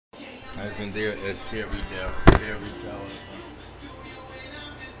As in there is fairy tale.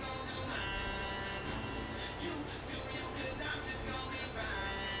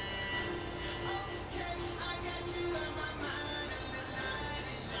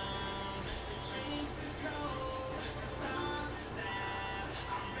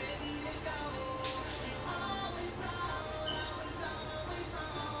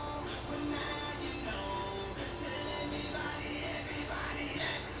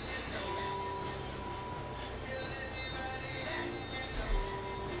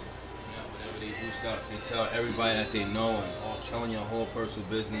 Whenever they do stuff, they tell everybody that they know and all telling your whole personal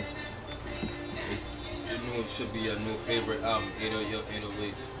business. It's, you know, it should be your new favorite album,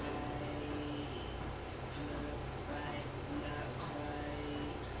 808s.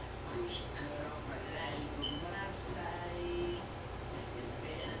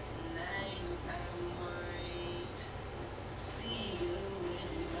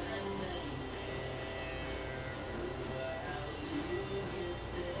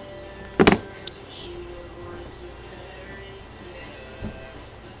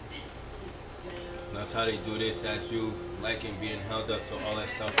 That's how they do this as you liking being held up to all that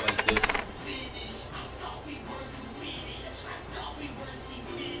stuff like this.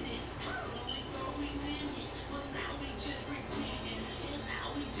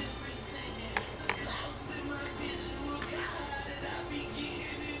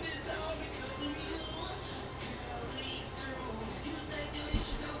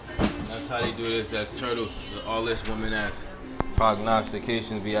 That's how they do this as turtles. All this woman as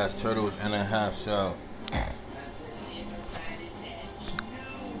prognostications be as turtles in a half shell.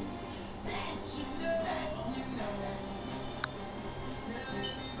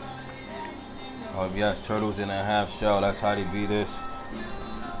 Or be as turtles in a half shell. That's how they be this.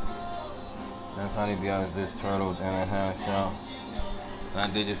 That's how they be as this turtles in a half shell.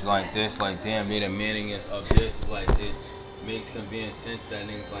 And they just like this, like damn, they the meanings of this. Like it makes convenient sense that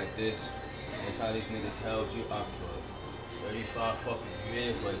niggas like this. That's how these niggas held you up for 35 fucking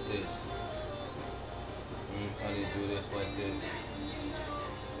years like this. That's how they do this like this.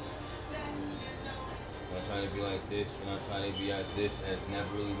 That's how they be like this, and that's how they be as this, as never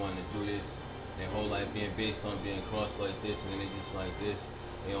really wanting to do this. Their whole life being based on being crossed like this, and then they just like this.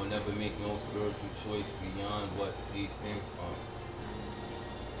 They don't never make no spiritual choice beyond what these things are.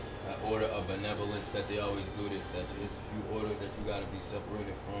 That order of benevolence that they always do this. That there's a few orders that you gotta be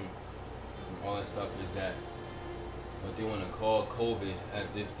separated from. And all that stuff is that. What they want to call COVID as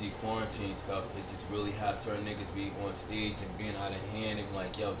this de-quarantine stuff is just really how certain niggas be on stage and being out of hand and be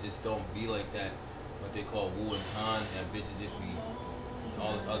like, yo, just don't be like that. What they call woo and con, and bitches just be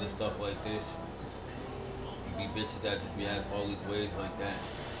all this other stuff like this. And be bitches that just be as all these ways like that.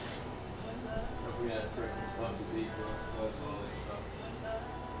 We had certain stuff to be doing, all this stuff.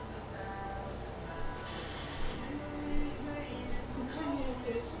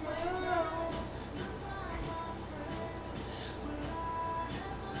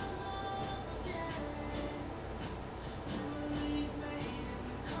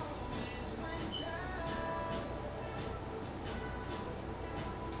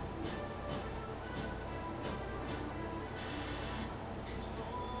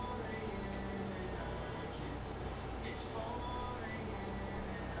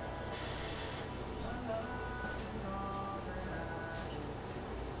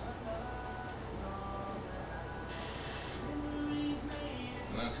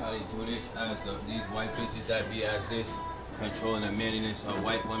 That's how they do this as these white bitches that be as this, controlling the manliness of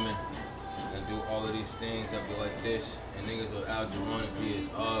white women and do all of these things that be like this. And niggas will out Jerome be as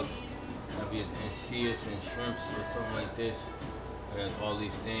Uggs, that be as Encias and Shrimps or something like this. And there's all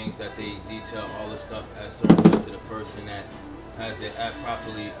these things that they detail all the stuff as certain to the person that has their app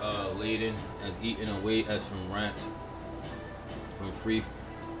properly laden, as eaten away as from rats. From free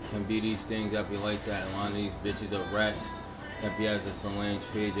can be these things that be like that. And a lot of these bitches are rats. That be as a Solange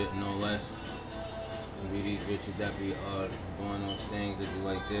page, no less. And be these bitches that be doing those things that be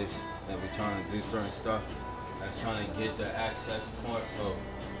like this, that be trying to do certain stuff, that's trying to get the access point. So,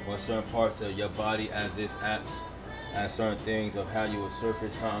 on certain parts of your body as this apps, as certain things of how you would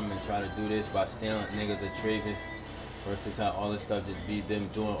surface something and try to do this by stealing niggas or Travis, versus how all this stuff just be them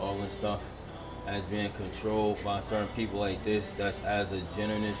doing all this stuff as being controlled by certain people like this, that's as a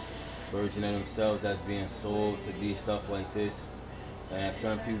generous version of themselves that's being sold to be stuff like this. And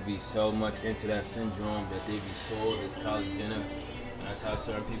certain people be so much into that syndrome that they be sold as Kylie Jenner. And that's how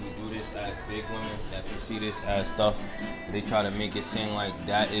certain people do this as big women, that you see this as stuff. They try to make it seem like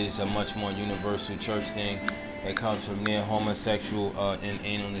that is a much more universal church thing. It comes from near homosexual and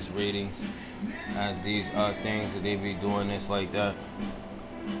analist ratings as these things that they be doing this like that.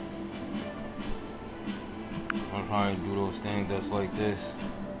 probably do those things that's like this.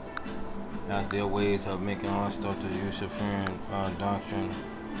 That's their ways of making all that stuff, the Luciferian doctrine.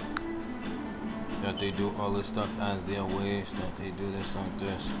 That they do all this stuff as their ways, that they do this like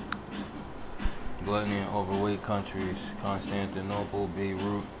this. Gluttony in overweight countries, Constantinople,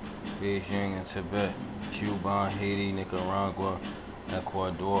 Beirut, Beijing, and Tibet, Cuba, Haiti, Nicaragua,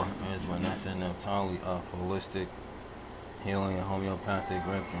 Ecuador is Vanessa Naphtali of holistic healing and homeopathic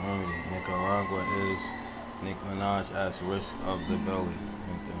remedy. Nicaragua is Nick Minaj as risk of the belly.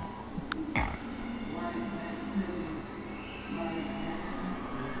 Right there.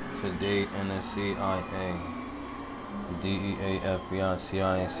 Today in the CIA, DEA, FBI,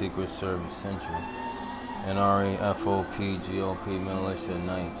 CIA, Secret Service, Central, NRA, FOP, GOP, Militia,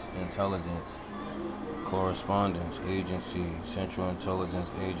 Knights, Intelligence, Correspondence Agency, Central Intelligence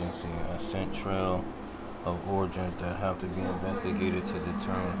Agency, a scent trail of origins that have to be investigated to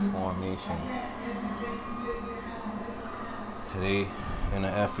determine formation. Today, in the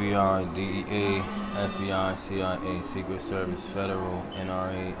FBI, DEA, FBI, CIA, Secret Service, Federal,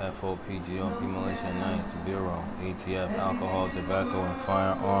 NRA, FOP, GOP, Militia, Knights, Bureau, ATF, Alcohol, Tobacco, and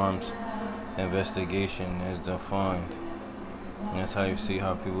Firearms investigation is defined. And that's how you see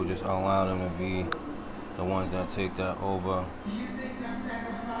how people just allow them to be the ones that take that over.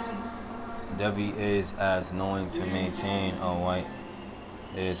 Debbie is as knowing to maintain a white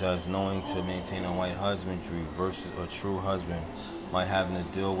husbandry versus a true husband, like having to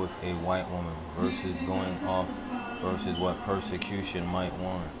deal with a white woman versus going off versus what persecution might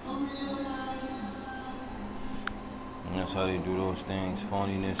warrant. And that's how they do those things.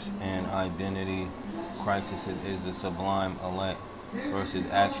 Phoniness and identity crisis is the sublime elect versus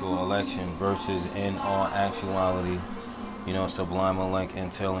actual election versus in all actuality, sublime elect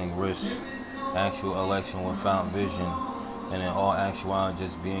entailing risk, actual election without vision, and in all actuality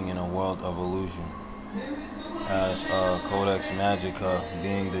just being in a world of illusion. As Codex Magica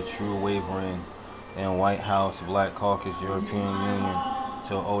being the true wavering in WhiteHouse, BlackCaucus, European Union,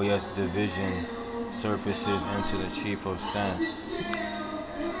 till OES division surfaces into the Chief-of-Staff.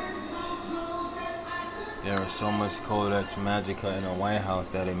 There is so much Codex Magica in a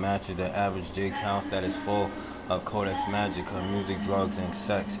WhiteHouse that it matches the average Jake's house that is full of Codex Magica. Music, drugs, and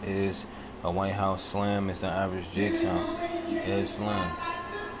sex is a WhiteHouse. Slam is the average Jake's house. It is slam.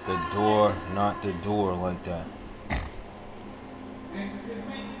 The door, not the door like that.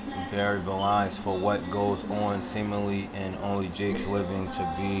 Variabilize for what goes on seemingly in only Jake's living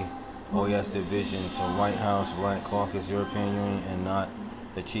to be OES division to WhiteHouse, BlackCaucus, European Union, and not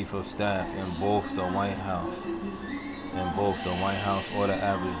the Chief of Staff in both the WhiteHouse or the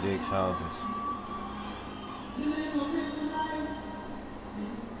average Jake's houses.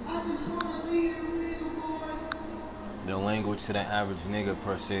 The language to the average nigga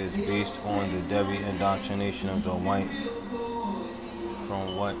per se is based on the Debbie indoctrination of the white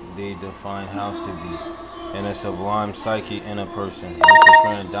from what they define house to be, and a sublime psyche in a person.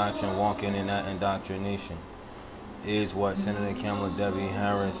 Luciferian doctrine walking in that indoctrination is what Senator Kamala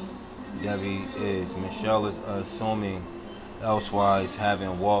Debbie is. Michelle is assuming elsewise,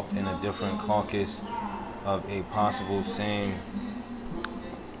 having walked in a different caucus of a possible same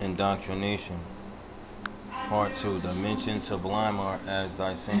indoctrination. Part 2. Dimension sublime are as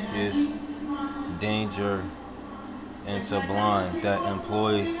licentious, danger, and sublime that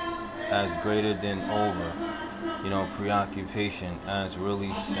employs as greater than over, preoccupation as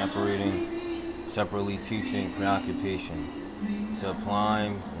really separately teaching preoccupation.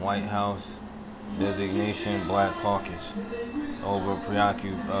 Sublime, WhiteHouse, designation, BlackCaucus, over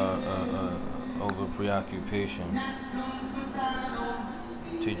preoccupation.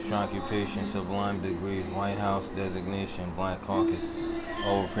 Teach preoccupation, sublime degrees, WhiteHouse, designation, BlackCaucus,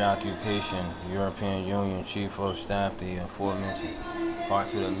 over preoccupation, European Union, Chief of Staff, the aforementioned.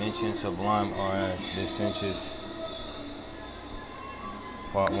 Parts of the mentioned sublime are as dissensions.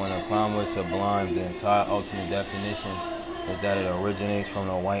 Part 1. The problem with sublime, the entire ultimate definition is that it originates from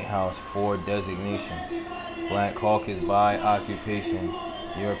the WhiteHouse for designation, BlackCaucus by occupation,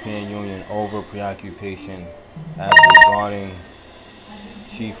 European Union over preoccupation, as regarding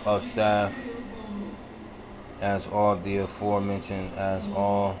Chief of Staff, as all the aforementioned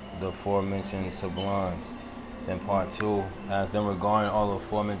sublimes. Then part 2, as them regarding all the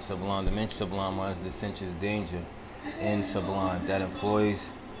aforementioned sublime, the mentioned sublime was dissensions, danger in sublime that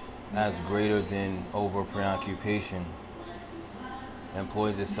employs as greater than over preoccupation,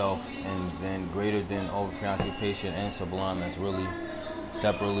 employs itself and then greater than over preoccupation and sublime as really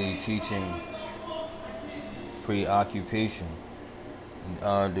separately teaching preoccupation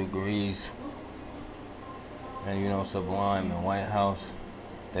degrees, and sublime and WhiteHouse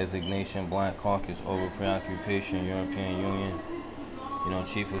Designation BlackCaucus, over preoccupation, European Union.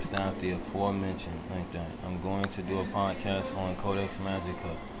 Chief of Staff, the aforementioned, like that. I'm going to do a podcast on Codex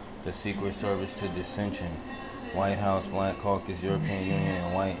Magica, the Secret Service to dissension. White House, BlackCaucus, European Union,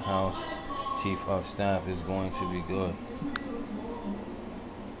 and White House Chief of Staff is going to be good.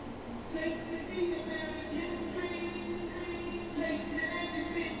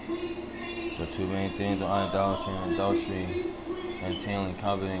 The two main things of idolatry and adultery entailing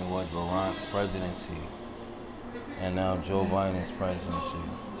coveting was Barack's presidency and now Joe Biden's presidency.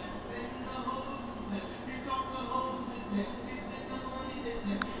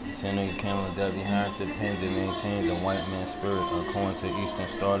 Senator Kamala Debbie Harris depends and maintains a white man's spirit according to Eastern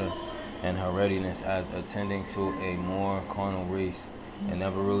Starter and her readiness as attending to a more carnal race, and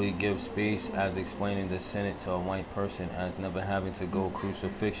never really gives space as explaining the Senate to a white person as never having to go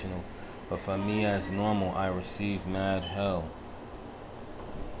crucifixional. But for me as normal, I receive mad hell.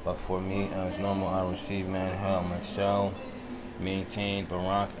 Michelle maintained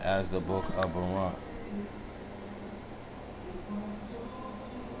Barack as the book of Barack.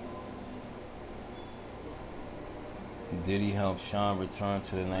 Did he help Sean return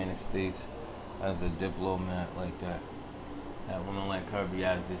to the United States as a diplomat, like that? That woman like her be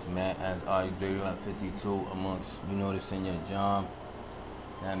as this man as Isaiah 52 amongst this in your job.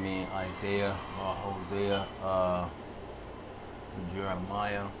 That mean Isaiah, Hosea,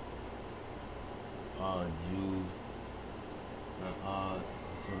 Jeremiah, Jude, and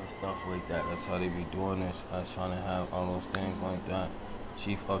sort of stuff like that. That's how they be doing this. I was trying to have all those things like that.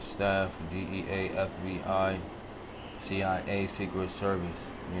 Chief of Staff, DEA, FBI, CIA, Secret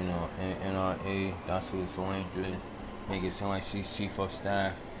Service, NRA, that's who Solange is. Make it sound like she's Chief of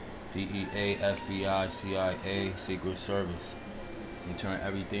Staff, DEA, FBI, CIA, Secret Service. You turn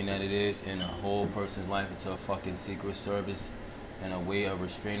everything that it is in a whole person's life into a fucking Secret Service and a way of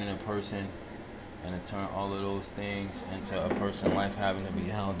restraining a person, and to turn all of those things into a person's life having to be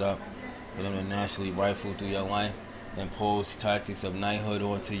held up, for them to naturally rifle through your life, impose tactics of knighthood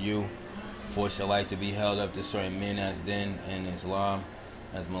onto you, force your life to be held up to certain men as then in Islam,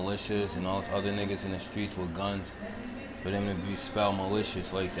 as militias and all those other niggas in the streets with guns, for them to be spelled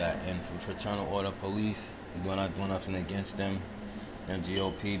malicious like that, and for fraternal order police, you're not doing nothing against them, and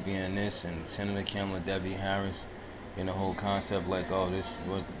GOP being this, and Senator Kamala Debbie Harris, and the whole concept like, this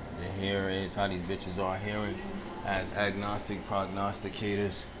what the hair is, how these bitches are hearing as agnostic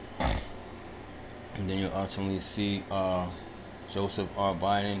prognosticators. And then you ultimately see Joseph R.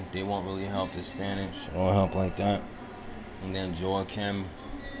 Biden, they won't really help the Spanish, or help like that. And then Joachim,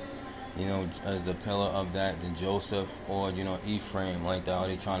 as the pillar of that, the Joseph, or Ephraim, like that, are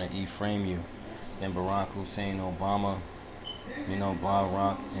they trying to Ephraim you? Then Barack Hussein Obama,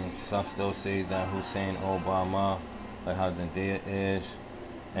 Barack and stuff still says that Hussein Obama, like how Zendaya is,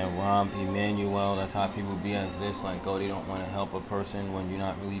 and Rahm Emanuel, that's how people be as this, like, they don't want to help a person when you're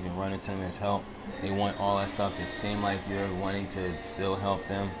not really even running to them as help. They want all that stuff to seem like you're wanting to still help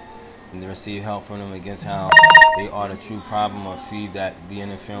them and to receive help from them, against how they are the true problem or feed that be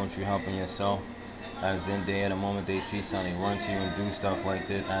interfering with you helping yourself. As Zendaya, the moment they see something, they run to you and do stuff like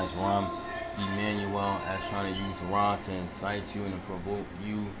this. As Rahm Emanuel, as trying to use Ra to incite you and to provoke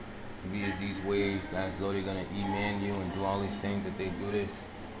you to be as these ways, as though they're going to eman you and do all these things that they do this,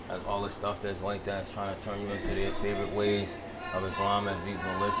 as all the stuff that's like that is trying to turn you into their favorite ways of Islam, as these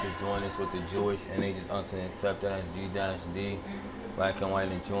militias doing this with the Jewish, and they just ultimately accept that as G-D, black and white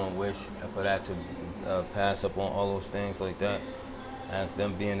and Jew, and wish for that to pass up on all those things like that, as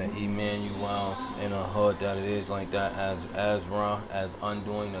them being the Emmanuels in a hood that it is like that, as Ra, as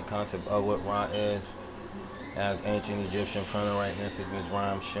undoing the concept of what Ra is, as ancient Egyptian printer right Memphis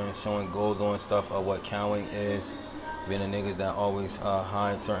Mizraim, showing gold on stuff of what cowing is, being the niggas that always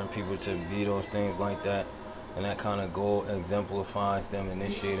hide certain people to be those things like that, and that kind of gold exemplifies them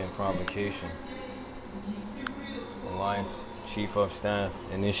initiating provocation. Life, Chief of Staff,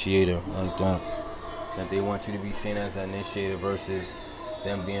 initiator, like that. That they want you to be seen as an initiator versus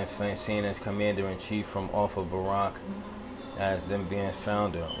them being seen as commander-in-chief from off of Barack, as them being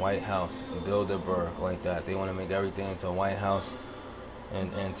founder, White House, Bilderberg, like that. They want to make everything into White House,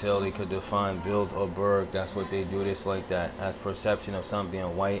 and until they could define build or berg, that's what they do this like that. As perception of something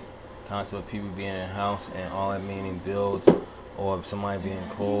being white, concept of people being in a house, and all that meaning build, or somebody being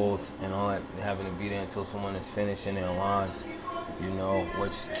cold, and all that having to be there until someone is finished in their lives,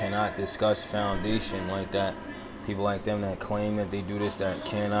 which cannot discuss foundation like that. People like them that claim that they do this, that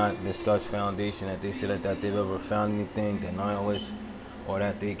cannot discuss foundation, that they say that they've ever found anything, denialists, or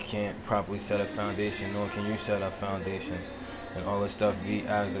that they can't properly set a foundation, nor can you set a foundation. And all this stuff be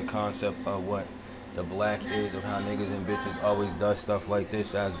as the concept of what the black is of how niggas and bitches always does stuff like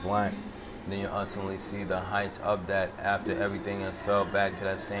this as black. Then you ultimately see the heights of that after everything has fell back to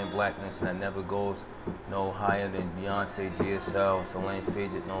that same blackness that never goes no higher than Beyonce, GSL, Solange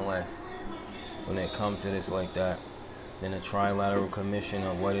Paget, no less. When it comes to this like that, then a trilateral commission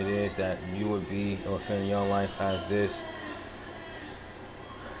of what it is that you would be within your life as this,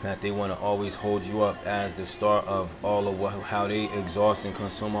 that they want to always hold you up as the start of all of how they exhaust and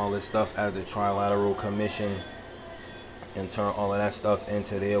consume all this stuff as a trilateral commission and turn all of that stuff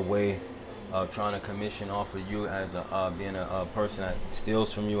into their way of trying to commission off of you as being a person that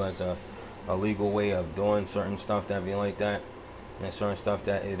steals from you as a legal way of doing certain stuff that be like that, and certain stuff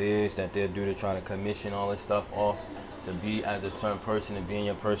that it is that they'll do to try to commission all this stuff off to be as a certain person and be in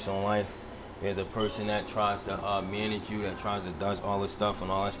your personal life. There's a person that tries to manage you, that tries to does all this stuff,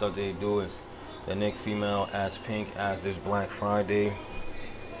 and all that stuff they do is the Nick female as pink as this Black Friday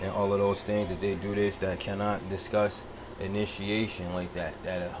and all of those things that they do this that cannot discuss initiation like that,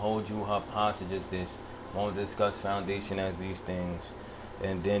 that hold you up hostage as this, won't discuss foundation as these things,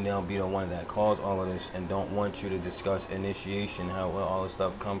 and then they'll be the one that cause all of this and don't want you to discuss initiation, how where all this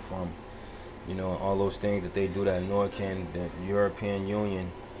stuff come from, you know, all those things that they do that nor can the European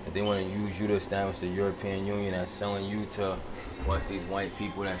Union, that they want to use you to establish the European Union as selling you to what's these white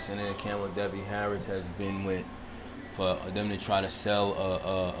people that Senator Kamala Debbie Harris has been with, for them to try to sell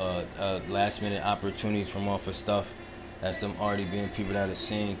last minute opportunities from off of stuff. That's them already being people that are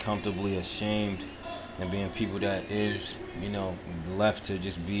seen comfortably ashamed and being people that is, you know, left to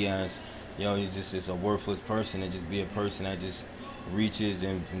just be as, yo, he's just a worthless person, and just be a person that just reaches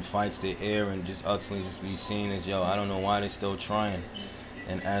and fights the air and just ultimately just be seen as, yo, I don't know why they're still trying.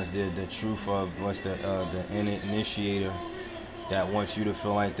 And as the truth of what's the initiator that wants you to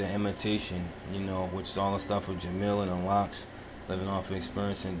feel like the imitation, you know, which is all the stuff with Jamil and the Locks, living off of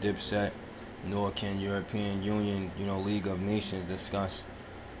experience and Dipset, nor can European Union, you know, League of Nations discuss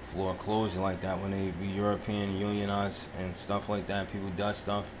foreclosure like that when they be European unionized and stuff like that. People does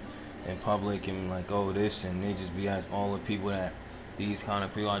stuff in public and like, oh, this, and they just be as all the people that these kind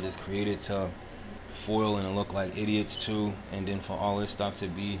of people are just created to foil and look like idiots too, and then for all this stuff to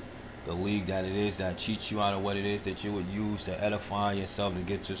be the league that it is that cheats you out of what it is that you would use to edify yourself to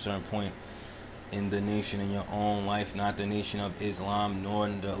get to a certain point in the nation, in your own life, not the nation of Islam nor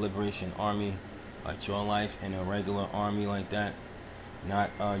the Liberation Army, but your life in a regular army like that, not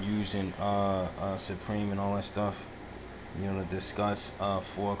using Supreme and all that stuff, you know, to discuss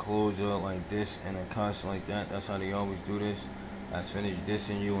foreclosure like this and a cuss like that. That's how they always do this. That's finish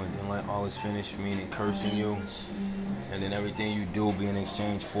dissing you and then let all this finish meaning cursing you, and then everything you do be in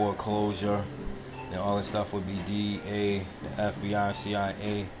exchange foreclosure. And all this stuff would be DEA, the FBI,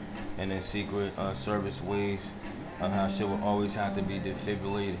 CIA, and then secret service ways of how shit will always have to be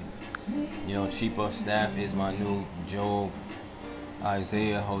defibrillated. You know, ChiefofStaff is my new Job,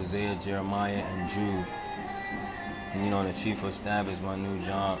 Isaiah, Hosea, Jeremiah, and Jude. And, you know, the ChiefofStaff is my new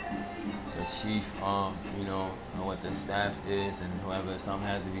job. The chief, you know what the staff is, and whoever, something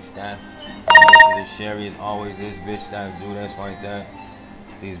has to be staff. Bitches, is Sherry is always this bitch that do this like that.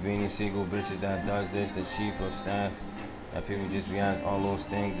 These Beanie Siegel bitches that does this, the ChiefofStaff. That people just be as all those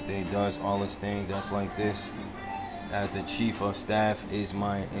things that they does, all those things that's like this. As the ChiefofStaff is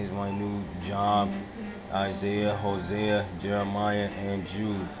my new job. Isaiah, Hosea, Jeremiah, and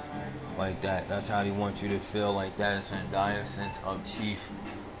Jude. Like that. That's how they want you to feel like that. It's a dire sense of chief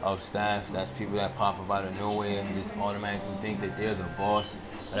of staff. That's people that pop up out of nowhere and just automatically think that they're the boss,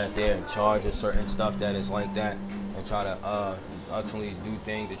 or that they're in charge of certain stuff that is like that, and try to ultimately do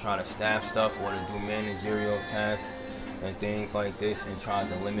things to try to staff stuff or to do managerial tasks and things like this, and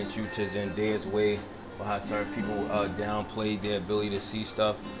tries to limit you to Zendaya's way, or how certain people downplay their ability to see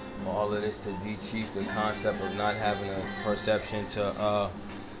stuff. All of this to de-chief the concept of not having a perception to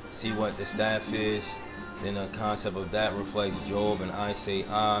see what the staff is. Then the concept of that reflects Job and I say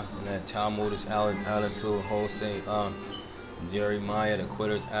and that Talmudist attitude, Hosea, Jeremiah, the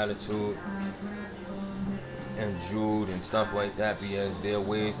quitter's attitude, and Jude and stuff like that, because there are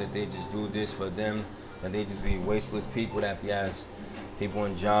ways that they just do this for them, and they just be wasteless people that be as people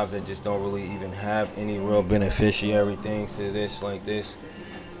in jobs that just don't really even have any real beneficiary things to this like this.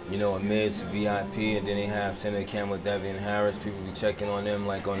 You know, amidst VIP, and then they have Senator Kamala Debbie and Harris. People be checking on them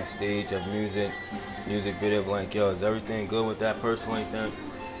like on the stage of music video, like, yo, is everything good with that person like that?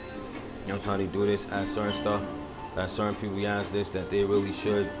 You know how they do this at certain stuff, that certain people ask this, that they really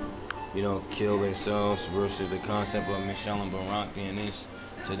should, you know, kill themselves, versus the concept of Michelle and Barack being this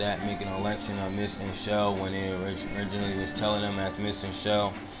to that, making an election of Miss and Shell when they originally was telling them as Miss and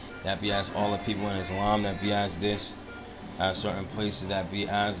Shell. That be as all the people in Islam that be as this, as certain places that be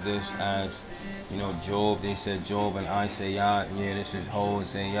as this, as You know, Job, they said Job and I say Yah. Yeah, this is Ho and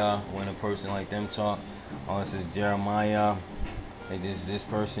say Yah. When a person like them talk, oh, this is Jeremiah. And this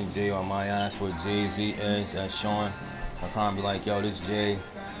person, J or Maya, that's what Jay-Z is. That's Sean. I can't be like, yo, this Jay. You know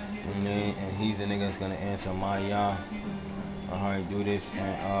what I mean? And he's the nigga that's gonna answer Maya. I how he do this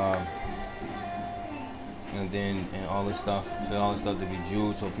and all this stuff. For all this stuff to be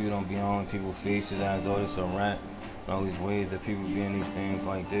Jew, so people don't be on people's faces as all this a rap. And all these ways that people be in these things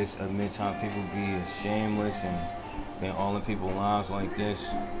like this. Amidst how people be shameless and being all in people's lives like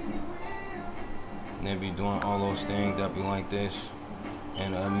this. And they be doing all those things that be like this.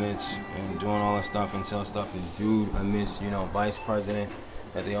 And amidst and doing all that stuff until stuff is Jude amidst, vice president,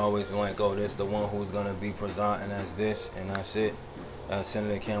 that they always be like, oh, this the one who's gonna be presiding as this, and that's it.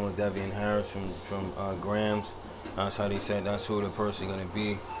 Senator Kamala Devian Harris from Grams. That's how they said that's who the person gonna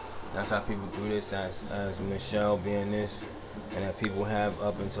be. That's how people do this as Michelle being this, and that people have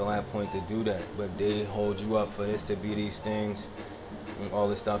up until that point to do that. But they hold you up for this to be these things, and all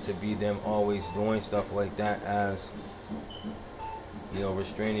this stuff to be them always doing stuff like that as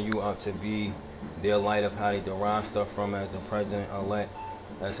restraining you up to be their light of how they derive stuff from as a president-elect.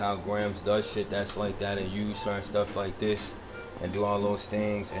 That's how Grams does shit that's like that and use certain stuff like this and do all those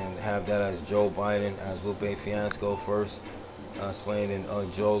things and have that as Joe Biden, as Lupe Fiasco first explained in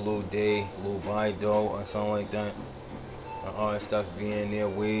Joe Lou Day, Lou Vido or something like that. And all that stuff being their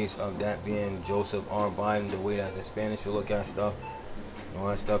ways of that being Joseph R. Biden, the way that the Spanish would look at stuff. And all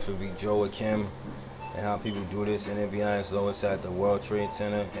that stuff would be Joachim. And how people do this in NBA as though it's at the World Trade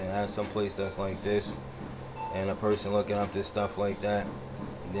Center and at some place that's like this, and a person looking up this stuff like that,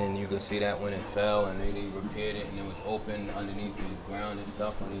 then you can see that when it fell and then they repaired it and it was open underneath the ground and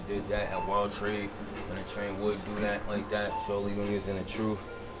stuff when they did that at World Trade, when the train would do that like that, surely when he was in the truth,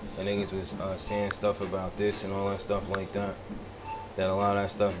 and niggas was saying stuff about this and all that stuff like that, that a lot of that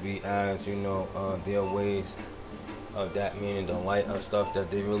stuff be as, their ways of that, meaning the light of stuff that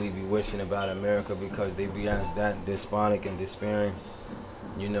they really be wishing about America because they be as that despotic and despairing.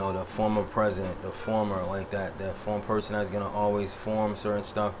 The former president, the former like that former person that's gonna always form certain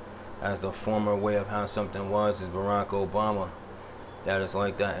stuff as the former way of how something was is Barack Obama. That is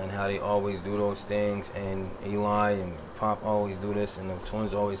like that, and how they always do those things, and Eli and Pop always do this, and the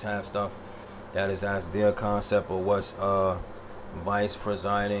twins always have stuff that is as their concept of what's vice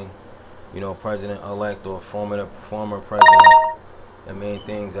presiding, president-elect or former president. The main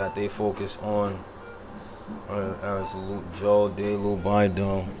things that they focus on as Joe De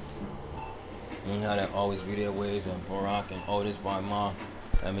Lubido, and how that always be their ways of Barack and Otis by Ma.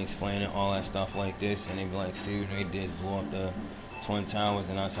 I'm explaining all that stuff like this, and they be like, see, they did blow up the Twin Towers,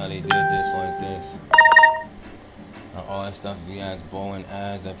 and that's how they did this like this. All that stuff be as Bowen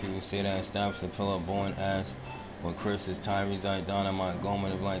as that people say that established the pillar of Bowen as. When Chris is Tyrese Idana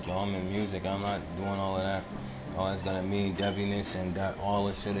Montgomery, they be like, yo, I'm in music, I'm not doing all of that. All that's gonna mean deadliness, and that all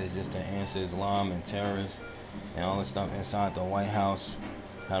this shit is just to answer Islam and terrorists and all this stuff inside the White House.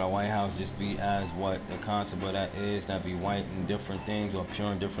 How the White House just be as what the concept of that is, that be white in different things or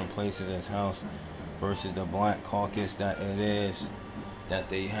pure in different places as house, versus the BlackCaucus that it is. That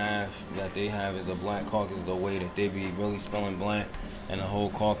they have is the BlackCaucus, the way that they be really spelling black, and the whole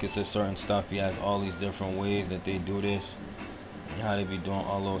caucus of certain stuff be has all these different ways that they do this, and how they be doing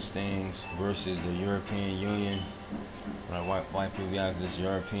all those things, versus the European Union. White people has this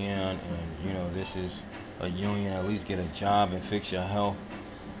European, and this is a union, at least get a job and fix your health.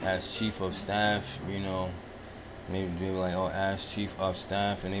 As chief of staff, maybe they be like, oh, as chief of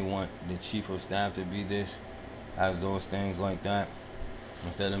staff, and they want the chief of staff to be this, as those things like that.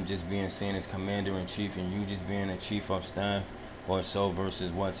 Instead of them just being seen as commander-in-chief and you just being a chief of staff or so,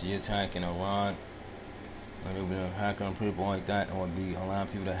 versus what's you attacking Iran. And they'll be hacking people like that, or be allowing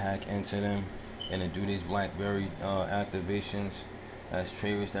people to hack into them and to do these BlackBerry activations as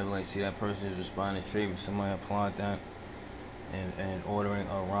traders that be like, see, that person is responding to trade, somebody applaud that. And ordering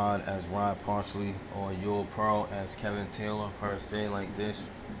a Rod as Rod Parsley or Yul Pearl as Kevin Taylor per se like this.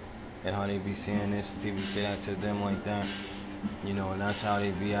 And how they be saying this, people say that to them like that. And that's how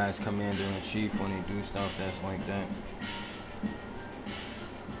they be as commander-in-chief when they do stuff that's like that.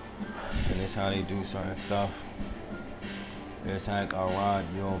 And that's how they do certain stuff. It's like Arad,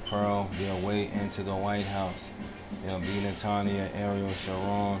 Yul Pearl, their way into the White House. Be Netanya, Ariel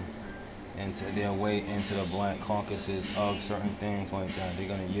Sharon, into their way into the black caucuses of certain things like that. They're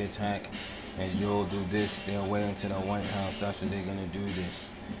gonna hack, and you'll do this their way into the White House. That's what they're gonna do this.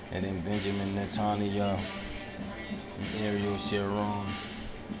 And then Benjamin Netanyahu, Ariel Sharon,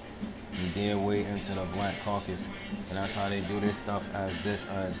 their way into into the BlackCaucus. And that's how they do this stuff, as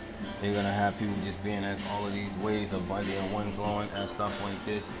they're gonna have people just being as all of these ways of by their one's lawn and stuff like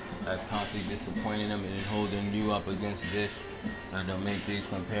this, that's constantly disappointing them and then holding you up against this. And they'll make these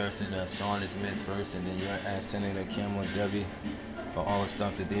comparisons that Sean is missed first and then you're at Senator Kamala Debbie for all the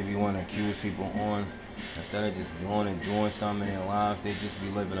stuff that they be wanting to accuse people on. Instead of just doing something in their lives, they just be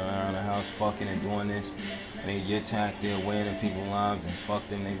living around the house fucking and doing this. And they get attacked their way into people's lives and fuck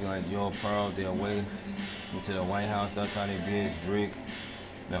them. They be like, yo, Pearl, their way into the White House. That's how they be as Drake.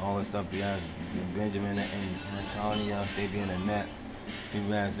 And all this stuff be as Benjamin and Natalia. They be in the net. People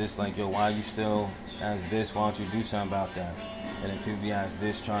be as this like, yo, why you still as this? Why don't you do something about that? And then people be as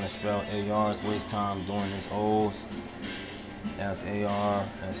this trying to spell ARs, waste time doing this O's as AR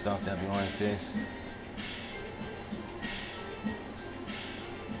and stuff that be like this.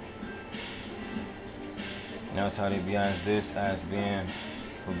 And that's how they be as this, as being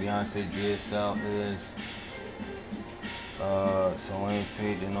for Beyonce GSL is Solange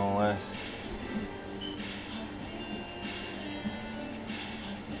Page and no less.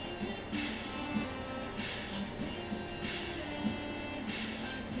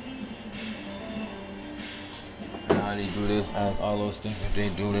 And how they do this, as all those things that they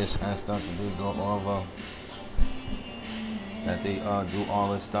do this and stuff that they go over, that they do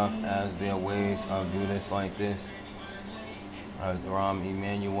all this stuff as their ways of do this like this. Rahm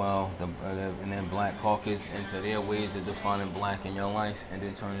Emanuel, and then BlackCaucus into their ways of defining black in your life, and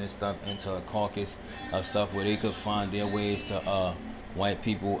then turning this stuff into a caucus of stuff where they could find their ways to white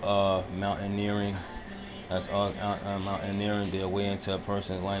people mountaineering. That's mountaineering their way into a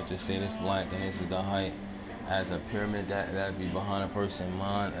person's life to say this black and this is the height, as a pyramid that'd be behind a person's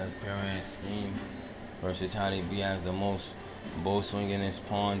mind, as a pyramid scheme, versus how they be as the most bow swinging this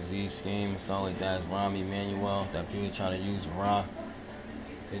Ponzi scheme and stuff like that. As Rahm Emanuel, that people try to use Ra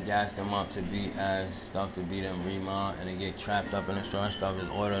to gas them up to be as stuff to be them remind, and they get trapped up in the strong stuff is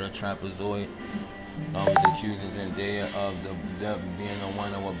order the trapezoid. Accusing Zendaya of the being the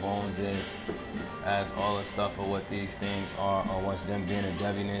one of what Bones is, as all the stuff of what these things are, or what's them being a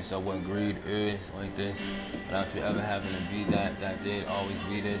deadliness of what greed is like this, without you ever having to be that did always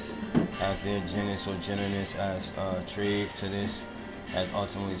be this, as their genus or generness as trade to this, as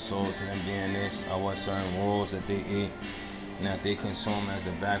ultimately sold to them being this, or what certain rules that they eat and that they consume as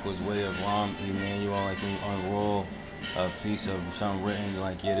the backwards way of Rahm Emanuel, like when you unroll a piece of something written, you're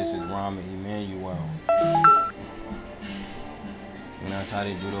like, yeah, this is Rahm Emanuel. And that's how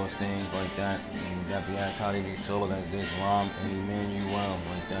they do those things like that. And that's how they be sold as this Rahm and Emmanuel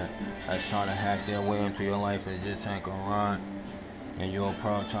like that. That's trying to hack their way into your life and just hack a run. And you're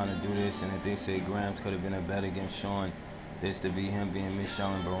proud trying to do this. And if they say Grams could have been a bet against Sean, this to be him being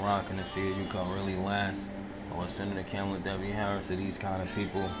Michelle and Barack, and to see if you could really last. Or Senator Kamala Debbie Harris to these kind of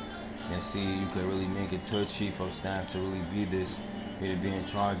people, and see you could really make it to a chief of staff to really be this, to be in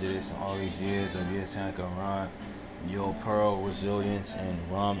charge of this all these years of your attack on Ron, your Pearl resilience, and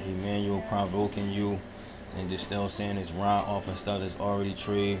Rahm Emanuel provoking you, and just still saying it's Ron off of stuff that's already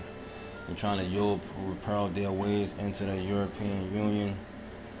trade, and trying to repel their ways into the European Union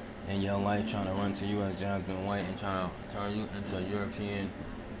in your life, trying to run to you as Jonathan White and trying to turn you into a European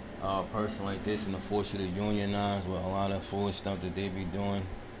person like this, and to force you to unionize with a lot of foolish stuff that they be doing.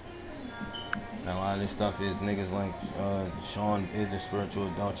 And a lot of this stuff is niggas like Sean is a spiritual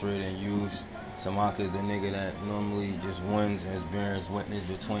adulterator and used. Samaka is the nigga that normally just wins as bears witness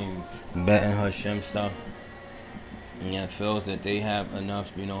between Bet and Hashem stuff, and yet feels that they have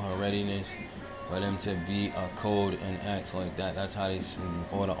enough, her readiness for them to be a code and act like that. That's how they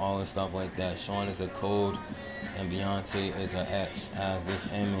order all this stuff like that. Sean is a code and Beyonce is an X, as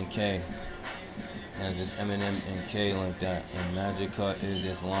this M and K, as this Eminem and K like that. And Magica is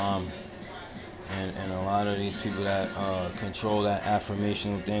Islam. And a lot of these people that control that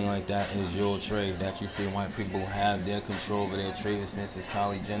affirmational thing like that is your trade. That you see white people have their control over their trade. This is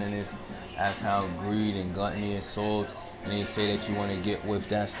Kylie Jenner's, as how greed and gluttony is sold. And they say that you want to get with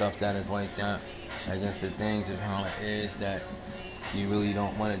that stuff that is like that, against the things of how it is that you really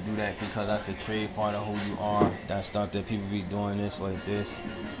don't want to do that, because that's a trade part of who you are. That stuff that people be doing this like this,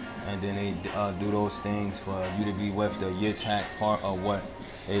 and then they do those things for you to be with the Yitzhak part of what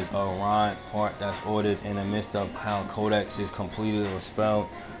is a rhyme part that's ordered in the midst of how Codex is completed or spelled,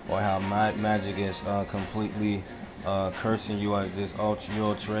 or how magic is completely cursing you as this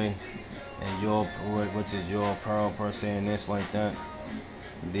your tray, and your, which is your pearl per se, and this like that.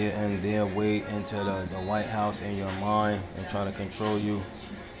 Their way into the White House in your mind and try to control you.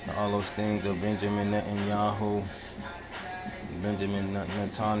 And all those things of Benjamin Netanyahu,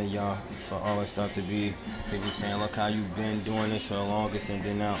 for all this stuff to be people saying, look how you've been doing this for the longest, and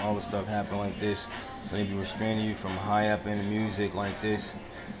then now all this stuff happen like this. When they be restraining you from high up in the music like this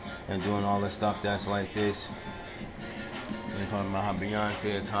and doing all this stuff that's like this. They're talking about how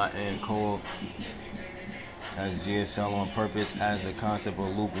Beyonce is hot and cold, as GSL on purpose, as the concept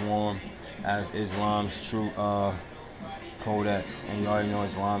of lukewarm, as Islam's true codex. And you already know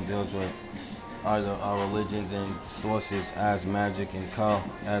Islam deals with other religions and sources, as magic and Ka,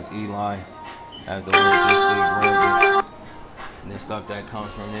 as Eli, as the word this they granted. And the stuff that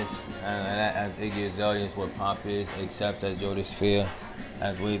comes from this, as Iggy Azalea is what pop is, except as Yoda Sphere,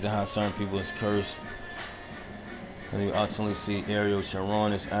 as ways of how certain people is cursed. And you ultimately see Ariel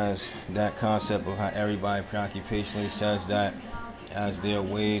Sharon as that concept of how everybody preoccupationally says that, as their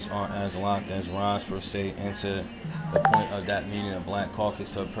ways aren't as locked as Roz per se, into the point of that meaning of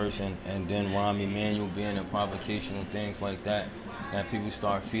BlackCaucus to a person, and then Rahm Emanuel being a provocation and things like that, that people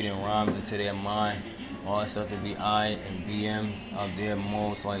start feeding rhymes into their mind, all that stuff to be I and BM of their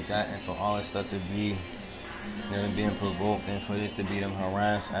modes like that, and for all that stuff to be them being provoked, and for this to be them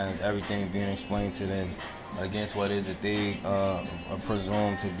harassed, as everything being explained to them against what is that they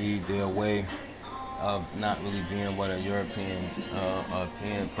presume to be their way of not really being what a European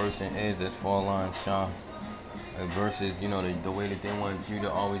person is, as Farlan Shah, versus the way that they want you to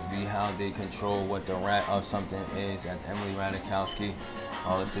always be, how they control what the rat of something is, as Emily Ratajkowski,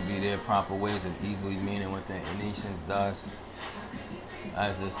 all this to be their proper ways of easily meaning what the nations does,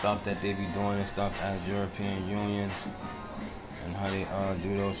 as the stuff that they be doing and stuff as European unions, and how they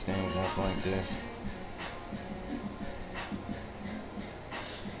do those things that's like this.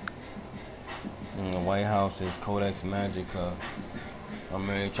 And the WhiteHouse is Codex Magica. I mean,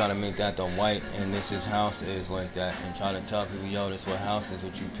 they try to make that the white, and this is house is like that, and try to tell people, yo, this what house is,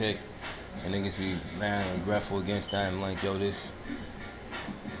 what you pick, and niggas be mad and regretful against that, and like, yo, this,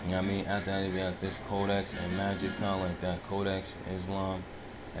 you know what I mean, after that, it has this Codex and Magica like that, Codex, Islam,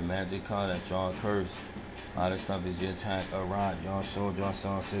 and Magica that y'all curse. All this stuff is just hack a rod. Y'all showed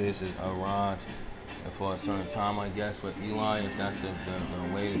yourselves to this is a rod, and for a certain time, I guess, with Eli, if that's the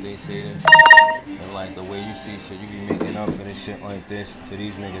way that they say this. And like the way you see shit, you be making up for this shit like this for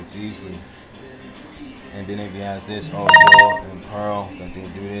these niggas easily. And then they be asked this, oh, Yor and Pearl, that they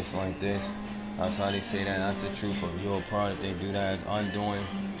do this like this. That's how they say that. That's the truth of Yor Pearl, that they do that as undoing.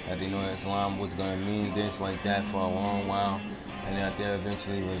 That they know Islam was gonna mean this like that for a long while, and that they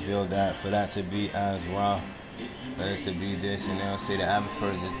eventually revealed that for that to be as Ra, that is to be this, and they'll say the average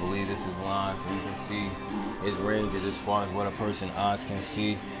person just believe this is lying, so you can see his ranges as far as what a person's eyes can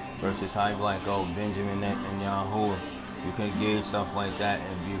see. Versus how you be like, oh, Benjamin and Yahuwah. You can gauge stuff like that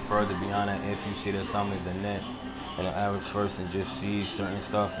and be further beyond that if you see that something is a net. And the average person just sees certain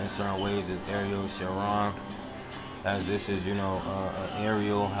stuff in certain ways, as Ariel Sharon, as this is,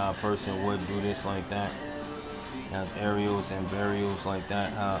 Ariel, how a person would do this like that. As Ariels and burials like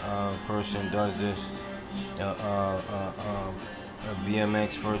that, how a person does this. A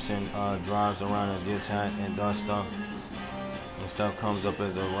BMX person drives around and gets hat and does stuff. And stuff comes up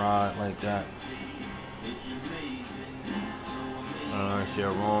as a rod like that.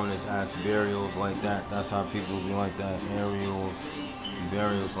 Sharon is as burials like that. That's how people be like that. Aerials,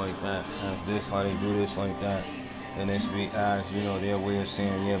 burials like that. As this, how they do this like that. And this be as, their way of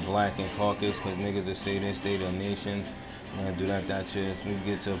saying, yeah, black and caucus, because niggas that say this, they the nations. And do that shit. When you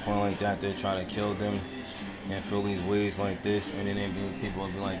get to a point like that, they're trying to kill them and feel these ways like this. And then people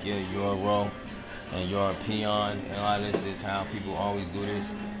will be like, yeah, you're a row. And you're a peon, and a lot of this is how people always do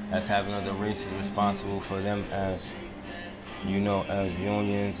this, as having other races responsible for them as, as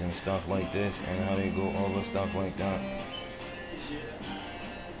unions and stuff like this, and how they go over stuff like that.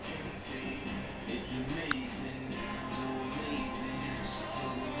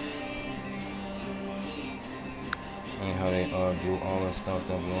 And how they do all the stuff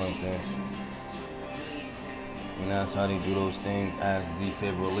that be like this. And that's how they do those things as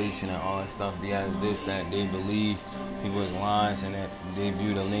defibrillation and all that stuff be as this, that they believe people is lies and that they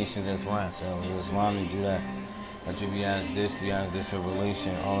view the nations as rats. So Islam they do that. That you be as this, be as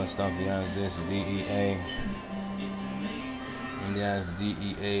defibrillation, all that stuff be as this, DEA. And as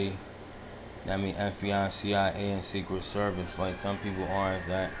DEA, that mean FBI, CIA, and Secret Service. Like some people are as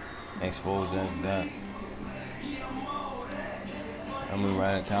that, exposed as that. Emily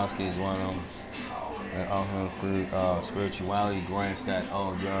Ratajkowski is one of them. And also include spirituality grants that,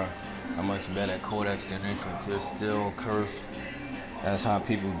 oh, you're a much better codex than they can just still curse. That's how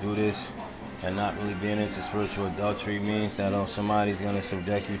people do this. And not really being into spiritual adultery means that, oh, somebody's going to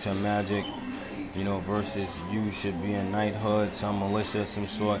subject you to magic, versus you should be in knighthood, some militia of some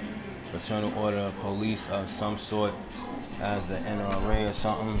sort, fraternal order of police of some sort, as the NRA or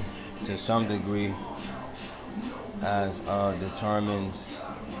something. to some degree as determines,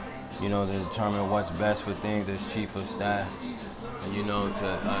 to determine what's best for things as chief of staff, and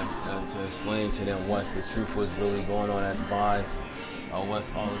to explain to them what's the truth, what's really going on as buys,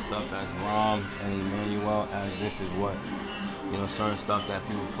 what's all the stuff as Rom and Emmanuel, as this is what, certain stuff that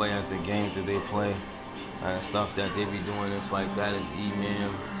people play as the games that they play, and stuff that they be doing. It's like that is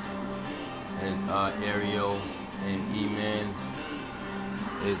E-Man, is Ariel, and E-Man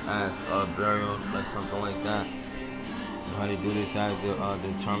is as burial or something like that. And how they do this as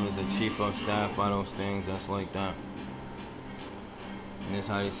determines the chief of staff by those things. That's like that. And that's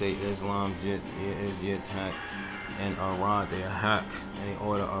how they say Islam is Yitzhak and Iran. They are hacks, and they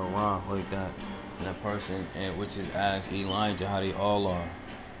order Iran like that. And a person, which is as Elijah, how they all are,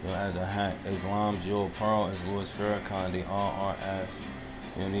 as a hack. Islam, Jewel Pearl, is Louis Farrakhan. They all are as,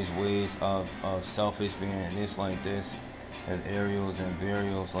 these ways of selfish being this like this, as Ariels and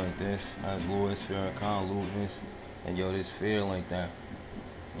burials like this, as Louis Farrakhan, lewdness, and this fear like that.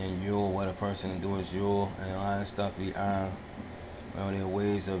 And Yule, what a person do is Yule, and a lot of stuff be their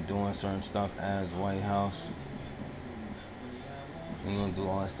ways of doing certain stuff as WhiteHouse. We're gonna do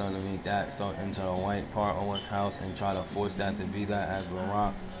all that stuff to make that so into the white part of what's house and try to force that to be that as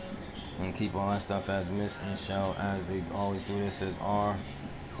Barack, and keep all that stuff as Miss and Shell, as they always do this as R,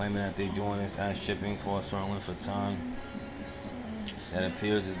 claiming that they doing this as shipping for a certain length of time. That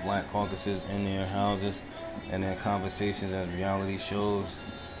appears as BlackCaucuses in their houses and their conversations as reality shows.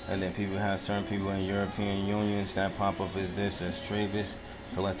 And then people have certain people in European unions that pop up as this, as Travis,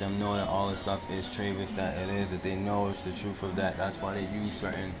 to let them know that all this stuff is Travis, that it is, that they know it's the truth of that. That's why they use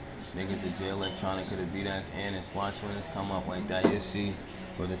certain niggas at J Electronica to be that, and it's watch when it's come up like that. You see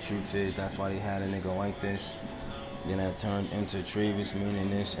what the truth is. That's why they had a nigga like this. Then that turned into Travis meaning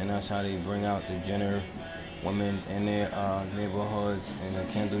this, and that's how they bring out the Jenner women in their neighborhoods in the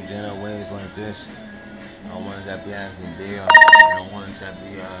Kendall Jenner ways like this. Ones that be as Zendaya, and the ones that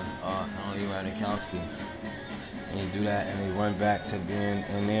be as Radikowski. And they do that, and they run back to being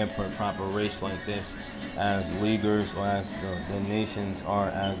in their proper race like this, as leaguers, or as the nations are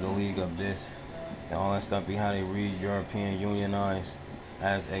as the league of this. And all that stuff be how they read European Unionize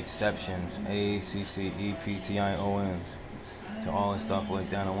as exceptions, AACC, EPTIONs, to all the stuff like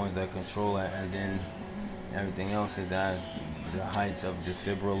that, the ones that control that, and then everything else is as the heights of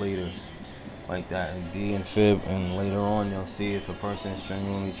defibrillators. Like that, and D and Fib, and later on you'll see if a person is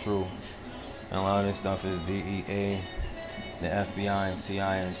genuinely true. And a lot of this stuff is DEA, the FBI, and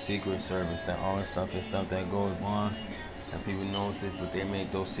CIA, and Secret Service. That all this stuff is stuff that goes on, and people knows this, but they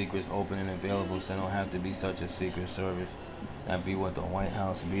make those secrets open and available, so they don't have to be such a secret service. That be what the White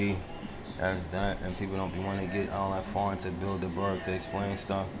House be, as that, and people don't be wanting to get all that far into Bilderberg to explain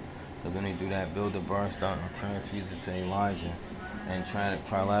stuff, because when they do that Bilderberg stuff, transfuse it to Elijah. And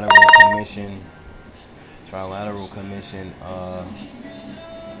trilateral commission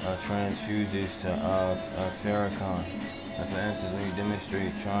transfuses to Farrakhan. And for instance, when you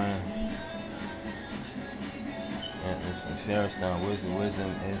demonstrate Farrakhan,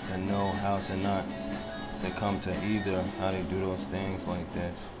 wisdom is to know how to not succumb to either, how they do those things like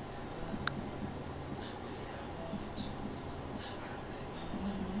this.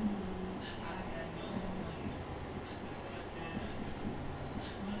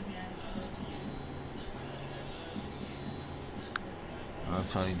 I'm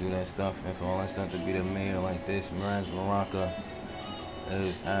trying to do that stuff, and for all that stuff to be the mayor like this. Miraz Baraka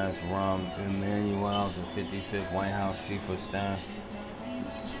is as Rahm Emanuel, the 55th White House Chief of Staff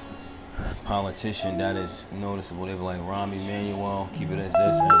politician. That is noticeable. They be like Rahm Emanuel, keep it as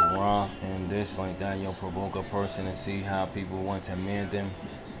this, as Rahm, and this like that. You'll provoke a person and see how people want to man them.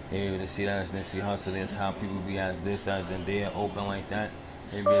 You're able to see that as Nipsey Hussle. That's how people be as this, as in they are open like that.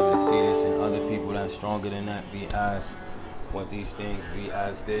 You'll be able to see this, and other people that's stronger than that be as what these things be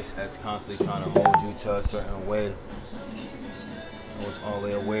as this, as constantly trying to hold you to a certain way. Those all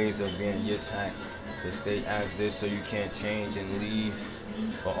their ways of being Yitzhak, to stay as this so you can't change and leave,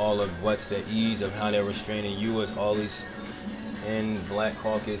 for all of what's the ease of how they're restraining you as all these in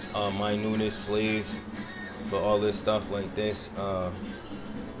BlackCaucus minutest slaves, for all this stuff like this,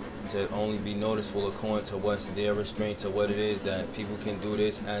 to only be noticeable according to what's their restraint, to what it is that people can do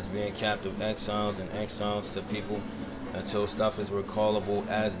this as being captive exiles and exiles to people, until stuff is recallable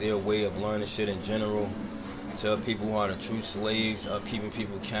as their way of learning shit in general, to people who are the true slaves of keeping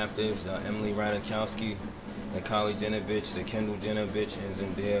people captives, Emily Radikowski, the Kylie Jenner bitch, the Kendall Jenner bitch, and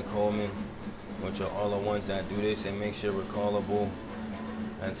Zendaya Coleman, which are all the ones that do this and make shit recallable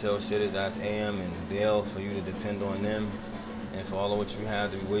until shit is as AM and Dale, for you to depend on them, and for all of what you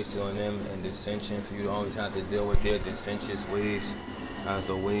have to be wasted on them, and dissension, for you to always have to deal with their dissentious ways, as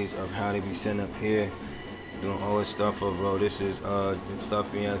the ways of how they be sitting up here doing all this stuff of, bro, this is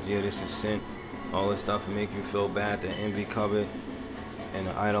stuff me as, yeah, this is sin. All this stuff to make you feel bad, the envy covered, and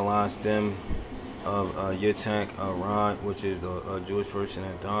to idolize them of Yitzhak Rod, which is the Jewish person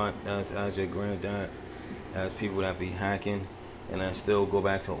that died, as your granddad, as people that be hacking, and that still go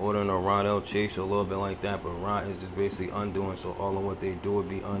back to ordering a Rod L Chase a little bit like that, but Rod is just basically undoing, so all of what they do would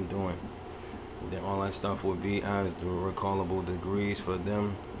be undoing. Then all that stuff would be as the recallable degrees for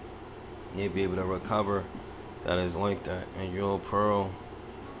them. They'd be able to recover. That is like that. And your pearl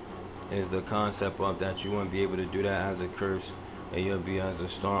is the concept of that you wouldn't be able to do that as a curse, and you'll be as a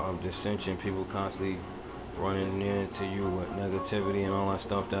start of dissension. People constantly running near to you with negativity and all that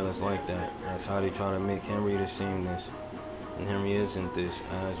stuff that is like that. That's how they try to make Henry to seem this. And Henry isn't this,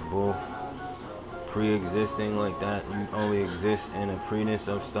 as both pre-existing like that. You only exist in a pre-ness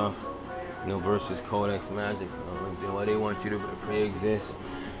of stuff, versus Codex Magic. Why they want you to pre-exist,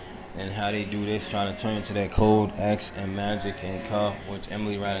 and how they do this, trying to turn into that Code X and Magic and Cup, which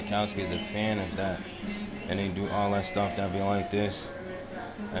Emily Ratajkowski is a fan of that, and they do all that stuff that be like this,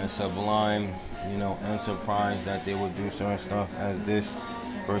 and sublime, enterprise that they would do certain stuff as this,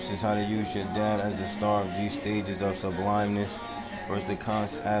 versus how they use your dad as the star of these stages of sublimeness, versus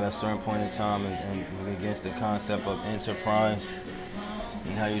the at a certain point in time and against the concept of enterprise,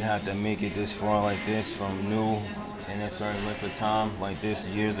 and how you'd have to make it this far like this from new in a certain length of time like this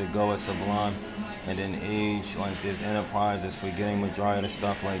years ago at Sublime, and then age like this enterprise is forgetting majority of the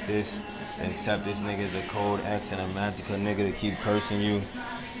stuff like this, and accept this nigga as a Code X and a magical nigga to keep cursing you,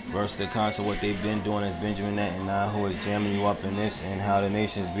 versus the concept what they've been doing as Benjamin Netanyahu is jamming you up in this, and how the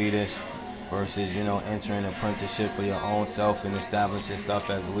nations be this, versus entering apprenticeship for your own self and establishing stuff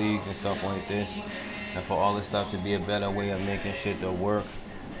as leagues and stuff like this, and for all this stuff to be a better way of making shit to work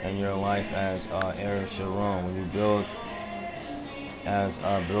in your life as Eric Sharon. When you build as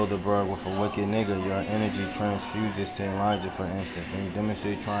Bilderberg with a wicked nigga, your energy transfuses to Elijah, for instance. When you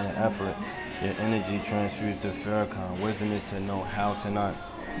demonstrate trying to effort, your energy transfuses to Farrakhan. Wisdom is to know how to not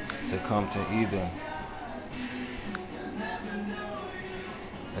succumb to either.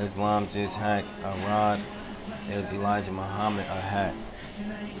 Islam just hacked a rod. Is Elijah Muhammad a hack?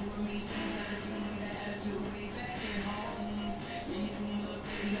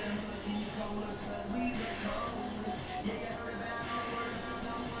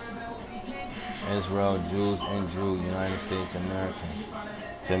 Israel, Jews, and Jew, United States, American.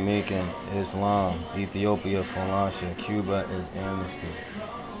 Jamaican, Islam, Ethiopia, Falasha, Cuba is amnesty.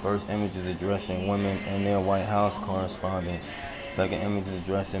 First image is addressing women and their White House correspondents. Second image is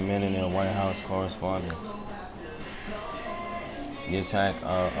addressing men and their White House correspondents. Yitzhak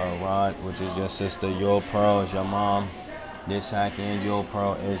Rod, which is your sister. Your Pearl is your mom. Yitzhak and Your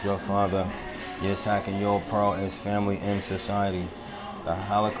Pearl is your father. Yitzhak and Your Pearl is family and society. The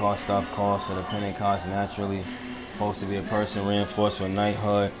Holocaust stuff calls for the Pentecost naturally. It's supposed to be a person reinforced with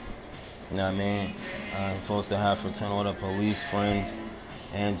knighthood. You know what I mean? Supposed to have fraternal order police friends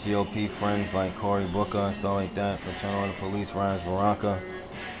and GOP friends like Cory Booker and stuff like that. Fraternal order police Raz Baraka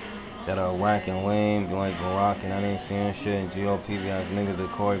that are whack and lame, like Barack, and I ain't seeing shit. And GOP be as niggas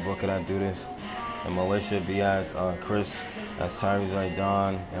that Cory Booker that do this. And militia be as Chris, as Tyree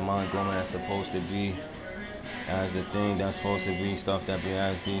Zaidan, and Montgomery that's supposed to be as the thing that's supposed to be stuff that be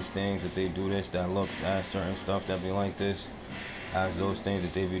as these things that they do this that looks as certain stuff that be like this, as those things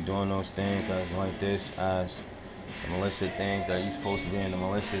that they be doing those things that like this, as the militia things that you supposed to be in the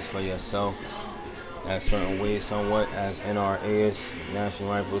militias for yourself, as certain ways somewhat, as NRAs, National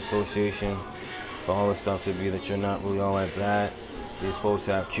Rifle Association, for all the stuff to be that you're not really all that bad. You're supposed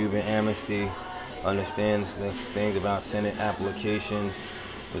to have Cuban amnesty, understands the things about Senate applications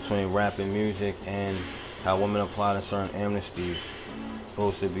between rap and music, and how women apply to certain amnesties.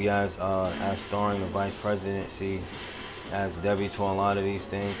 Supposed to be as starring the vice presidency as Debbie to a lot of these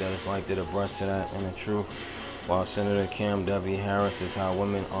things that it's like they're abreast to that and the truth. While Senator Kim Debbie Harris is how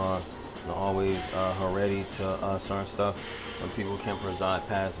women are always ready to certain stuff. When people can preside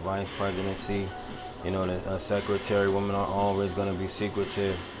past vice presidency, the secretary, women are always going to be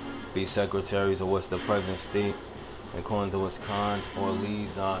secretive, be secretaries of what's the president's state, according to what's cons or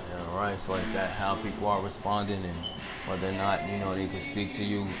leads and rights like that, how people are responding and whether or not, they can speak to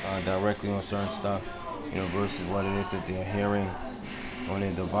you directly on certain stuff, versus what it is that they're hearing on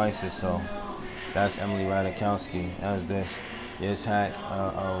their devices. So that's Emily Ratajkowski as this. Yitzhak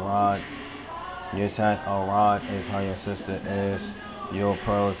Rod. Yitzhak Rod is how your sister is. Your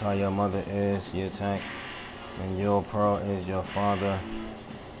Pearl is how your mother is. Yitzhak and Your Pearl is your father.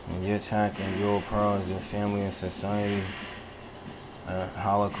 And Yitzhak and Your Pearl is your family and society.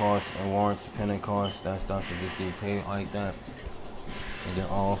 Holocaust and warrants Pentecost. That stuff should just get paid like that. And then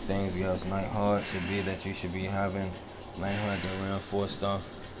all things because knighthood should be that you should be having knighthood to reinforce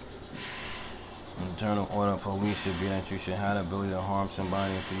stuff. Internal order police should be that you should have the ability to harm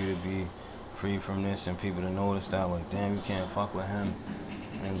somebody and for you to be free from this and people to notice that like damn you can't fuck with him.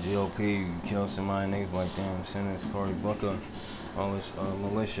 And GOP you kill somebody niggas like damn Sentence Cory Booker, all this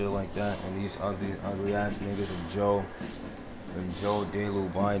militia like that, and these ugly ass niggas of Joe Delu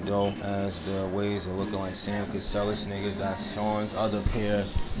Bido as the ways of looking like Sam Casellas niggas, that's Sean's other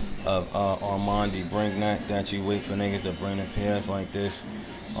pairs of Armandi Brinkneck that you wait for niggas to bring the pairs like this.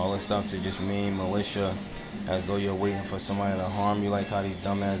 All this stuff to just mean militia as though you're waiting for somebody to harm you like how these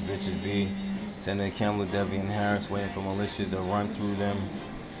dumbass bitches be. Senator Kamala Devian Harris waiting for militias to run through them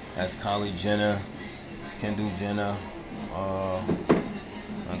as Kylie Jenner, Kendall Jenner,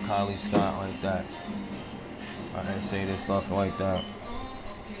 and Kylie Scott like that. I say this stuff like that.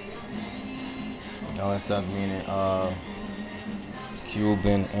 All that stuff meaning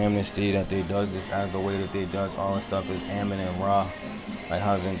Cuban amnesty that they does this as the way that they does all that stuff is Ammon and Ra, like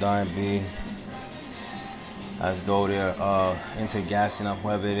how Zendaya be, as though they're into gassing up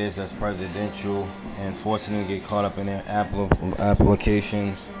whoever it is that's presidential and forcing them to get caught up in their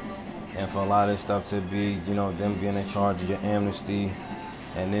applications, and for a lot of this stuff to be, you know, them being in charge of your amnesty.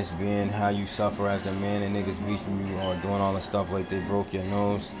 And this being how you suffer as a man and niggas beating you or doing all the stuff like they broke your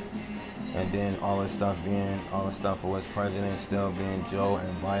nose. And then all this stuff for what's president still being Joe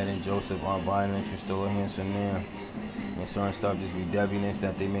and Biden, Joseph R. Biden, that you're still a handsome man. And certain stuff just be debbiness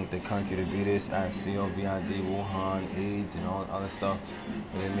that they make the country to be this as COVID, Wuhan, AIDS, and all other stuff.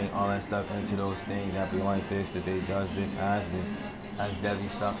 And they make all that stuff into those things that be like this, that they does this as Debbie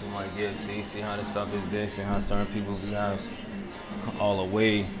stuff. I'm like, yeah, see how this stuff is this and how certain people be as all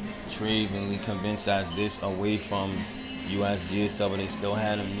away, trivially convinced as this away from you as this, but they still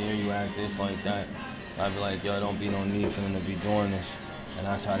had them near you as this like that. I'd be like, yo, don't be no need for them to be doing this. And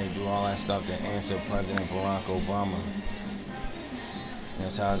that's how they do all that stuff to answer President Barack Obama. And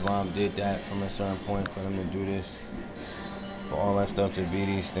that's how Islam did that from a certain point for them to do this. For all that stuff to be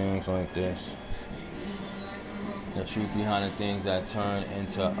these things like this. The truth behind the things that turn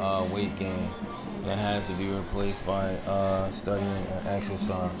into weight gain. That has to be replaced by studying and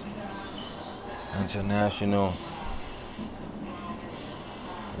exercise. International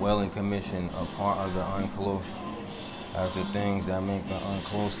Whaling Commission, a part of the UNCLOS, as the things that make the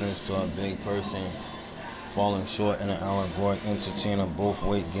uncloseness to a big person falling short in an allegoric entity of both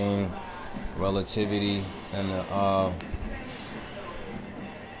weight gain, relativity, and the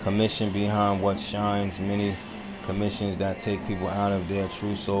commission behind what shines, many commissions that take people out of their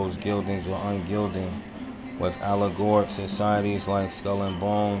true souls, gildings or ungilding, with allegoric societies like Skull and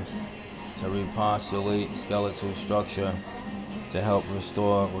Bones to repostulate skeletal structure to help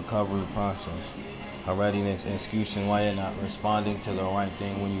restore recovery process. Readiness, excusing why you're not responding to the right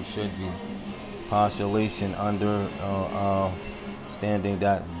thing when you should be. Postulation, understanding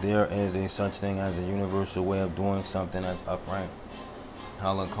that there is a such thing as a universal way of doing something that's upright.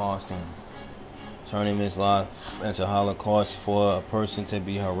 Holocausting, turning this life into Holocaust for a person to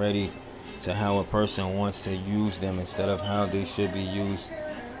be ready to how a person wants to use them instead of how they should be used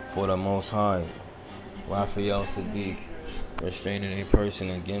for the Most High. Raphael Sadiq, restraining a person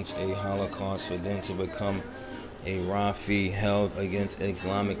against a Holocaust for them to become a Rafi held against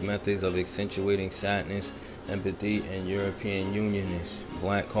Islamic methods of accentuating sadness, empathy, and European Unionists.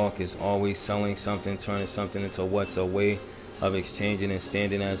 BlackCaucus, always selling something, turning something into what's a way of exchanging and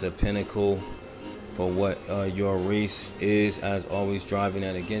standing as a pinnacle for what your race is, as always driving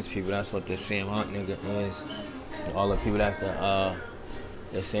that against people. That's what the Sam Hunt nigga is. All the people that's the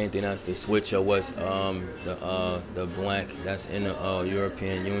same thing as the switcher was the black that's in the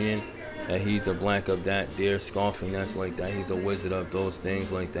European Union. That he's a black of that. They're scoffing. That's like that. He's a wizard of those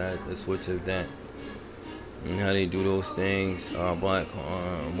things like that. The switch of that. And how they do those things. Black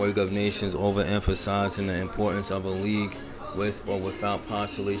League of Nations overemphasizing the importance of a league with or without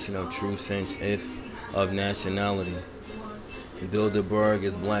postulation of true sense of nationality. Bilderberg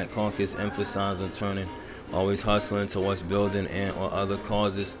is BlackCaucus emphasizing turning, always hustling towards building and or other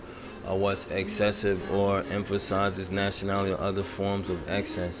causes or what's excessive or emphasizes nationality or other forms of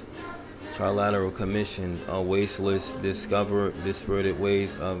excess. Trilateral Commission, wasteless, dispirited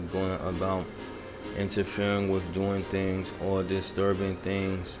ways of going about interfering with doing things or disturbing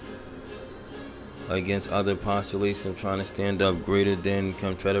things against other postulations, trying to stand up greater than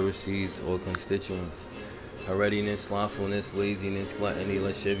confederacies or constituents. Readiness, slothfulness, laziness, gluttony,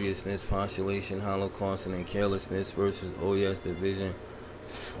 lasciviousness, postulation, holocaust, and carelessness versus OES division.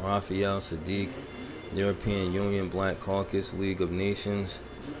 Raphael Sadiq, European Union, BlackCaucus, League of Nations,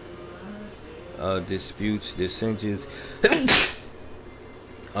 disputes, dissensions,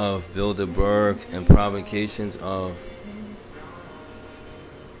 of Bilderberg and provocations of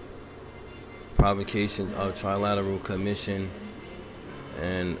Trilateral Commission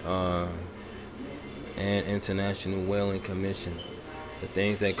and International Whaling Commission. The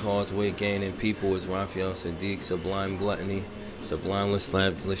things that cause weight gain in people is Raphael Sadiq, sublime gluttony, sublime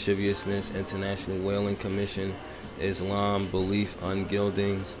lasciviousness, International Whaling Commission, Islam, belief,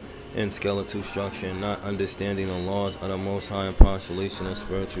 ungildings, and skeletal structure, not understanding the laws of the Most High and postulation of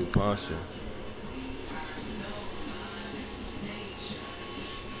spiritual posture.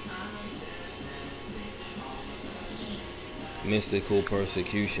 Mystical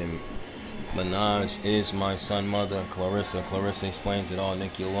persecution. Minaj is my son, mother. Clarissa explains it all.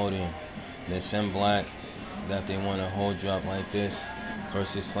 Nickelodeon. The Sim Black that they want to hold you up like this.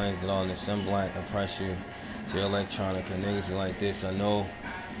 Clarissa explains it all. The Sim Black oppress you to electronica. Niggas be like this. I know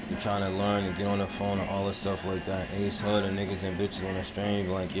you're trying to learn and get on the phone and all this stuff like that. Ace Hood and niggas and bitches on the stream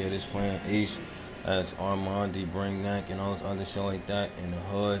be like, yeah, this playing Ace as Armandi, Bring Neck, and all this other shit like that in the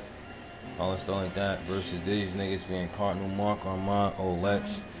hood. All this stuff like that versus these niggas being Cardinal Mark, Armand,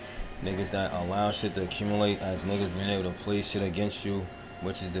 Olets. Niggas that allow shit to accumulate as niggas being able to play shit against you,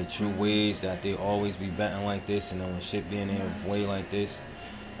 which is the true ways that they always be betting like this, and then when shit being their way like this,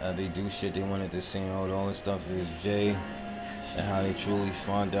 they do shit they wanted to say. All this stuff is Jay, and how they truly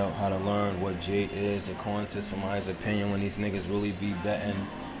find out how to learn what Jay is according to somebody's opinion when these niggas really be betting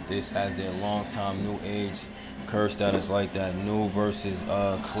this as their long time new age curse that is like that, new versus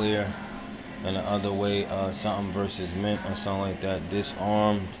clear, and the other way something versus mint or something like that,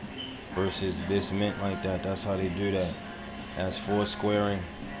 disarmed versus this mint like that. That's how they do that. That's four squaring,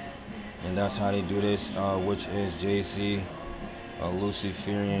 and that's how they do this, which is JC,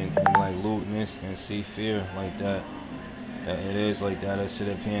 Luciferian, and like lewdness and see fear like that. That it is like that. I sit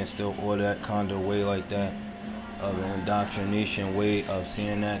up here and still order that kind of way like that, of an indoctrination way of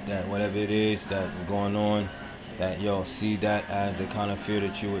seeing that whatever it is that going on, that yo see that as the kind of fear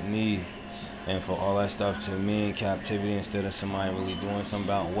that you would need. And for all that stuff to mean captivity instead of somebody really doing something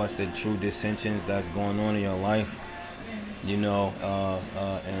about what's the true dissensions that's going on in your life,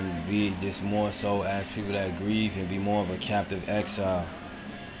 and be just more so as people that grieve and be more of a captive exile,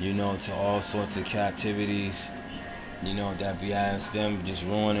 to all sorts of captivities, that be as them just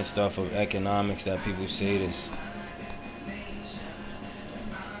ruining stuff of economics that people say this.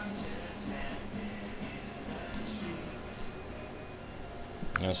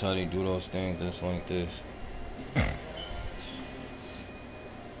 That's how they do those things, just like this.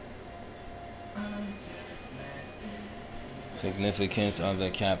 Significance of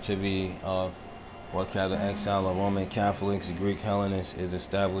the captivity of the exile of Roman Catholics, Greek Hellenists is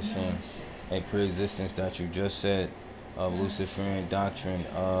establishing a pre-existence that you just said of Luciferian doctrine,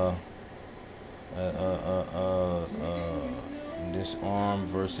 disarmed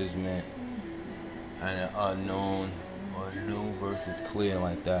versus mint, and an unknown or new versus clear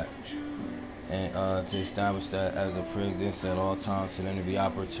like that. And to establish that as a pre-existence at all times, for them to be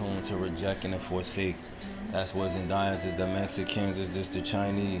opportune to reject and to forsake. That's what Zendaya's is the Mexicans, is just the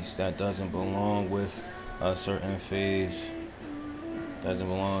Chinese that doesn't belong with a certain phase. Doesn't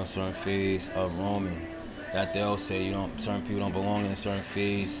belong in a certain phase of roaming. That they'll say certain people don't belong in a certain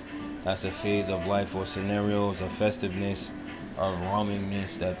phase. That's a phase of life or scenarios of festiveness, of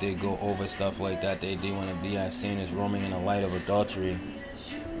roamingness, that they go over stuff like that. They want to be as seen as roaming in the light of adultery.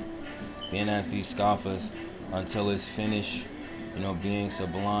 Being as these scoffers until it's finished, being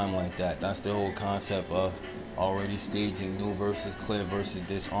sublime like that. That's the whole concept of already staging new versus clear versus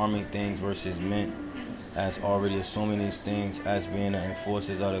disarming things versus mint, as already assuming these things as being the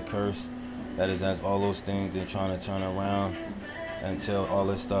enforcers of the curse. That is as all those things they're trying to turn around until all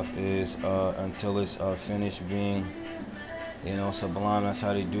this stuff is, until it's finished being, sublime. That's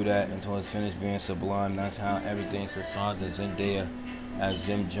how they do that, until it's finished being sublime. That's how everything subsides as Zendaya, as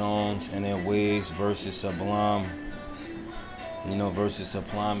Jim Jones and their ways versus sublime, versus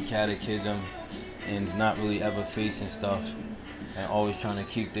sublime catechism, and not really ever facing stuff, and always trying to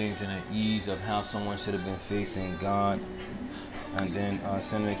keep things in an ease of how someone should have been facing God. And then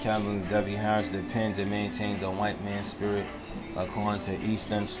Senator Calvin W. Harris depends and maintains a white man's spirit according to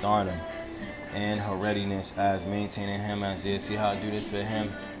Eastern stardom and her readiness as maintaining him as, see how I do this for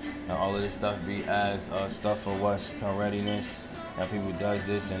him, and all of this stuff be as stuff for what's her readiness, that people does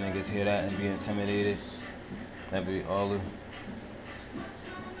this and niggas hear that and be intimidated. That be all of,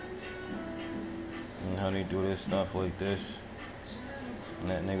 and how they do this stuff like this, and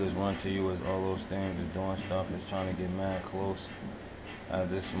that niggas run to you as all those things is doing stuff, is trying to get mad close,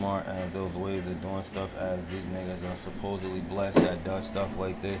 as this smart as those ways of doing stuff, as these niggas are supposedly blessed that does stuff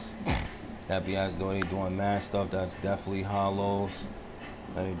like this, that be as though they doing mad stuff that's definitely hollows,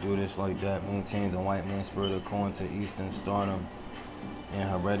 They do this like that, maintains a white man's spirit according to Eastern stardom and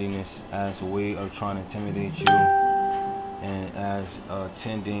her readiness as a way of trying to intimidate you, and as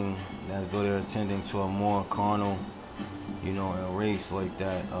though they're tending to a more carnal, a race like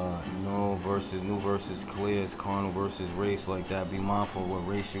that. New versus clear, is carnal versus race like that. Be mindful of what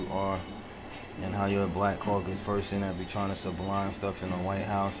race you are and how you're a BlackCaucus person that be trying to sublime stuff in the White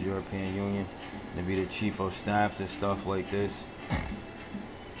House, European Union, to be the chief of staff to stuff like this.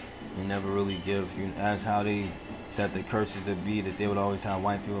 They never really give you as how they set the curses to be, that they would always have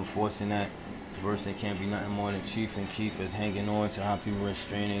white people enforcing that. The person can't be nothing more than chief, and chief is hanging on to how people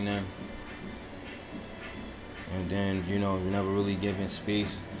restraining them. And then, you're never really giving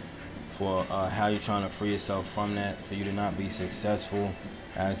space for how you're trying to free yourself from that, for you to not be successful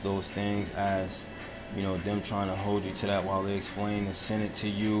as those things, as them trying to hold you to that while they explain the Senate to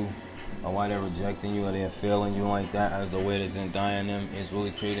you, or why they're rejecting you or they're failing you like that, as the way that Zendaya and them is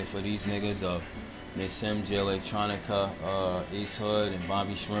really created for these niggas of Miss MJ Electronica, Ace Hood, and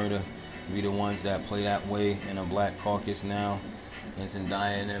Bobby Shmurda to be the ones that play that way in a BlackCaucus now, and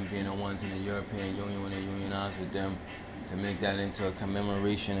Zendaya and them being the ones in the European Union when they unionize with them, to make that into a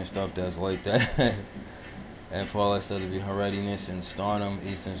commemoration and stuff that's like that. And for all that stuff to be her readiness and stardom,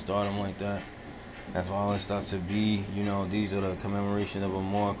 Eastern stardom like that. And for all that stuff to be, these are the commemoration of a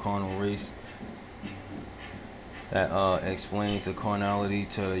more carnal race that explains the carnality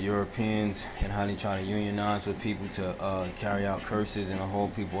to the Europeans and how they try to unionize with people to carry out curses and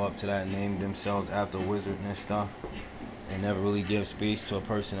hold people up to that and name themselves after wizardness stuff. And never really give space to a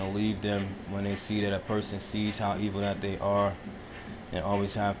person to leave them when they see that a person sees how evil that they are, and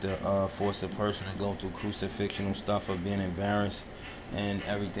always have to force a person to go through crucifixional stuff of being embarrassed and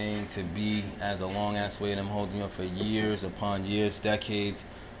everything, to be as a long ass way of them holding you up for years upon years, decades,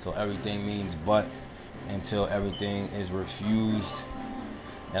 till everything means but, until everything is refused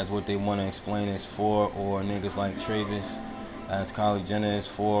as what they want to explain is for, or niggas like Travis as Kylie Jenner is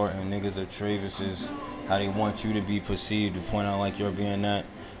for, and niggas of Travis is how they want you to be perceived, to point out like you're being that,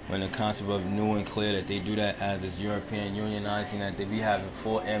 when the concept of new and clear that they do that as is European unionizing, that they be having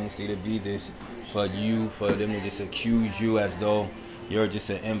full amnesty to be this, for them to just accuse you as though you're just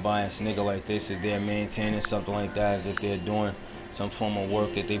an unbiased nigga like this, as they're maintaining something like that, as if they're doing some form of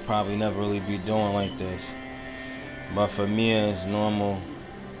work that they probably never really be doing like this. But for me, as normal,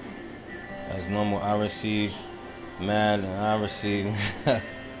 I receive mad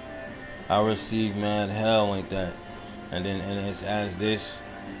hell like that, and it's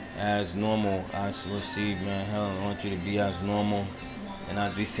as normal, I receive mad hell. I want you to be as normal and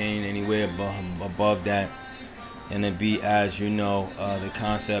not be saying anywhere above that, and then be as the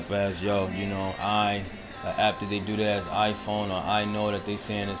concept as after they do that as iPhone, or I know that they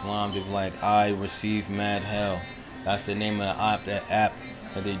say in Islam, they be like, I receive mad hell. That's the name of the app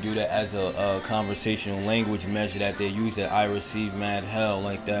that they do that as a conversational language measure that they use, that I receive mad hell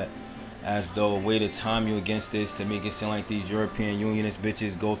like that, as though a way to time you against this, to make it seem like these European Unionist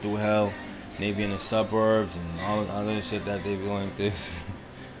bitches go through hell, and they be in the suburbs and all the other shit that they be like this.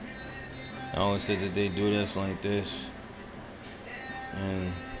 All the shit that they do this like this.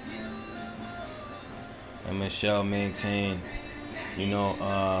 And Michelle maintained,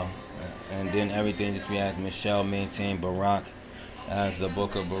 and then everything just be as Michelle maintained Barack as the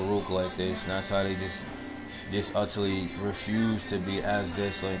book of Baruch like this. And that's how they just utterly refuse to be as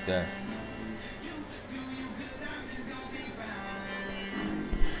this like that.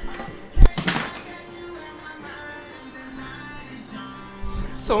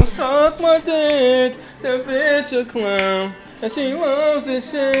 So suck my dick, that bitch a clown, and she loves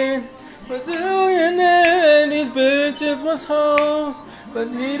this shit. Brazilian, these bitches was hoes, but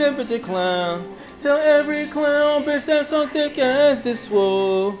need a bitch a clown. Tell every clown bitch that's so thick as this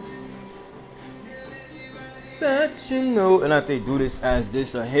swole, that you know. And I think do this as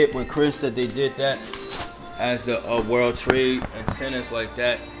this a hit with Chris, that they did that as the World Trade and Centers like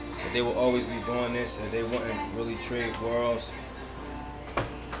that. But they will always be doing this, and they wouldn't really trade worlds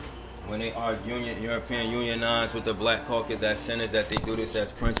when they are European unionized with the BlackCaucus as centers, that they do this as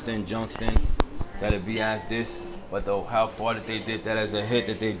Princeton, Junction, that it be as this. But how far that they did that as a hit,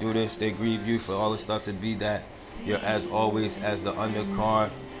 that they do this, they grieve you for all the stuff to be that you're as always as the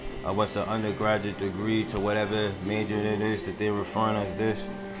undercard, what's the undergraduate degree to whatever major it is that they're referring as this.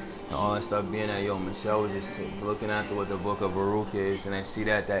 And all that stuff being that, Michelle was just looking after what the book of Baruch is, and I see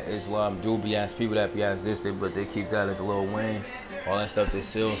that Islam do be as people that be as this, but they keep that as Lil Wayne, all that stuff, the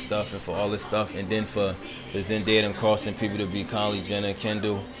seal stuff, and for all this stuff, and then for the Zendaya and crossing people to be Kylie Jenner,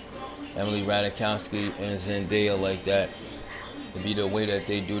 Kendall, Emily Ratajkowski, and Zendaya like that, to be the way that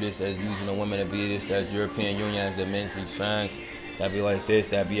they do this, as using the women to be this as European Union, as the men speak fags, that be like this,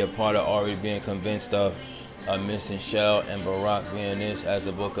 that be a part of already being convinced of a missing shell, and Barak being this as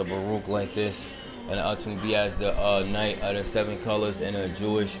the book of Baruch like this, and ultimately be as the night of the 7 colors and a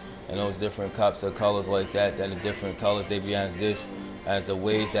Jewish, and those different cups of colors like that the different colors, they be as this, as the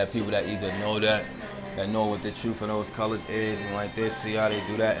ways that people that either know that know what the truth of those colors is, and like this, see how they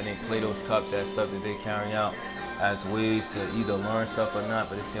do that, and they play those cups as stuff that they carry out as ways to either learn stuff or not,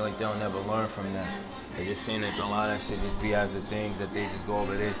 but it seems like they don't never learn from that. They just seem like a lot of that shit just be as the things that they just go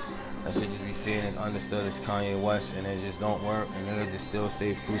over this. That shit just be seen as understood as Kanye West, and it just don't work, and niggas just still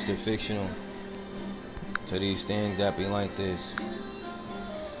stay crucifixional to these things that be like this.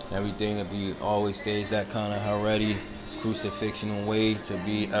 Everything that be always stays that kind of Haredi crucifixional way to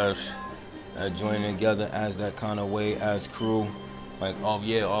be as joining together as that kind of way as crew. Like, oh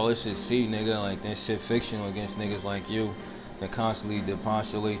yeah, all this is C, nigga. Like, this shit fictional against niggas like you that constantly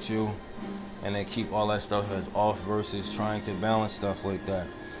depostulate you, and they keep all that stuff as off versus trying to balance stuff like that.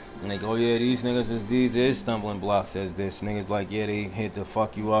 And they go, yeah, these niggas is stumbling blocks as this. Niggas like, yeah, they hit to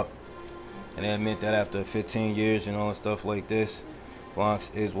fuck you up. And they admit that after 15 years and all that stuff like this,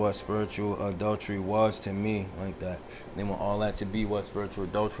 blocks is what spiritual adultery was to me, like that. They want all that to be what spiritual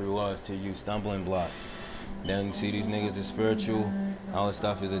adultery was to you, stumbling blocks. Then you see these niggas is spiritual, all this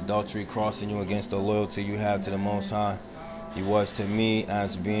stuff is adultery, crossing you against the loyalty you have to the Most High. He was to me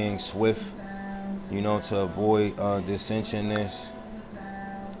as being swift, to avoid dissensionness.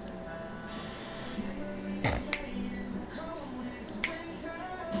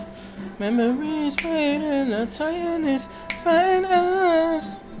 Memories made in the tiredness find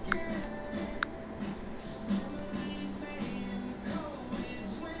us.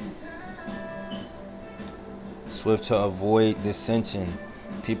 Swift to avoid dissension.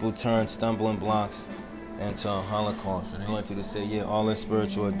 People turn stumbling blocks into a holocaust. And they like to say, yeah, all this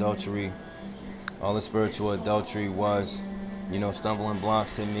spiritual adultery was, stumbling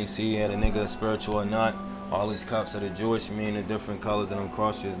blocks to me. See, yeah, the nigga is spiritual or not. All these cups of the Jewish mean the different colors of them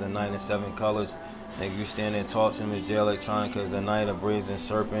crosses, the 9 and 7 colors. Nigga, you stand there and talk to him as electronica, as the night of brazen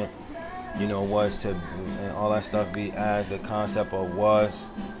serpent, was to, and all that stuff be as the concept of was,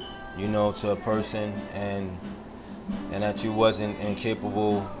 to a person, and that you wasn't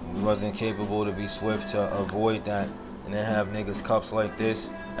capable to be swift to avoid that, and then have niggas cups like this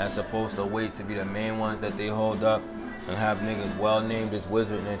that's supposed to wait to be the main ones that they hold up, and have niggas well named as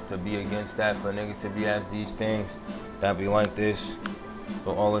wizardness to be against that, for niggas to be as these things that be like this,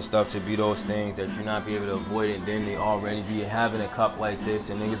 for all this stuff to be those things that you not be able to avoid it. Then they already be having a cup like this,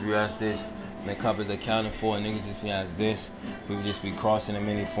 and niggas be as this, and the cup is accounted for, and niggas just be as this. People just be crossing in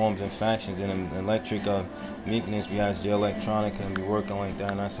many forms and factions, and electric meekness be as electronica and be working like that,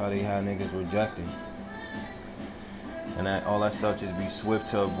 and that's how they have niggas rejected. And that all that stuff just be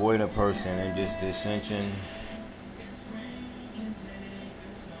swift to avoid a person, and just dissension.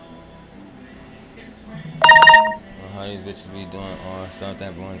 How these bitches be doing all stuff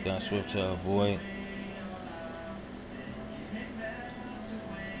that be like that, swift to avoid.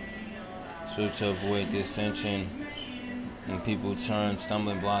 Swift to avoid dissension. And people turn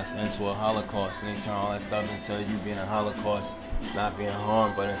stumbling blocks into a holocaust, and they turn all that stuff into you being a holocaust, not being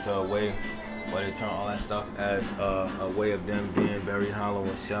harmed, but into a way. But they turn all that stuff as a way of them being very hollow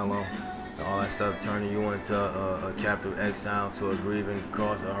and shallow. And all that stuff turning you into a captive exile, to a grieving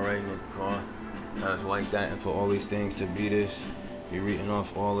cross, a horrendous cross. That's like that, and for all these things to be this, you're reading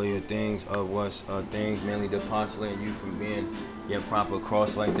off all of your things of what's things mainly depostulating you from being your proper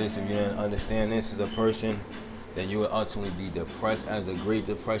cross like this. If you didn't understand this as a person, then you would ultimately be depressed as the Great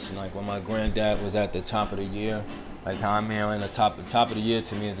Depression. Like when my granddad was at the top of the year, like how I'm here in the top of the year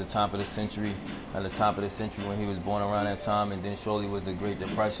to me is the top of the century. At the top of the century when he was born around that time, and then surely was the Great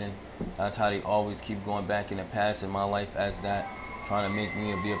Depression. That's how they always keep going back in the past in my life as that, trying to make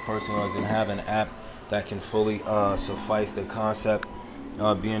me be a person who doesn't have an app that can fully suffice the concept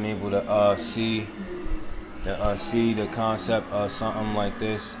of being able to see the concept of something like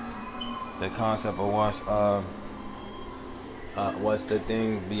this, the concept of what's the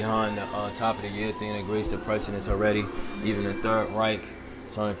thing behind the top of the year thing. The Great Depression is already, even the Third Reich,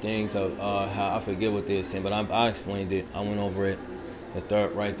 certain things of how, I forget what they're saying, but I explained it, I went over it. The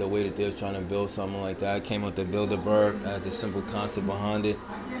Third Reich, the way that they was trying to build something like that. I came up to Bilderberg as the simple concept behind it.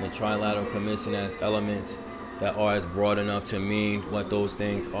 The Trilateral Commission as elements that are as broad enough to mean what those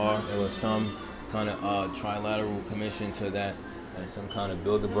things are. It was some kind of Trilateral Commission to that, and some kind of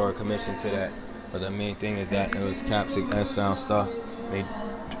Bilderberg Commission to that. But the main thing is that it was Capsic S-sound stuff. They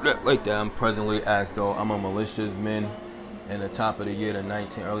do that like that. I'm presently as though I'm a militiaman in the top of the year, the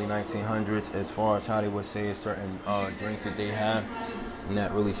early 1900s, as far as how they would say certain drinks that they have. And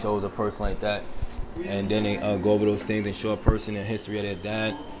that really shows a person like that and then they go over those things and show a person the history of their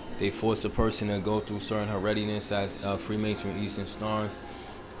dad. They force a person to go through certain herediness as Freemasonry, Eastern Stars.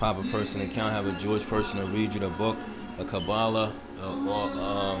 Pop a person account, have a Jewish person to read you the book, a Kabbalah,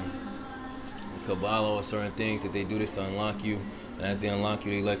 or certain things that they do this to unlock you. And as they unlock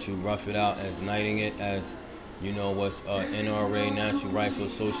you, they let you rough it out as knighting it, as you know what's NRA, National Rifle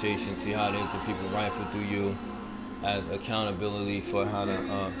Association. See how it is that people rifle through you, as accountability for how to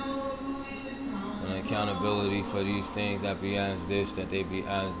an accountability for these things that be as this, that they be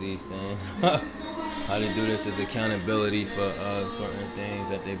as these things. How to do this is accountability for certain things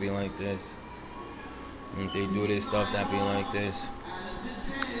that they be like this. And they do this stuff that be like this.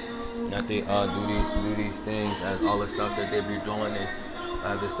 That they do these things as all the stuff that they be doing this.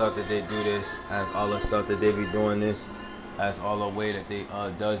 As the stuff that they do this, as all the stuff that they be doing this, as all the way that they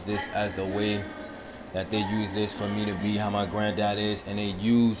does this, as the way that they use this for me to be how my granddad is, and they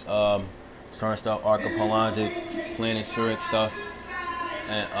use certain stuff, archipelagic, planispheric stuff,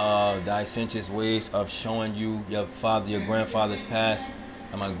 and licentious ways of showing you your grandfather's past.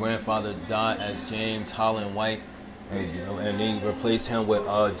 And my grandfather died as James Holland White, and they replaced him with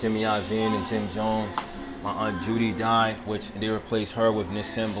Jimmy Iovine and Jim Jones. My Aunt Judy died, which they replaced her with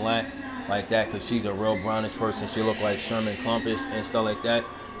Nissim Black, like that, because she's a real brownish person. She looked like Sherman Klumpus and stuff like that.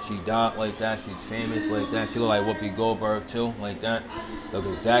 She died like that. She's famous like that. She looked like Whoopi Goldberg too, like that. Look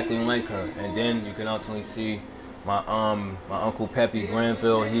exactly like her. And then you can ultimately see my Uncle Pepe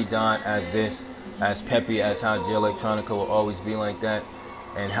Granville. He died as this, as Pepe, as how J Electronica will always be like that,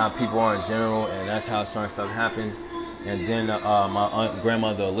 and how people are in general, and that's how certain stuff happened. And then my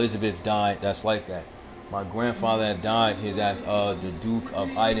grandmother Elizabeth died. That's like that. My grandfather that died, his as the Duke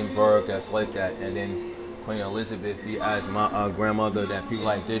of Edinburgh. That's like that. And then Queen Elizabeth be as my grandmother. That people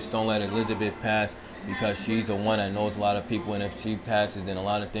like this don't let Elizabeth pass, because she's the one that knows a lot of people, and if she passes, then a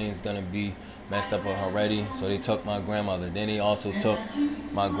lot of things gonna be messed up already. So they took my grandmother. Then they also took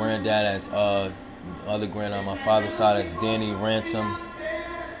my granddad as other granddad on my father's side as Danny Ransom.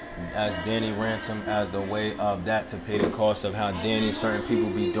 As the way of that to pay the cost of how Danny certain people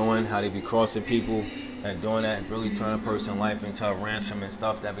be doing, how they be crossing people and doing that, and really turn a person's life into a ransom and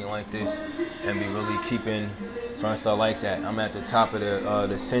stuff that be like this, and be really keeping certain stuff like that. I'm at the top of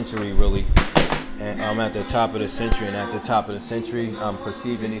the century really, and I'm at the top of the century, and at the top of the century I'm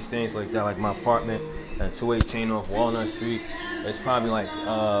perceiving these things like that. Like my apartment at 218 North Walnut Street, it's probably like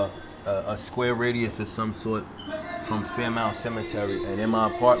a square radius of some sort from Fairmount Cemetery, and in my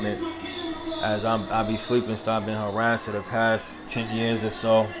apartment, as I be sleeping, so I've been harassed for the past 10 years or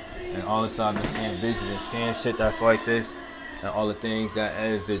so, and all this I've been seeing visions and seeing shit that's like this, and all the things that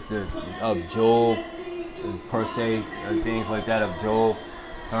is the of Job, per se, things like that of Job.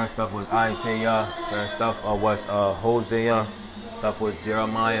 Certain stuff was Isaiah, certain stuff was Hosea, stuff was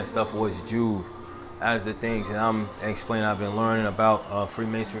Jeremiah, stuff was Jude, as the things that I'm explaining. I've been learning about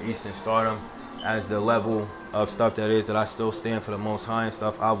Freemasonry, Eastern Stardom, as the level of stuff that is that I still stand for the Most High and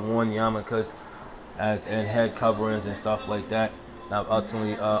stuff. I've worn yarmulkes as and head coverings and stuff like that. And I've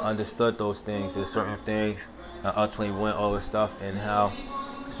ultimately understood those things. There's certain things I ultimately went over stuff, and how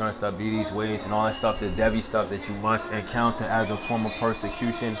certain stuff be these ways, and all that stuff, the Debbie stuff that you must encounter as a form of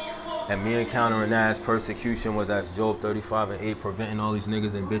persecution. And me encountering that as persecution was as Job 35:8, preventing all these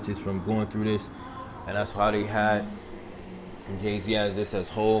niggas and bitches from going through this. And that's how they had Jay-Z as this as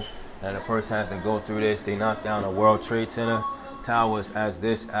whole. And a person has to go through this. They knocked down the World Trade Center towers as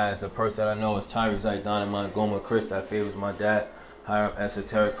this, as a person that I know is Tyrese Aidan and Montgomery Chris, that favors my dad, higher up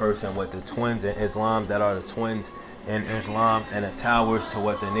esoteric person with the twins in Islam, that are the twins in Islam, and the towers to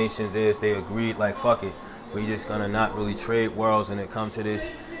what the nations is. They agreed like, fuck it, we just gonna not really trade worlds when it comes to this,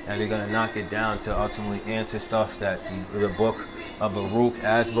 and they're gonna knock it down to ultimately answer stuff that the book of Baruch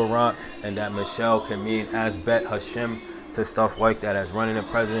as Barak, and that Michelle can mean as Bet Hashem, to stuff like that, as running the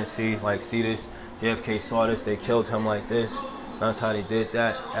presidency. Like, see this, JFK saw this, they killed him like this. That's how they did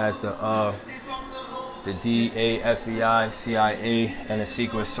that, as the DEA, FBI, CIA, and the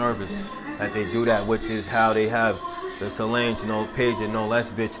Secret Service, that they do that, which is how they have the Solange, Page, and no less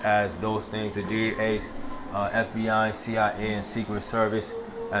bitch as those things, the DEA, FBI, CIA, and Secret Service,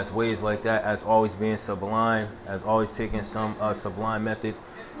 as ways like that, as always being sublime, as always taking some sublime method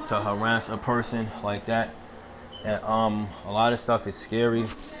to harass a person like that. And a lot of stuff is scary.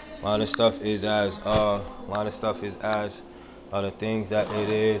 A lot of stuff is as the things that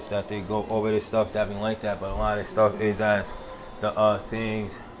it is that they go over this stuff that be like that. But a lot of stuff is as the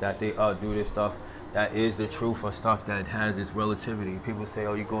things that they do this stuff that is the truth of stuff that has its relativity. People say,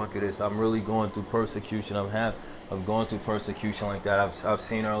 "Oh, you're going through this." I'm really going through persecution. I'm going through persecution like that. I've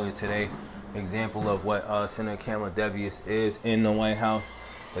seen earlier today example of what Senator Kamala Davis is in the White House.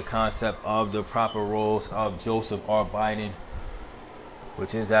 the concept of the proper roles of Joseph R. Biden,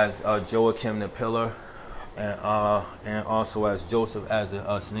 which is as Joachim the pillar, and also as Joseph as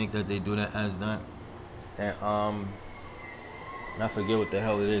a snake, that they do that as that. And I forget what the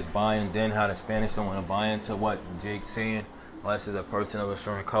hell it is, buying. Then how the Spanish don't want to buy into what Jake's saying, unless it's a person of a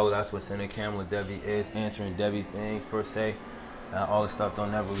certain color. That's what Senator Kamala Devi is, answering Devi things per se. All the stuff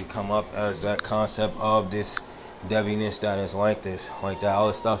don't never really come up as that concept of this Deviness that is like this, like that. All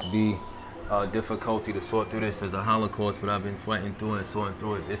the stuff be difficulty to sort through this as a Holocaust, but I've been fighting through it and sorting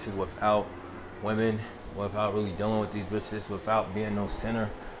through it. This is without women, without really dealing with these bitches, without being no sinner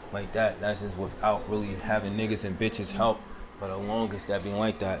like that. That's just without really having niggas and bitches help for the longest, that being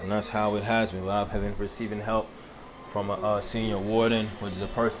like that. And that's how it has been, without having receiving help from a senior warden, which is a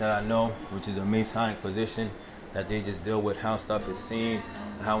person that I know, which is a Masonic position, that they just deal with how stuff is seen,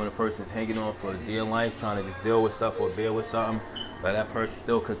 how when a person's hanging on for dear life, trying to just deal with stuff or bear with something, but that person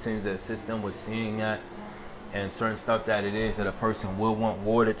still continues to assist them with seeing that, and certain stuff that it is that a person will want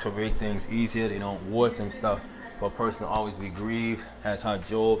warded to make things easier. They don't ward them stuff for a person to always be grieved, as how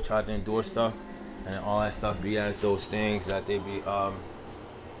Job tried to endure stuff, and all that stuff be as those things that they be, a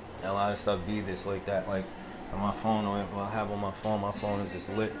lot of stuff be this like that, like on my phone, or what I have on my phone is just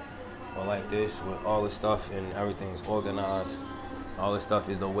lit, or like this, with all the stuff and everything's organized. All this stuff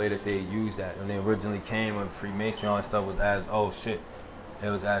is the way that they use that. When they originally came with Freemasonry, all that stuff was as, oh shit, it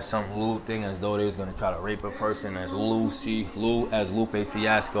was as some lewd thing, as though they was going to try to rape a person, as Lou as Lupe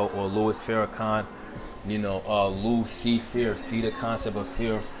Fiasco, or Louis Farrakhan, Lou see fear, see the concept of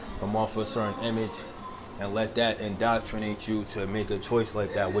fear from off a certain image, and let that indoctrinate you to make a choice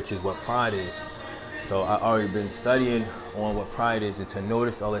like that, which is what pride is. So I already been studying on what pride is, and to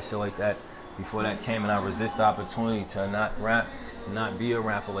notice all that shit like that before that came, and I resist the opportunity to not rap, not be a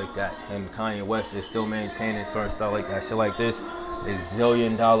rapper like that. And Kanye West is still maintaining certain stuff like that. Shit like this is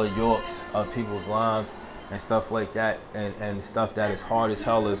zillion-dollar yorks of people's lives and stuff like that, and stuff that is hard as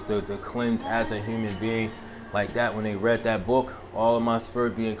hell is to cleanse as a human being like that. When they read that book, all of my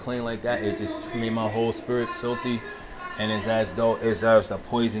spirit being clean like that, it just made my whole spirit filthy, and it's as though it's as the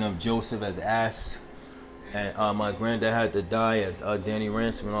poison of Joseph as asps. And my granddad had to die as Danny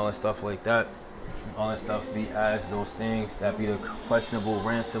Ransom and all that stuff like that. All that stuff be as those things that be the questionable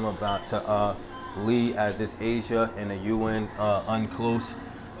ransom about to Lee as this Asia and the UN UNCLOS,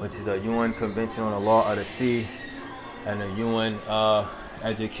 which is the UN Convention on the Law of the Sea, and the UN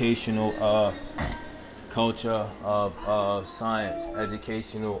Educational Culture of Science,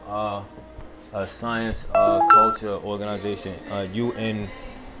 Educational Science Culture Organization, UNESCO,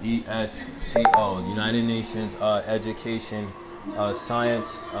 United Nations Education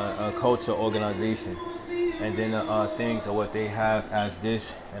Science Culture Organization. And then things are what they have as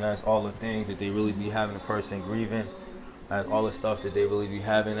this, and as all the things that they really be having a person grieving, as all the stuff that they really be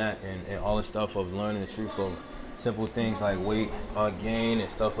having that, and all the stuff of learning the truth of simple things like weight gain and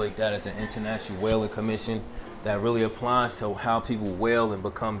stuff like that, as an international whaling commission that really applies to how people whale and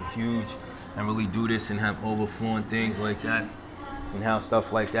become huge and really do this and have overflowing things like that, and how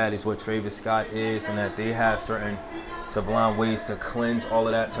stuff like that is what Travis Scott is, and that they have certain sublime ways to cleanse all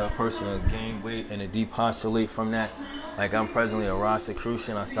of that to a person to gain weight and to depostulate from that. Like I'm presently a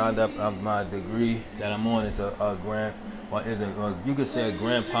Rosicrucian. I signed up my degree that I'm on is a grand, or is you could say a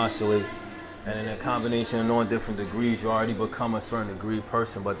grand postulate, and in a combination of knowing different degrees, you already become a certain degree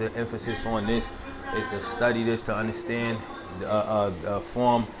person. But the emphasis on this is to study this, to understand the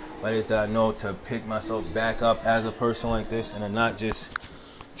form, but it's that I know to pick myself back up as a person like this, and to not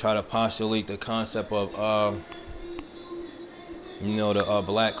just try to postulate the concept of the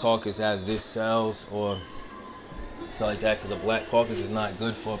BlackCaucus as this sells or stuff like that, because the BlackCaucus is not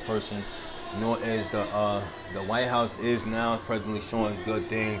good for a person, nor is the WhiteHouse is now presently showing good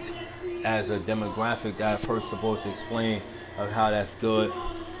things as a demographic that a person's supposed to explain of how that's good.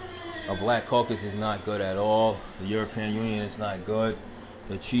 A BlackCaucus is not good at all. The European Union is not good.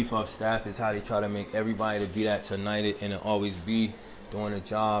 The ChiefofStaff is how they try to make everybody to be that united and to always be doing a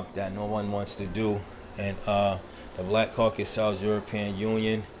job that no one wants to do. And the BlackCaucus sells European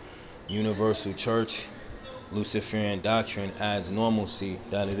Union, Universal Church, Luciferian doctrine as normalcy,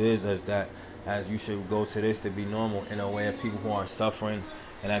 that it is as that, as you should go to this to be normal, in a way of people who are suffering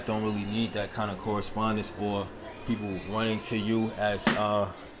and that don't really need that kind of correspondence, or people running to you as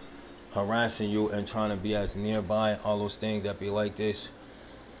harassing you and trying to be as nearby, all those things that be like this,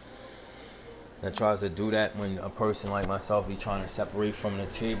 that tries to do that when a person like myself be trying to separate from the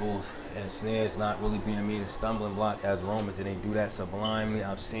tables and snares, not really being made a stumbling block as Romans, and they do that sublimely.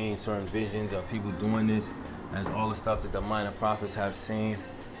 I've seen certain visions of people doing this as all the stuff that the minor prophets have seen,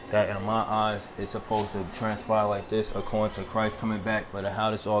 that in my eyes is supposed to transpire like this according to Christ coming back. But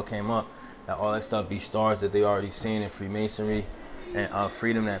how this all came up, that all that stuff be stars that they already seen in Freemasonry, and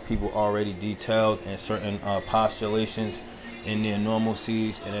freedom that people already detailed, and certain postulations in their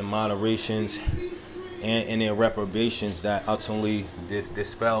normalcies and in moderations and in their reprobations that ultimately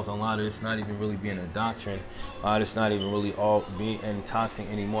dispels a lot of this not even really being a doctrine. A lot of this not even really all being toxic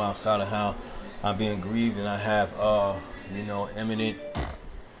anymore, outside of how I'm being grieved and I have eminent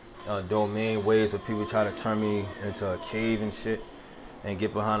domain ways where people try to turn me into a cave and shit, and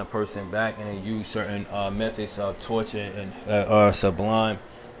get behind a person back and then use certain methods of torture and are sublime,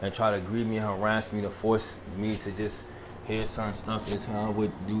 and try to grieve me and harass me to force me to just hear certain stuff. Is how I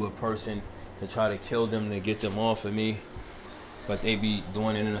would do a person to try to kill them, to get them off of me, but they be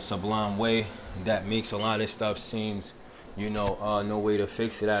doing it in a sublime way that makes a lot of this stuff seems no way to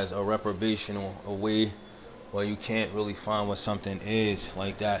fix it as a reprobation, or a way where you can't really find what something is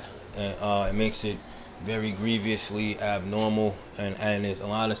like that. And it makes it very grievously abnormal, and there's a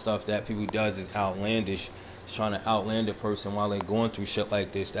lot of stuff that people does is outlandish. It's trying to outland a person while they're going through shit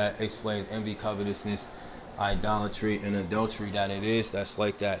like this. That explains envy, covetousness, idolatry, and adultery that it is. That's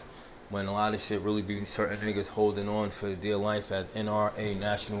like that. When a lot of shit really be certain niggas holding on for dear life as NRA,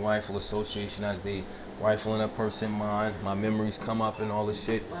 National Rifle Association, as they rifling a person's mind. My memories come up and all this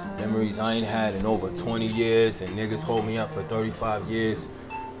shit. Memories I ain't had in over 20 years, and niggas hold me up for 35 years.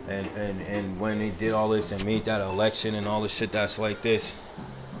 And when they did all this and made that election and all the shit that's like this,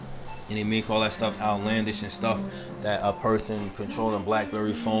 and they make all that stuff outlandish and stuff that a person controlling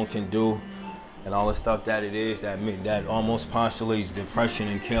BlackBerry phone can do, and all the stuff that it is that almost postulates depression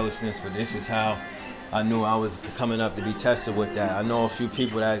and carelessness. But this is how I knew I was coming up to be tested with that. I know a few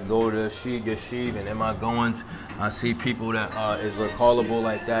people that go to Yeshiva, and in my goings, I see people that is recallable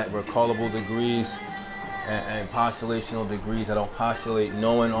like that, recallable degrees and postulational degrees. I don't postulate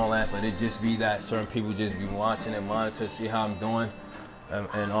knowing all that, but it just be that certain people just be watching and monitor, see how I'm doing,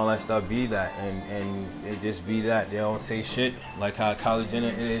 and all that stuff be that, and it just be that they don't say shit, like how Kylie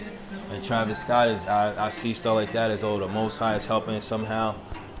Jenner is and Travis Scott is. I see stuff like that as, oh, the Most High is helping somehow.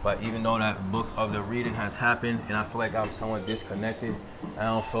 But even though that book of the reading has happened, and I feel like I'm somewhat disconnected, I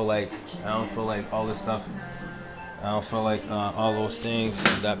don't feel like all this stuff. I don't feel like all those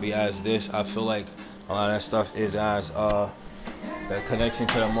things that be as this. I feel like a lot of that stuff is as the connection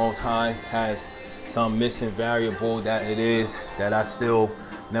to the Most High has some missing variable that it is that I still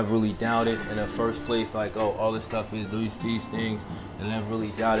never really doubted in the first place. Like, oh, all this stuff is these things, and never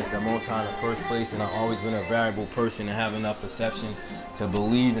really doubted the Most High in the first place. And I've always been a variable person and have enough perception to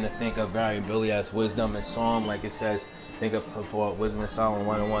believe and to think of variability as wisdom. And Psalm, like it says, think of for wisdom and Solomon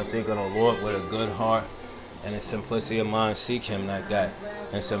 1:1, think of the Lord with a good heart and a simplicity of mind, seek him like that.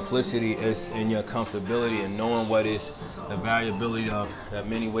 And simplicity is in your comfortability and knowing what is the variability of the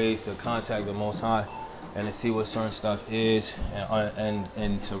many ways to contact the Most High and to see what certain stuff is,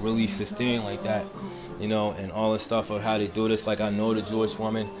 and to really sustain like that, and all the stuff of how they do this. Like, I know the Jewish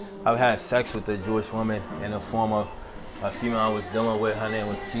woman. I've had sex with the Jewish woman in the form of a female I was dealing with. Her name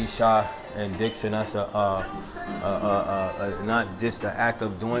was Keisha and Dixon. That's not just the act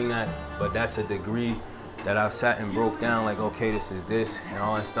of doing that, but that's a degree that I've sat and broke down, like, okay, this is this, and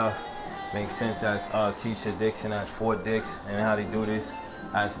all that stuff makes sense as Keisha Dixon, as Fort Dix, and how they do this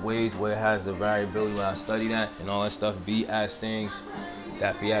as ways where it has the variability where I study that, and all that stuff be as things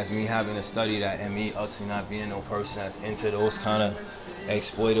that be as me having to study that, and me also not being no person that's into those kind of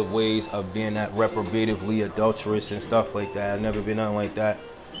exploitive ways of being that reprobatively adulterous and stuff like that. I've never been nothing like that.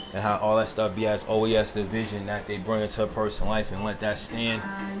 And how all that stuff be as OES division that they bring into a person's life, and let that stand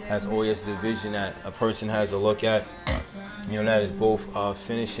as OES division that a person has to look at. That is both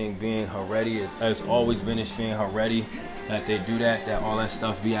finishing being Haredi, has always been being Haredi, that they do that all that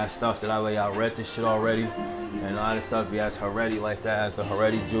stuff be as stuff that I read this shit already, and all that stuff be as Haredi like that, as the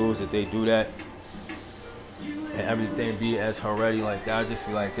Haredi Jews, that they do that. And everything be as Haredi like that. I just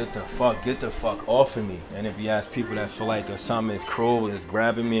be like, get the fuck off of me. And it be as people that feel like something is cruel, is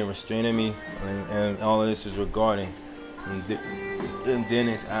grabbing me and restraining me, and all of this is regarding. And then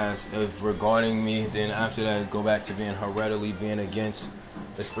it's as if regarding me. Then after that, go back to being hereditally being against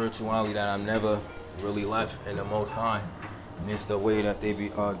the spirituality that I've never really left in the Most High. And it's the way that they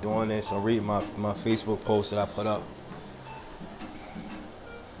be doing this. So read my Facebook post that I put up.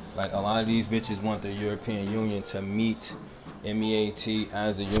 Like, a lot of these bitches want the European Union to meet MEAT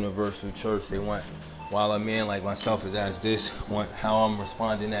as a universal church. They want, while a man like myself is as this, want how I'm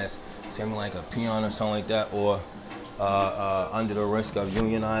responding as seeming like a peon or something like that, or under the risk of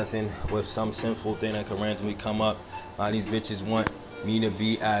unionizing with some sinful thing that could randomly come up. A lot of these bitches want me to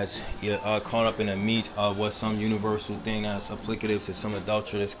be as caught up in the meat of what some universal thing that's applicative to some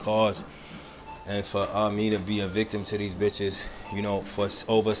adulterous cause, and for me to be a victim to these bitches, you know, for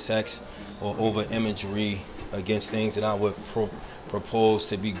over sex or over imagery against things that I would propose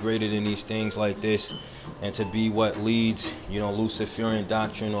to be greater than these things like this, and to be what leads, you know, Luciferian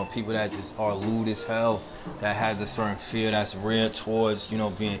doctrine, or people that just are lewd as hell, that has a certain fear that's rare towards, you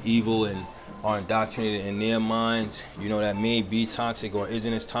know, being evil, and are indoctrinated in their minds, you know, that may be toxic or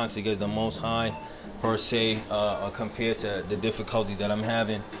isn't as toxic as the Most High per se, compared to the difficulties that I'm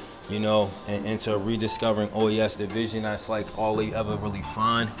having, you know, and into rediscovering OES division. That's like all they ever really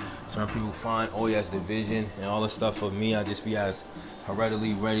find. Some people find OES division and all this stuff. For me, I just be as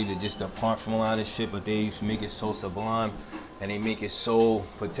hereditary ready to just depart from a lot of shit, but they make it so sublime and they make it so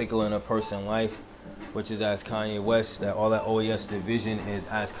particular in a person's life, which is as Kanye West, that all that OES division is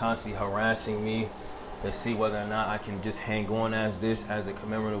as constantly harassing me to see whether or not I can just hang on as this, as the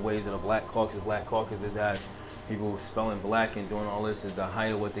commemorative ways of the BlackCaucus. BlackCaucus is as people spelling black and doing all this is the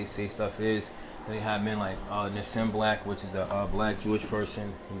height of what they say stuff is. They have men like Nassim Black, which is a black Jewish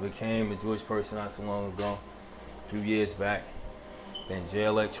person. He became a Jewish person not too long ago, a few years back. Then J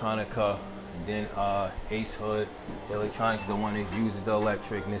Electronica, then Ace Hood. J Electronica is the one that uses the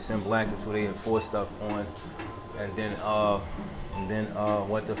electric. Nassim Black is where they enforce stuff on. And then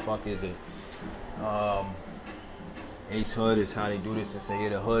what the fuck is it? Ace Hood is how they do this and say, yeah,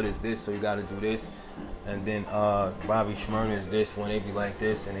 the hood is this, so you gotta do this. And then Bobby Shmurda is this, when they be like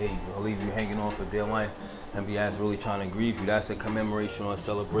this and they leave you hanging on for dear life and be as really trying to grieve you. That's a commemoration or a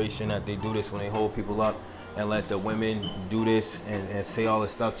celebration that they do this when they hold people up and let the women do this and say all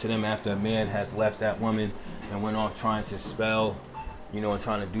this stuff to them after a man has left that woman and went off trying to spell, you know,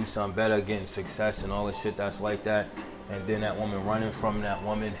 trying to do something better, getting success and all this shit that's like that. And then that woman running from that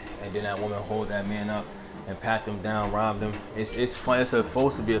woman, and then that woman hold that man up and pat them down, rob them. It's fun. It's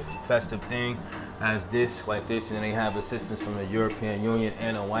supposed to be a festive thing as this, like this, and they have assistance from the European Union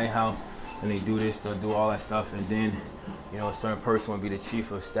and the WhiteHouse, and they do this, they'll do all that stuff, and then, you know, a certain person will be the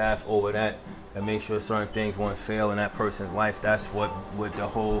chief of staff over that and make sure certain things won't fail in that person's life. That's what the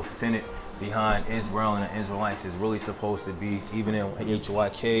whole Senate behind Israel and the Israelites is really supposed to be. Even in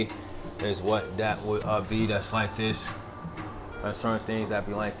HYK is what that would be. That's like this. There's certain things that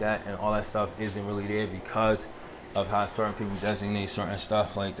be like that, and all that stuff isn't really there because of how certain people designate certain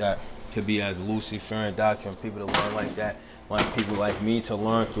stuff like that. Could be as Luciferian doctrine, people to learn like that, want people like me to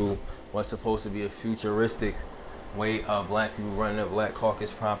learn through what's supposed to be a futuristic way of black people running the Black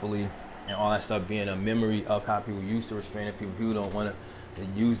Caucus properly, and all that stuff being a memory of how people used to restrain the people. People don't want to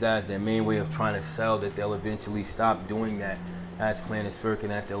use that as their main way of trying to sell that they'll eventually stop doing that as Planet Spheric,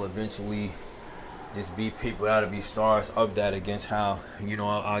 and that they'll eventually just be people that to be stars of that, against how, you know,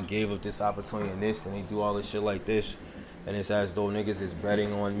 I gave up this opportunity and this, and they do all this shit like this, and it's as though niggas is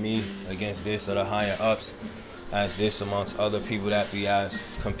betting on me against this or the higher ups as this, amongst other people that be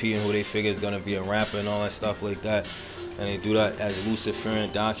as competing who they figure is gonna be a rapper and all that stuff like that, and they do that as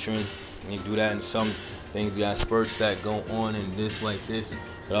Luciferian doctrine, and they do that in some things be as spurts that go on and this like this.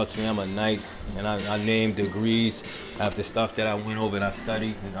 But ultimately I'm a knight, and I name degrees after stuff that I went over and I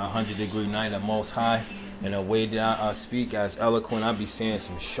studied. 100-degree knight of Most High, and the way that I speak as eloquent, I be saying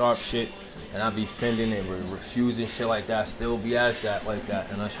some sharp shit, and I be fending and refusing shit like that. I still be as that like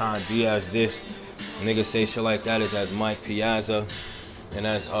that, and that's how I be as this. Niggas say shit like that is as Mike Piazza, and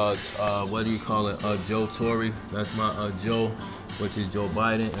that's what do you call it? Joe Torre. That's my Joe, which is Joe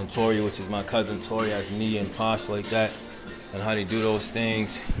Biden, and Tory, which is my cousin Tory, as me and Posh like that, and how they do those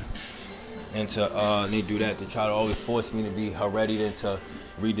things. And they do that to try to always force me to be ready into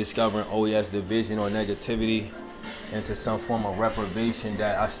rediscovering OES division or negativity into some form of reprobation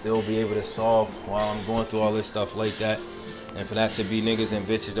that I still be able to solve while I'm going through all this stuff like that. And for that to be niggas and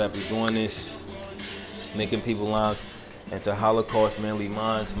bitches that be doing this, making people's lives into Holocaust mainly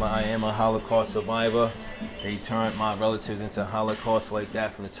minds. I am a Holocaust survivor. They turned my relatives into Holocaust like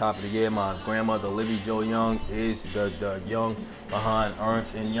that from the top of the year. My grandmother, Libby Jo Young, is the Young behind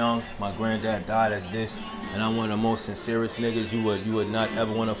Ernst and Young. My granddad died as this, and I'm one of the most sincerest niggas you would not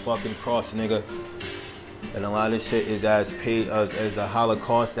ever want to fucking cross, nigga. And a lot of this shit is as the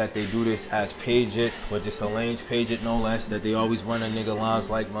Holocaust, that they do this as page it, but just arrange page it no less, that they always run a nigga lives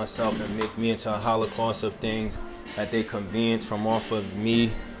like myself and make me into a Holocaust of things that they convenience from off of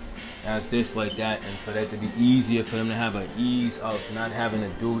me as this like that, and for that to be easier for them to have an ease of not having to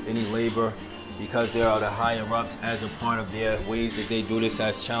do any labor because they are the higher ups as a part of their ways that they do this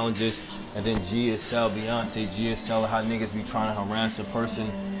as challenges. And then GSL, Beyonce, GSL, how niggas be trying to harass a person,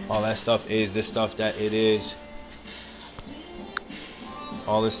 all that stuff is the stuff that it is.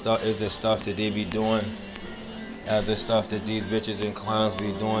 All this stuff is the stuff that they be doing At the stuff that these bitches and clowns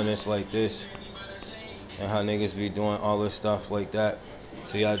be doing this like this, and how niggas be doing all this stuff like that.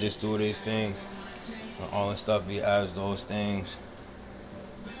 So y'all just do these things, and all this stuff be as those things,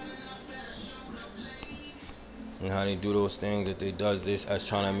 and how they do those things that they does this as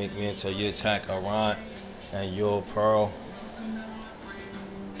trying to make me into Yitzhak Aran and Yul Pearl,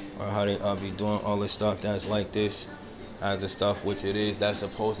 or how they be doing all this stuff that's like this as the stuff which it is. That's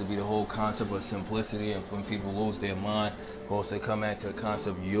supposed to be the whole concept of simplicity, and when people lose their mind, supposed to come back to the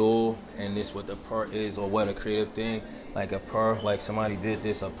concept Yul, and this what the purr is, or what a creative thing, like a purr, like somebody did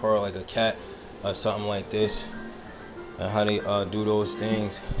this, a purr like a cat, or something like this. And how they do those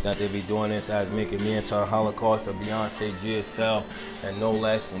things that they be doing this as making me into a Holocaust of Beyonce, GSL, and no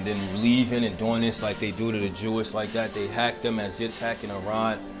less, and then leaving and doing this like they do to the Jewish like that. They hacked them as Yitzhak and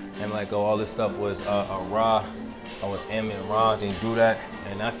Arad, and like all this stuff was a Ra, or was M and Ra. They do that,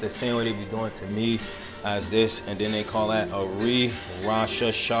 and that's the same way they be doing to me as this, and then they call that a Rosh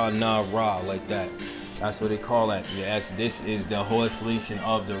Hashanah Ra, like that. That's what they call that. Yes, this is the whole explanation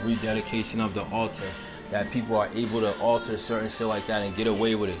of the rededication of the altar, that people are able to alter certain shit like that and get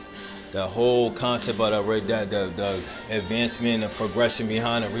away with it. The whole concept of the advancement, the progression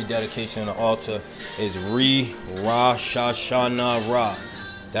behind the rededication of the altar is Rosh Hashanah Ra.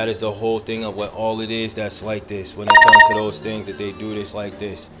 That is the whole thing of what all it is that's like this when it comes to those things that they do this like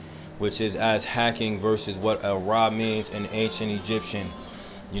this, which is as hacking versus what a Ra means in ancient Egyptian,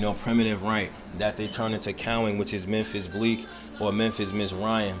 primitive rite, that they turn into cowing, which is Memphis Bleak or Memphis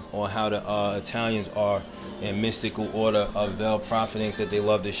Mizraim, or how the Italians are in mystical order of veil profiting that they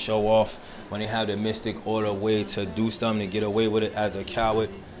love to show off when they have the mystic order way to do something to get away with it as a coward,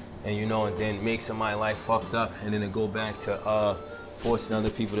 and and then make somebody's life fucked up, and then to go back to forcing other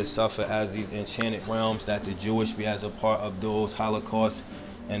people to suffer as these enchanted realms that the Jewish be as a part of those Holocausts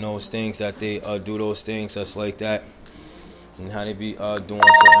and those things that they do those things that's like that, and how they be doing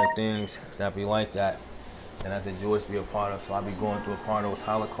certain things that be like that, and that the Jewish be a part of. So I be going through a part of those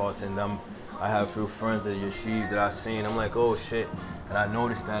Holocausts, and I have a few friends at Yeshiv that I seen. I'm like, oh shit, and I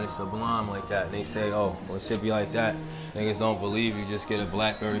noticed that it's sublime like that, and they say, oh, well, it should be like that. Niggas don't believe you just get a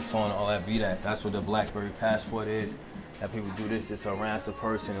BlackBerry phone, all that be that. That's what the BlackBerry passport is. That people do this to harass the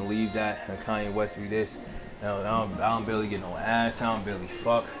person and leave that, and Kanye West be this. I don't barely get no ass, I don't barely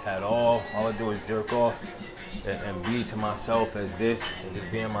fuck at all. All I do is jerk off and be to myself as this, and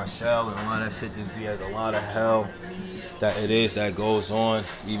just be in my shell, and a lot of that shit just be as a lot of hell that it is that goes on.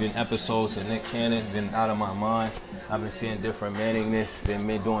 Even episodes of Nick Cannon been out of my mind. I've been seeing different manningness. Been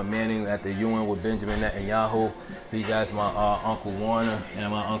doing manning at the UN with Benjamin Netanyahu. He's as my Uncle Warner,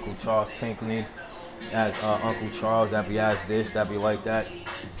 and my Uncle Charles Pinkley as Uncle Charles, that be as this, that be like that.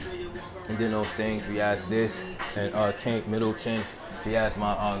 And then those things be as this, and Kate Middleton be as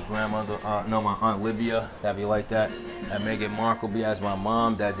my grandmother, my Aunt Libya, that be like that. And Meghan Markle be as my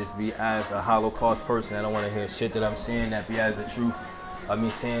mom, that just be as a Holocaust person. I don't want to hear shit that I'm saying, that be as the truth of me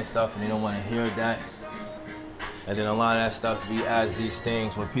saying stuff, and they don't want to hear that. And then a lot of that stuff be as these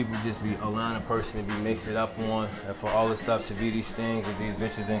things where people just be allowing a person to be mixed it up on, and for all this stuff to be these things that these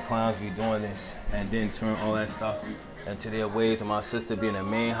bitches and clowns be doing this, and then turn all that stuff into their ways. And my sister being the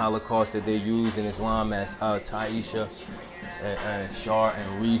main Holocaust that they use in Islam as Taisha and Shar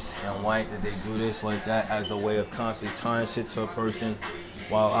and Reese and White, that they do this like that as a way of constantly tying shit to a person,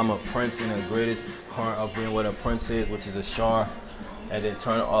 while I'm a prince, and the greatest part of being what a prince is, which is a Shar, and then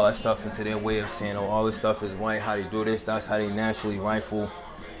turn all that stuff into their way of saying, oh, all this stuff is white, how they do this, that's how they naturally rifle,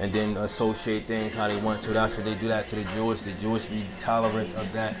 and then associate things how they want to. That's what they do that to the Jewish. The Jewish be tolerant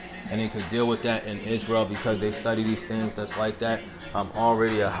of that, and they could deal with that in Israel because they study these things that's like that. I'm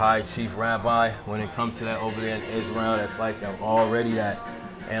already a high chief rabbi when it comes to that over there in Israel. That's like I'm already that,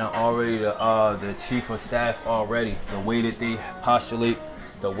 and I'm already the chief of staff already. The way that they postulate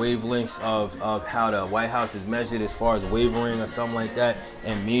the wavelengths of how the WhiteHouse is measured as far as wavering or something like that,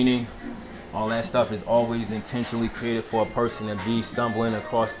 and meaning, all that stuff is always intentionally created for a person to be stumbling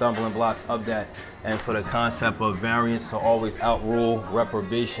across stumbling blocks of that, and for the concept of variance to always outrule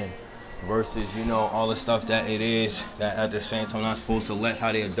reprobation, versus all the stuff that it is that at the same time I'm not supposed to let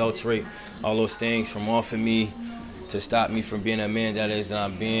how they adulterate all those things from off of me to stop me from being a man that is that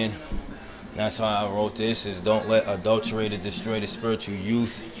I'm being. That's why I wrote this, is don't let adulterators destroy the spiritual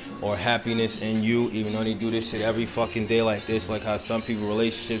youth or happiness in you, even though they do this shit every fucking day like this, like how some people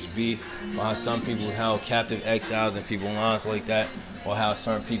relationships be, or how some people held captive exiles and people lives like that, or how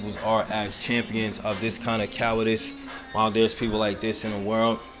certain peoples are as champions of this kind of cowardice, while there's people like this in the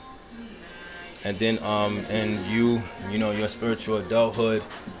world. And then and your spiritual adulthood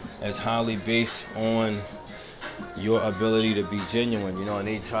is highly based on your ability to be genuine, and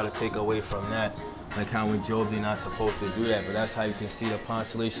they try to take away from that like how in Job they're not supposed to do that. But that's how you can see the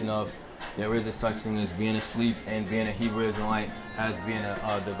postulation of there is a such thing as being asleep and being a Hebrew Israelite as being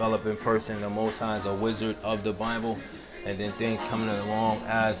a developing person. The Most High is a wizard of the Bible, and then things coming along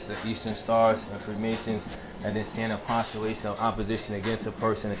as the Eastern Stars and Freemasons, and then seeing a postulation of opposition against a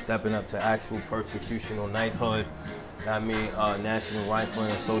person and stepping up to actual persecution or knighthood. National Rifling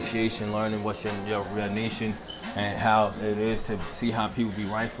Association, learning what's your nation and how it is to see how people be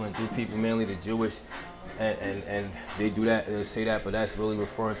rifling through people, mainly the Jewish, and they do that, they say that, but that's really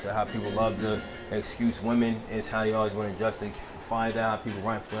referring to how people love to excuse women, is how they always want to justify that, how people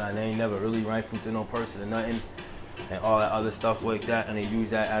rifle, and they ain't never really rifled through no person or nothing, and all that other stuff like that, and they use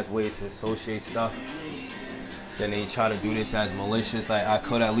that as ways to associate stuff. Then they try to do this as malicious. Like, I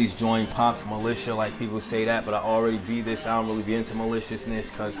could at least join Pop's militia, like people say that, but I already be this. I don't really be into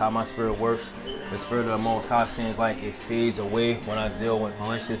maliciousness, because how my spirit works, the spirit of the Most High seems like it fades away when I deal with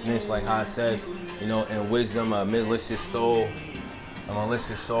maliciousness. Like how it says, in wisdom, a malicious soul,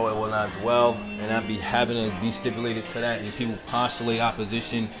 it will not dwell, and I be having to be stipulated to that, and people postulate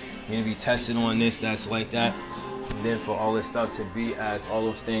opposition, and be tested on this, that's like that. And then for all this stuff to be as all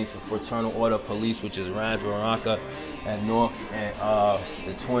those things for Fraternal Order Police, which is Raz Baraka and North, and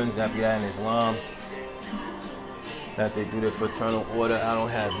the twins that be at in Islam, that they do the Fraternal Order. I don't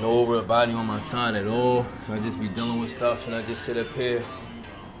have no real body on my side at all. I just be dealing with stuff, and I just sit up here.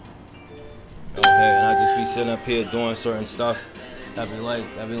 And I just be sitting up here doing certain stuff that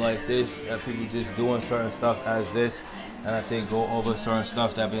be like this, that people just doing certain stuff as this, and I think go over certain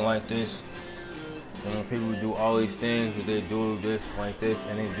stuff that be like this. People do all these things, they do this like this,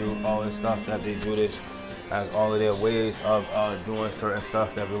 and they do all this stuff that they do this as all of their ways of doing certain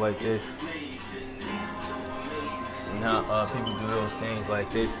stuff that be like this. Now people do those things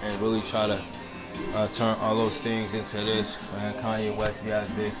like this and really try to turn all those things into this. And Kanye West be as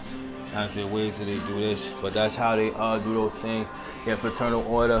this, as their ways that they do this. But that's how they do those things. Yeah, Fraternal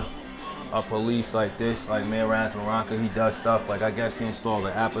Order, Police like this, like Mayor Raz Baraka, he does stuff like, I guess he installed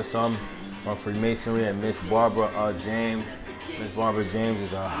an app or something on Freemasonry, and Miss Barbara James. Miss Barbara James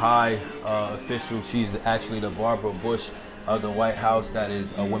is a high official. She's actually the Barbara Bush of the White House. That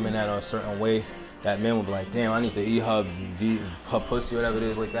is a woman that are a certain way that men will be like, damn, I need to eat her pussy, whatever it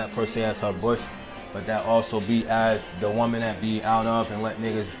is, like that per se as her bush. But that also be as the woman that be out of and let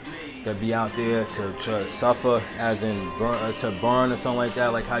niggas that be out there to suffer, as in to burn or something like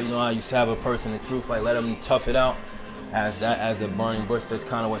that. Like how how you stab a person, the truth, like let them tough it out. As the burning bush, that's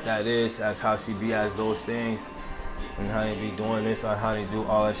kind of what that is, as how she be as those things, and how they be doing this, or how they do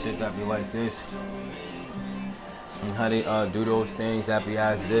all that shit that be like this, and how they do those things that be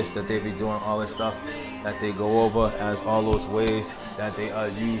as this, that they be doing all this stuff that they go over as all those ways that they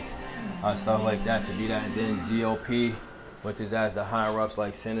use stuff like that to be that. And then GOP, which is as the higher ups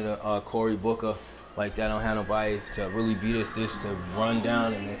like Senator Cory Booker, like that don't have nobody to really beat this to run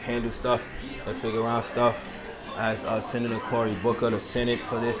down and handle stuff, to figure out stuff. As Senator Cory Booker, the Senate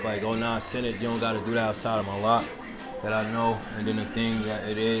for this, like, oh nah, Senate, you don't got to do that outside of my lot that I know. And then the thing that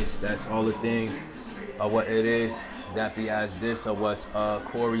it is, that's all the things of what it is that be as this, or what's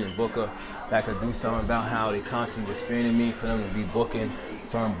Cory and Booker that could do something about how they constantly restraining me for them to be booking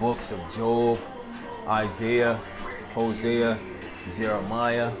certain books of Job, Isaiah, Hosea,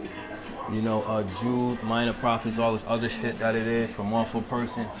 Jeremiah, Jude, minor prophets, all this other shit that it is from awful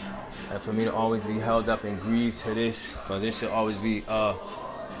person. And for me to always be held up and grieved to this, for this should always be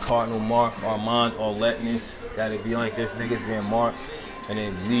Cardinal Mark Armand or Letness, that it be like this, niggas being marks, and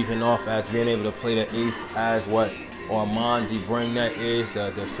then leaving off as being able to play the ace as what Armand de Bring that is,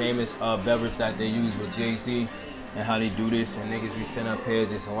 the famous beverage that they use with Jay-Z, and how they do this, and niggas be sitting up here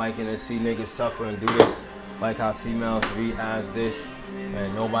just liking to see niggas suffer and do this, like how females be as this,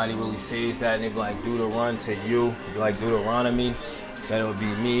 and nobody really says that, and they be like, do the run to you, like Deuteronomy. That it would be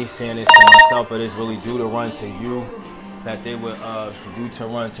me saying this to myself, but it's really do to run to you, that they would do to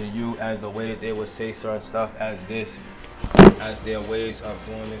run to you as the way that they would say certain stuff as this, as their ways of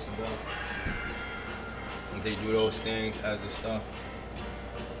doing this stuff. And they do those things as the stuff.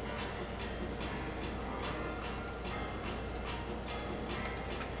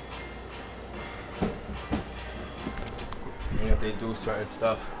 And if they do certain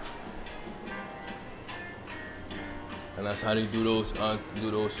stuff, and that's how they do those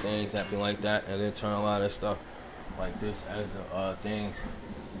things that be like that, and then turn a lot of stuff like this as the things,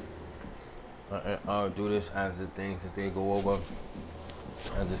 do this as the things that they go over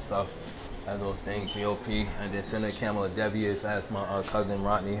as the stuff, as those things, GOP, and then Senator Kamala Devi is as my cousin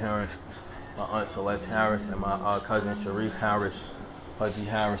Rodney Harris, my aunt Celeste Harris, and my cousin Sharif Harris, Pudgy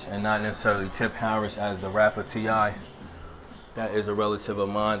Harris, and not necessarily Tip Harris as the rapper T.I. That is a relative of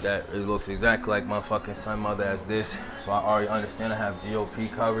mine that it looks exactly like my fucking son mother as this. So I already understand I have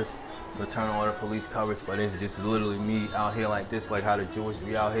GOP coverage, Fraternal Order Police coverage, but it's just literally me out here like this, like how the Jewish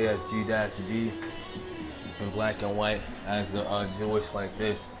be out here as G-G in black and white, as the Jewish like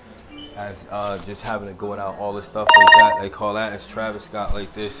this, as just having to go without all this stuff like that. They call that as Travis Scott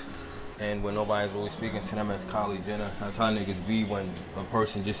like this. And when nobody's really speaking to them as Kylie Jenner, that's how niggas be when a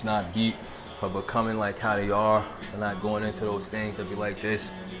person just not beat for becoming like how they are and not going into those things that be like this,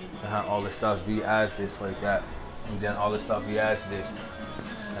 and how all the stuff be as this like that, and then all the stuff be as this.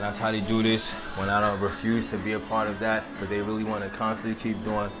 And that's how they do this when I don't refuse to be a part of that, but they really want to constantly keep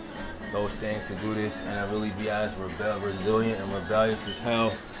doing those things to do this, and I really be as resilient and rebellious as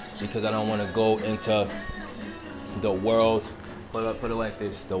hell because I don't want to go into the world. But I put it like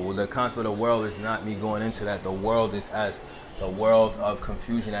this: the concept of the world is not me going into that. The world is as the world of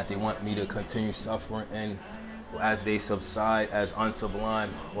confusion that they want me to continue suffering in, as they subside as unsublime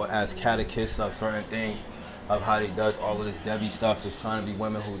or as catechists of certain things, of how they does all of this Debbie stuff, is trying to be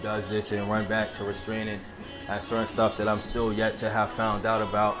women who does this and run back to restraining at certain stuff that I'm still yet to have found out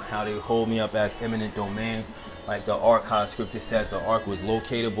about, how they hold me up as eminent domain. Like the ark, how scripture said the ark was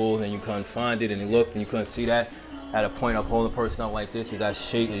locatable and you couldn't find it, and you looked and you couldn't see that. At a point of holding a person up like this is that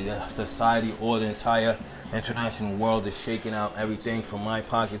shaking society or the entire international world is shaking out everything from my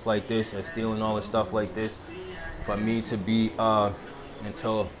pockets like this and stealing all the stuff like this for me to be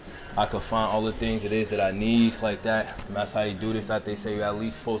until I could find all the things it is that I need like that. And that's how you do this. That they say you're at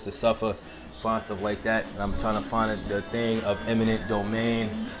least supposed to suffer, find stuff like that. And I'm trying to find the thing of eminent domain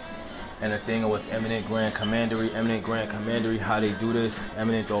and the thing of what's eminent grand commandery. Eminent grand commandery, how they do this.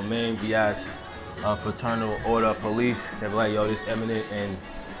 Eminent domain be as fraternal order police. They be like, yo, this eminent and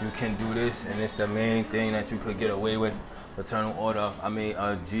you can do this, and it's the main thing that you could get away with. Fraternal order,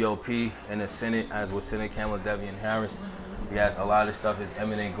 GOP in the Senate, as with Senate Kamala Devian Harris. Yes, a lot of stuff is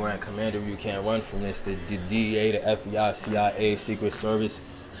eminent grand commander. You can't run from this. The DEA, the FBI, CIA, Secret Service,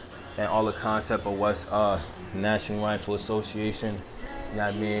 and all the concept of what's National Rifle Association. You know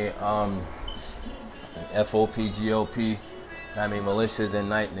what I mean? FOP, GOP. I mean, militias and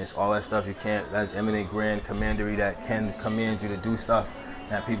nightness, all that stuff you can't. That's eminent grand commandery that can command you to do stuff.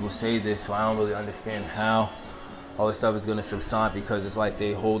 That people say this, so I don't really understand how all this stuff is gonna subside, because it's like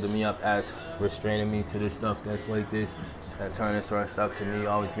they holding me up as restraining me to this stuff that's like this, that turn this sort of stuff to me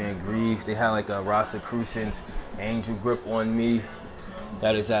always being grieved. They had like a Rosicrucian's angel grip on me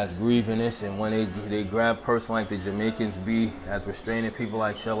that is as grieving this, and when they grab a person like the Jamaicans be as restraining people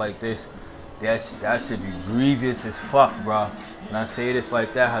like shit like this, that should be grievous as fuck, bro. When I say this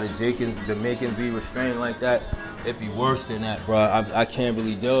like that, how the Jamaicans be restrained like that, it be worse than that, bro. I can't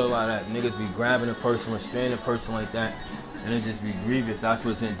really deal with a lot of that. Niggas be grabbing a person, restraining a person like that, and it just be grievous. That's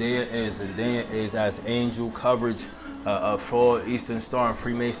what Zendaya is. Zendaya is as angel coverage for Eastern Star and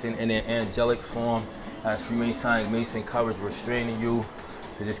Freemason in their angelic form, as Freemason Mason coverage, restraining you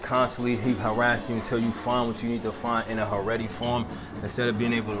to just constantly keep harassing you until you find what you need to find in a Haredi form. Instead of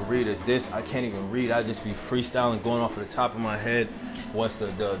being able to read as this, I can't even read. I just be freestyling, going off of the top of my head. What's the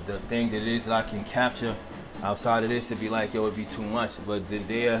thing that it is that I can capture? Outside of this, it'd be like, yo, it'd be too much. But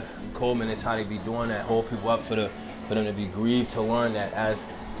Zendaya, Coleman is how they be doing that, hold people up for them to be grieved, to learn that as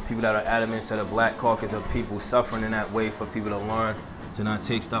people that are adamant to the BlackCaucus of people suffering in that way, for people to learn to not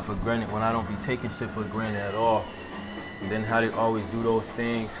take stuff for granted when I don't be taking shit for granted at all. And then how they always do those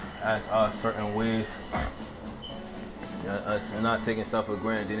things as certain ways, not taking stuff for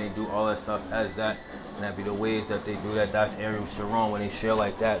granted, then they do all that stuff as that, and that be the ways that they do that. That's Ariel Sharon when they share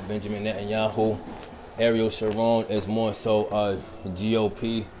like that. Benjamin Netanyahu, Ariel Sharon is more so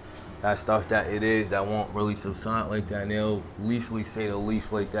GOP. That stuff that it is that won't really subside like that, and they'll leastly say the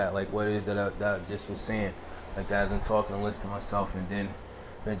least like that, like what it is that I just was saying, like that as I'm talking and listening to myself. And then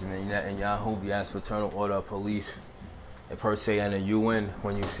Benjamin Netanyahu be as fraternal order police per se, and the UN,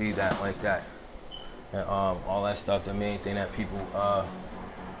 when you see that like that, and all that stuff. The main thing that people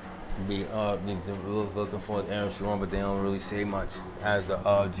be looking for is Aaron Sharon, but they don't really say much as the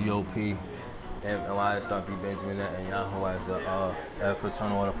GOP, and a lot of stuff be Benjamin Netanyahu as the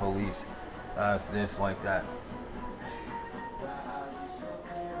fraternal order police, as this like that.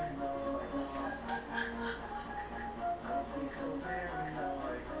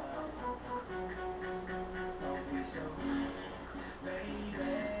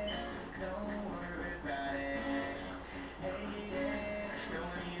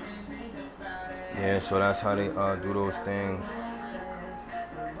 Yeah, so that's how they do those things.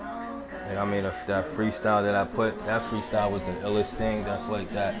 And I mean, that freestyle that I put, that freestyle was the illest thing. That's like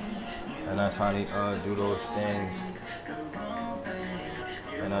that, and that's how they do those things.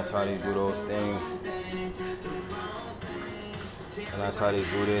 And that's how they do those things. And that's how they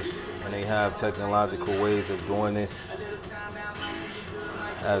do this. And they have technological ways of doing this,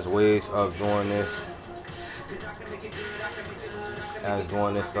 as ways of doing this, as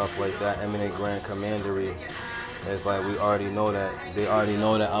doing this stuff like that. Eminent Grand Commandery. It's like we already know that. They already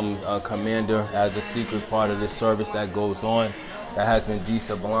know that I'm a commander as a secret part of this service that goes on, that has been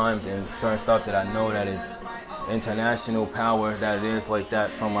desublimed, and certain stuff that I know that is international power, that it is like that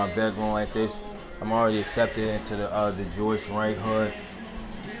from my bedroom like this. I'm already accepted into the Jewish Reichhood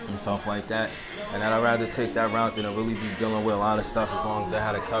and stuff like that. And I'd rather take that route than to really be dealing with a lot of stuff, as long as I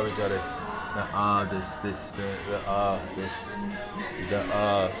had the courage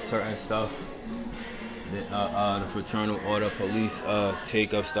of certain stuff. The Fraternal Order Police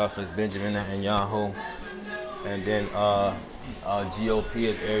take of stuff as Benjamin Netanyahu, and then GOP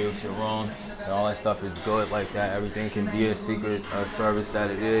is Ariel Sharon, and all that stuff is good like that. Everything can be a secret service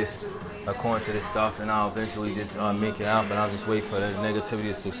that it is, according to this stuff, and I'll eventually just make it out, but I'll just wait for the negativity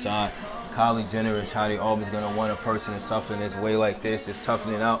to subside. Kylie Jenner is how they always gonna want a person to suffer in this way like this, just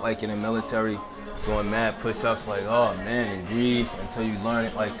toughing it out like in the military, doing mad push-ups like, oh man, and grieve until you learn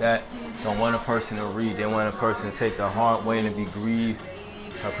it like that. Don't want a person to read, they want a person to take the hard way and to be grieved.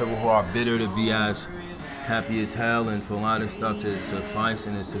 People who are bitter to be as happy as hell, and for a lot of stuff to suffice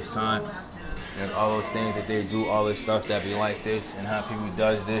and to subside, and all those things that they do, all this stuff that be like this, and how people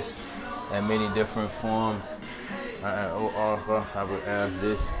does this in many different forms. I would ask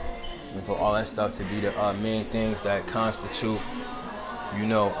this, and for all that stuff to be the main things that constitute,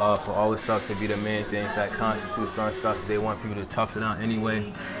 for all this stuff to be the main things that constitute certain stuff that they want people to tough it out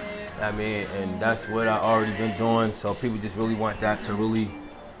anyway. And that's what I already been doing. So people just really want that to really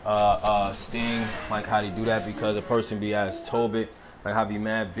sting, like how they do that, because a person be as Tobit, like I be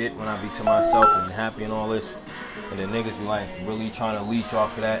mad bit when I be to myself and happy and all this, and the niggas be like really trying to leech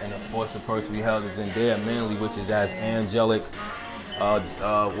off of that and force the person to be held as in their manly, which is as angelic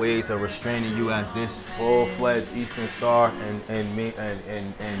ways of restraining you as this full-fledged Eastern Star and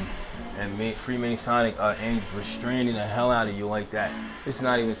Freemasonic angels restraining the hell out of you like that. This is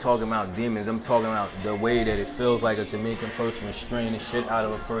not even talking about demons. I'm talking about the way that it feels like a Jamaican person restraining the shit out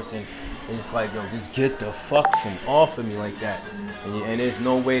of a person. And just like, yo, just get the fuck from off of me like that. And there's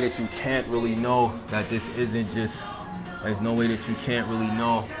no way that you can't really know that this isn't just. There's no way that you can't really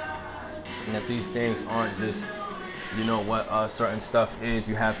know, and that these things aren't just. What certain stuff is.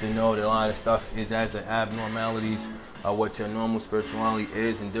 You have to know that a lot of stuff is as the abnormalities of what your normal spirituality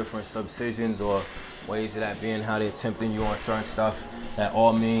is in different subcisions or ways of that being, how they're tempting you on certain stuff. That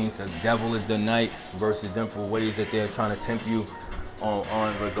all means the devil is the night versus different ways that they're trying to tempt you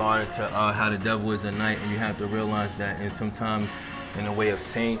on regarding to how the devil is the night. And you have to realize that, and sometimes in a way of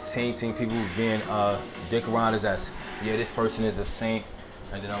sainting people, being dick riders as, yeah, this person is a saint.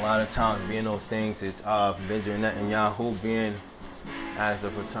 And then a lot of times being those things is Benjamin Netanyahu being as the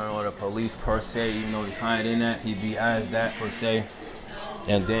Fraternal Order Police per se, even though he's higher than that, he be as that per se.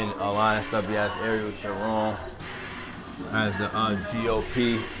 And then a lot of stuff be as Ariel Sharon, as the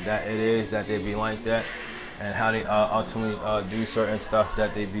GOP, that it is, that they be like that. And how they ultimately do certain stuff,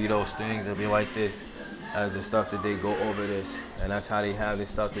 that they be those things, that be like this, as the stuff that they go over this. And that's how they have this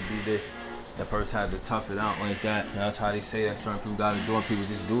stuff to be this. The person had to tough it out like that. And that's how they say that certain people got to do it. People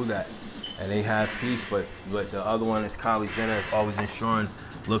just do that. And they have peace. But the other one is Kylie Jenner is always ensuring,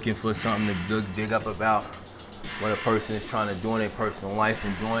 looking for something to dig up about what a person is trying to do in their personal life,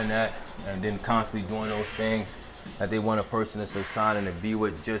 and doing that. And then constantly doing those things that they want a person to subside and to be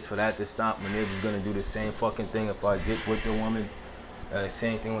with, just for that to stop, when they're just going to do the same fucking thing if I get with the woman.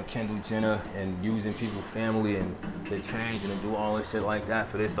 Same thing with Kendall Jenner, and using people's family and to change and to do all this shit like that,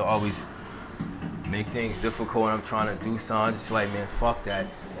 for this to always make things difficult when I'm trying to do something. I'm just like, man, fuck that.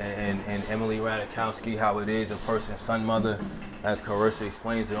 And Emily Ratajkowski, how it is, a person's son mother, as Carissa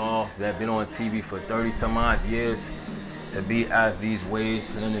explains it all, that been on TV for 30 some odd years, to be as these ways,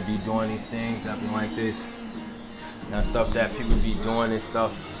 for them to be doing these things, that be like this. That stuff that people be doing, this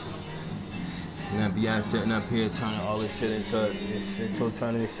stuff. And that be as sitting up here turning all this shit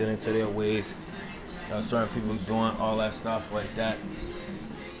into their ways. Certain people doing all that stuff like that.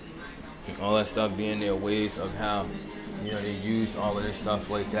 All that stuff being their ways of how, they use all of this stuff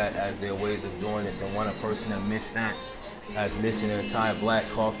like that as their ways of doing this, and want a person to miss that, as missing the entire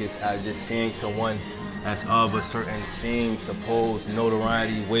BlackCaucus, as just seeing someone as of a certain same supposed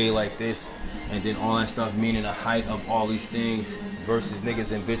notoriety way like this, and then all that stuff meaning the height of all these things, versus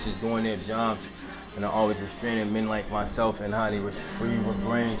niggas and bitches doing their jobs, and are always restraining men like myself, and how they free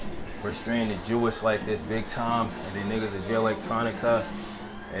range restrain the Jewish like this big time, and then niggas of Jail Electronica,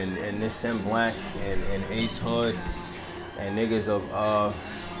 and this Sim Black, and Ace Hood, and niggas of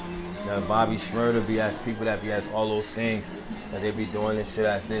Bobby Schmurder be as people that be as all those things that they be doing this shit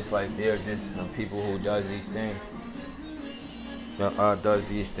as this, like they're just people who does these things. Does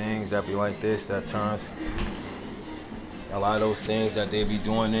these things that be like this, that turns a lot of those things that they be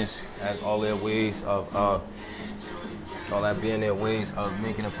doing this as all their ways of all that being their ways of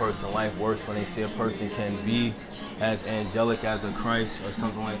making a person's life worse. When they see a person can be as angelic as a Christ or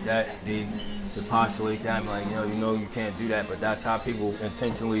something like that, they postulate that and be like, you can't do that. But that's how people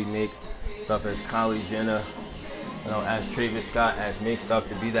intentionally make stuff as Kylie Jenner, as Travis Scott, as make stuff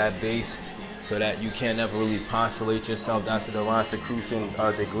to be that base, so that you can't never really postulate yourself. That's what the Rosicrucian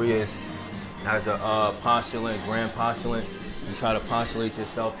degree is, as a postulant, grand postulant. You try to postulate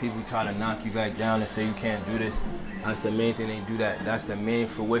yourself, people try to knock you back down and say you can't do this. That's the main thing they do. That's the main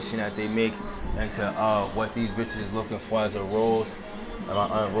fruition that they make into what these bitches is looking for as a Rose. And my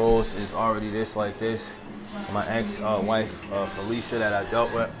Aunt Rose is already this like this. And my ex-wife Felicia that I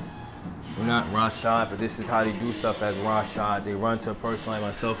dealt with, we're not Rashad, but this is how they do stuff as Rashad. They run to a person like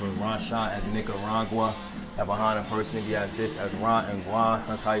myself and Rashad as Nicaragua. That behind a person to be as this, as Ra and Gua.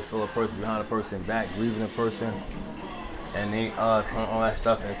 That's how you feel a person behind a person back, grieving a person. And they turn all that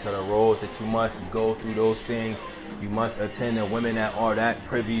stuff into the roles that you must go through those things. You must attend to women that are that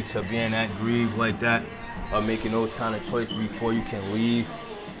privy to being that grieved like that, or making those kind of choices before you can leave,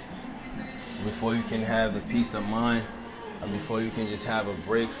 before you can have the peace of mind, or before you can just have a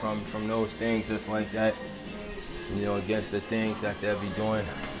break from those things just like that, against the things that they'll be doing,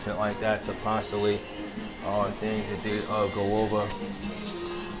 shit like that, to postulate things that they go over,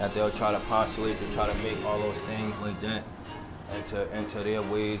 that they'll try to postulate to try to make all those things like that into their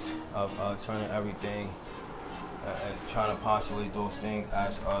ways of turning everything and trying to postulate those things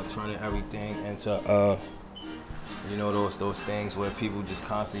as turning everything into those things where people just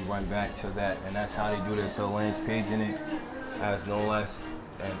constantly run back to that, and that's how they do this. So Lance Page in it as no less,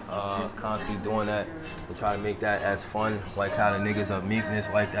 and constantly doing that to try to make that as fun, like how the niggas of meekness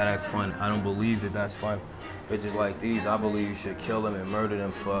like that as fun. I don't believe that that's fun. Bitches like these, I believe you should kill them and murder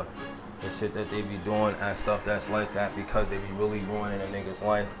them for the shit that they be doing and stuff that's like that, because they be really ruining a nigga's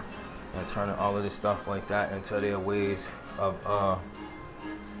life and turning all of this stuff like that into their ways of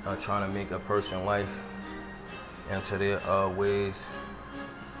trying to make a person's life into their ways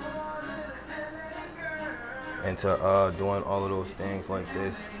into doing all of those things like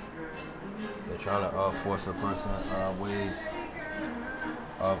this. They're trying to force a person ways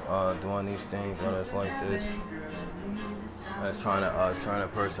of doing these things that is like this. That's trying to turn a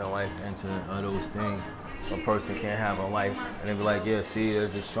person's life into those things. A person can't have a life, and they be like, yeah, see,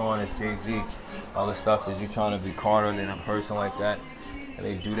 there's a Sean, there's Jay-Z. All this stuff is you trying to be Carter than a person like that. And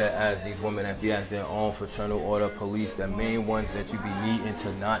they do that as these women that be as their own fraternal order police. The main ones that you be needing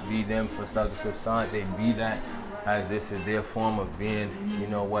to not be them for stuff to subside, they be that as this is their form of being,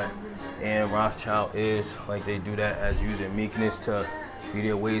 what Anne Rothschild is. Like they do that as using meekness to be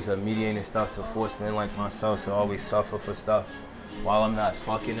their ways of mediating stuff to force men like myself to always suffer for stuff while I'm not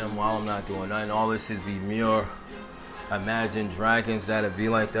fucking them, while I'm not doing nothing. All this is be mere imagine dragons that'd be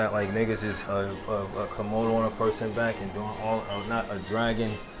like that, like niggas is a Komodo on a person back and doing all, not a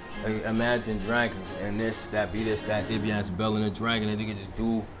dragon, imagine dragons, and this, that be this, that, they be as belling a dragon, and they can just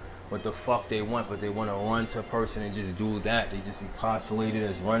do what the fuck they want, but they want to run to a person and just do that. They just be postulated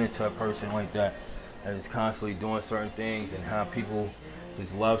as running to a person like that, and just constantly doing certain things, and how people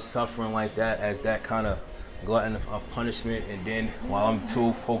just love suffering like that as that kind of glutton of punishment. And then while I'm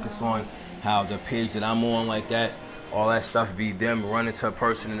too focused on how the page that I'm on like that, all that stuff be them running to a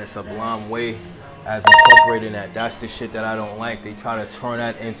person in a sublime way as incorporating that. That's the shit that I don't like. They try to turn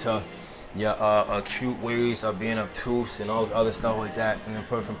that into your acute ways of being obtuse and all this other stuff like that, and a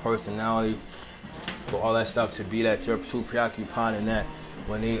perfect personality, for all that stuff to be that you're too preoccupied in that,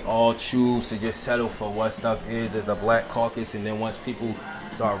 when they all choose to just settle for what stuff is as the BlackCaucus. And then once people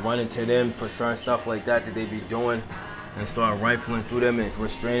start running to them for certain stuff like that they be doing, and start rifling through them and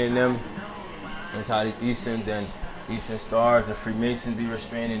restraining them, like how the Easterns and Eastern Stars and Freemasons be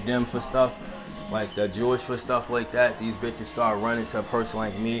restraining them for stuff, like the Jewish for stuff like that, these bitches start running to a person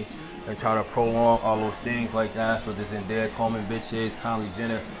like me and try to prolong all those things like that. That's what this Zendaya Coleman bitch is, Kylie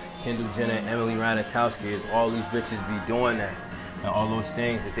Jenner, Kendall Jenner, Emily Ratajkowski is. All these bitches be doing that, and all those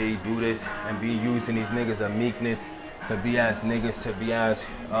things that they do this and be using these niggas of meekness to be as niggas, to be as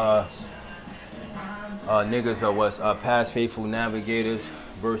niggas of what's past faithful navigators,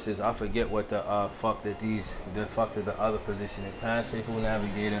 versus I forget what the fuck that the other position is. Past faithful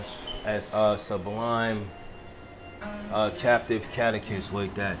navigator as sublime captive catechist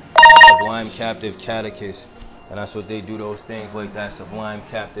like that. Sublime captive catechist. And that's what they do, those things like that. Sublime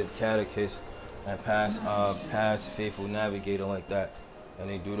captive catechist and past faithful navigator like that. and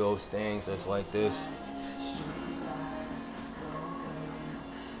they do those things that's like this.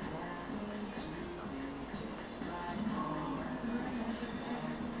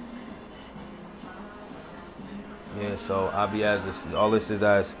 Yeah, so I be as this, all this is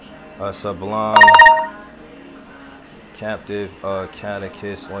as a sublime captive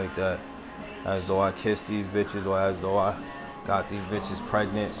catechist like that. As though I kissed these bitches, or as though I got these bitches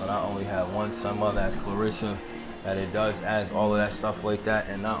pregnant, but I only have one son mother, that's Clarissa, that it does as all of that stuff like that.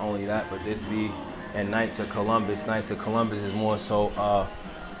 And not only that, but this be in Knights of Columbus. Knights of Columbus is more so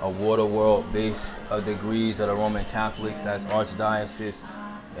a water world based degrees of the Roman Catholics, that's archdiocese,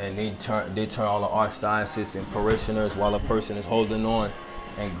 and they turn all the archdiocese and parishioners while a person is holding on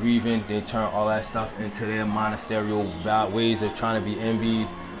and grieving. They turn all that stuff into their monasterial ways of trying to be envied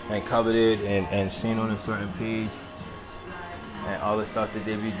and coveted and seen on a certain page, and all the stuff that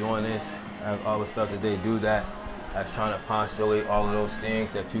they be doing this, and all the stuff that they do that as trying to postulate all of those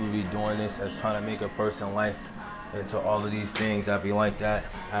things, that people be doing this as trying to make a person's life into all of these things that be like that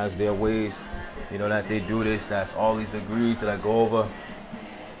as their ways, that they do this. That's all these degrees that I go over,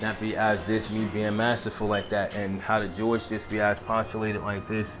 that be as this, me being masterful like that, and how the Jewish just be as postulated like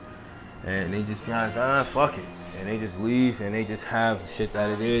this. And they just be honest, fuck it. And they just leave, and they just have shit that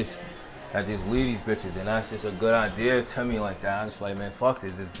it is. I just leave these bitches, and that's just a good idea to me like that. I'm just like, man, fuck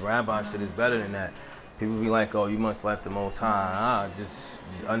this. This rabbi shit is better than that. People be like, oh, you must left the Most High. I just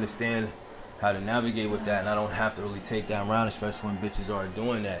understand how to navigate with that, and I don't have to really take that round, especially when bitches are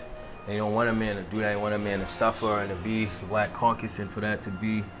doing that. They don't want a man to do that. They want a man to suffer and to be BlackCaucus, and for that to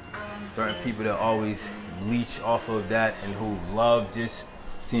be certain people that always leech off of that and who love just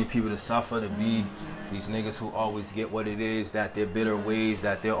seeing people to suffer, to be these niggas who always get what it is, that they're bitter ways,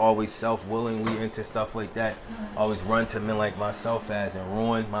 that they're always self-willingly into stuff like that, always run to men like myself as, and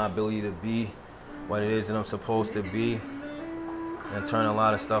ruin my ability to be what it is that I'm supposed to be, and turn a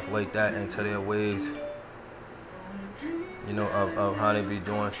lot of stuff like that into their ways, of how they be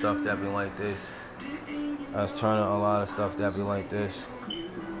doing stuff that be like this. I was turning a lot of stuff that be like this.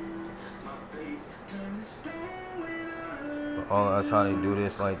 All that's how they do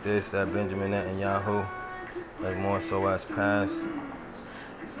this like this, that Benjamin Netanyahu, like more so as past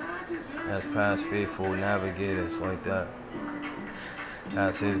faithful navigators like that,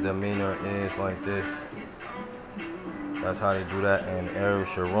 as his demeanor is like this. That's how they do that. And Ariel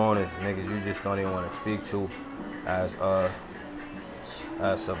Sharon is niggas you just don't even want to speak to as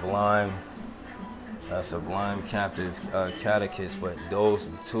sublime captive catechist. But those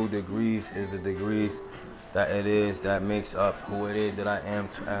two degrees is the degrees that it is that makes up who it is that I am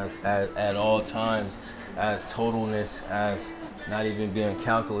at all times, as totalness, as not even being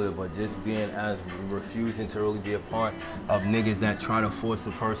calculated, but just being as refusing to really be a part of niggas that try to force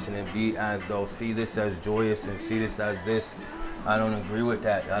a person and be as though see this as joyous and see this as this. I don't agree with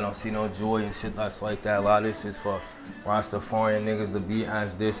that. I don't see no joy and shit that's like that. A lot of this is for Rastafarian niggas to be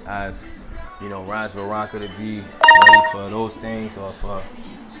as this, as Raz Baraka to be ready for those things, or for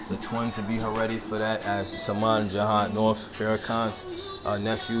the twins to be ready for that, as Saman Jihad North Farrakhan's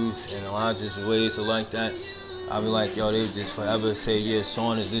nephews and Elijah's ways are like that. I be like, yo, they just forever say, yeah,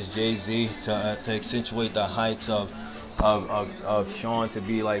 Sean is this Jay-Z to accentuate the heights of Sean, to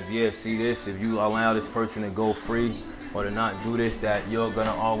be like, yeah, see this, if you allow this person to go free or to not do this, that you're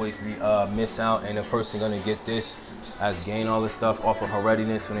gonna always be miss out, and the person gonna get this, as gain all this stuff off of her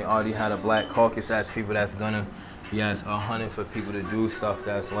readiness when they already had a BlackCaucus as people that's gonna be as 100 for people to do stuff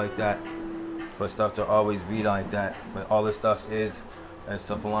that's like that, for stuff to always be like that. But all this stuff is a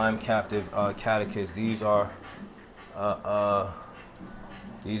sublime captive catechist. These are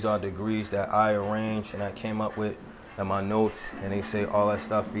degrees that I arranged and I came up with in my notes, and they say all that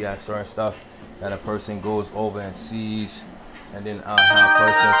stuff be at certain stuff that a person goes over and sees, and then how a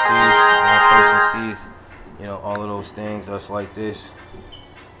person sees, all of those things that's like this.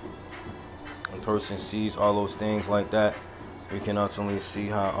 A person sees all those things like that. We can ultimately see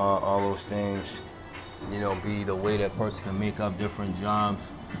how all those things, be the way that person can make up different jobs,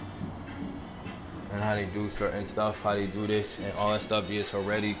 and how they do certain stuff, how they do this, and all that stuff be as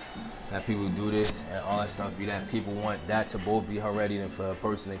already that people do this, and all that stuff be that people want that to both be already, and for a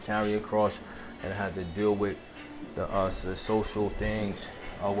person to carry across and have to deal with the social things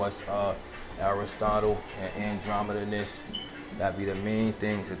of what's Aristotle and Andromeda-ness. That be the main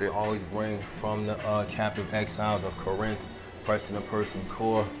things that they always bring from the captive exiles of Corinth, pressing the person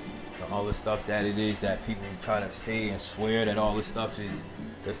core, and all the stuff that it is that people try to say and swear that all this stuff is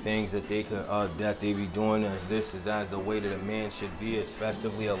the things that they could that they be doing, as this is as the way that a man should be, is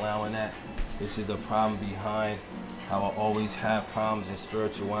festively allowing that. This is the problem behind I will always have problems in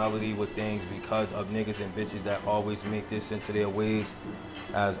spirituality with things because of niggas and bitches that always make this into their ways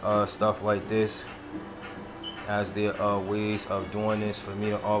as stuff like this, as their ways of doing this. For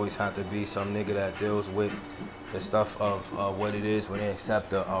me to always have to be some nigga that deals with the stuff of what it is when they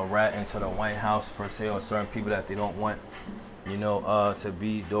accept a rat into the White House per se, or certain people that they don't want, to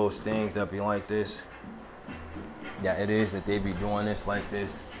be those things that be like this. Yeah, it is that they be doing this like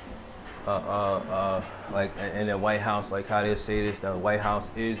this. Like in the White House, like how they say this, the White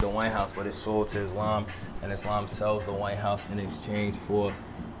House is the White House, but it's sold to Islam, and Islam sells the White House in exchange for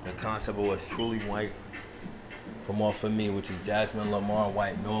the concept of what's truly white from off of me, which is Jasmine Lamar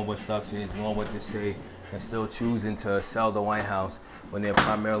White, knowing what stuff is, knowing what to say, and still choosing to sell the White House when they're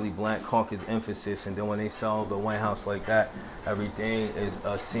primarily BlackCaucus emphasis. And then when they sell the White House like that, everything is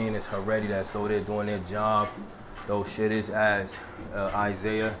seen as hereditary, as though they're doing their job. Those shit is as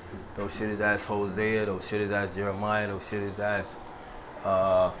Isaiah, those shit is as Hosea, those shit is as Jeremiah, those shit is as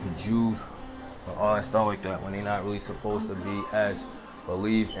Jude, all that stuff like that, when they're not really supposed to be as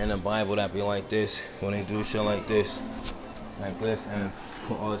believe in the Bible that be like this, when they do shit like this, and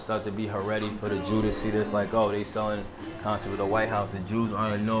for all this stuff to be hereditary for the Jew to see this like, oh, they selling concept of the White House. The Jews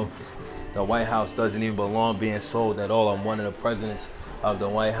already know the White House doesn't even belong being sold at all. I'm one of the presidents of the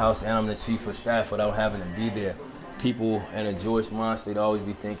White House, and I'm the chief of staff without having to be there. People in a Jewish mindset, they'd always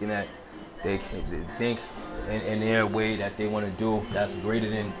be thinking that they think in their way that they want to do that's greater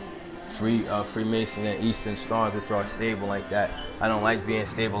than Freemason and Eastern Stars, which are stable like that. I don't like being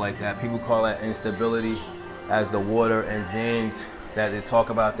stable like that. People call that instability, as the water and James that they talk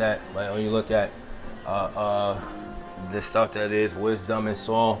about that. Like when you look at the stuff that is wisdom and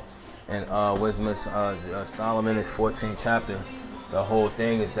Saul and wisdom of Solomon is 14th chapter. The whole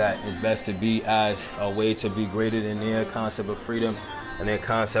thing is that it's best to be as a way to be greater than their concept of freedom and their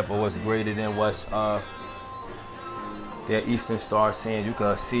concept of what's greater than what's their Eastern Star saying. You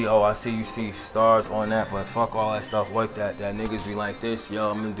can see, oh, I see you see stars on that, but fuck all that stuff like that. That niggas be like this,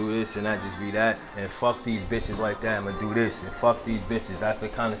 yo, I'm gonna do this and that just be that, and fuck these bitches like that, I'm gonna do this and fuck these bitches. That's the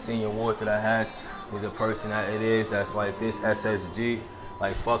kind of senior award that I has, is a person that it is that's like this SSG,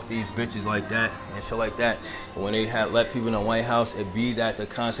 like fuck these bitches like that and shit like that. But when they let people in the White House, it be that the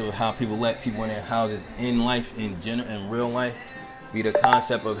concept of how people let people in their houses in life, in general, in real life, be the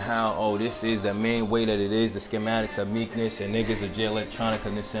concept of how, oh, this is the main way that it is, the schematics of meekness, and niggas of J Electronica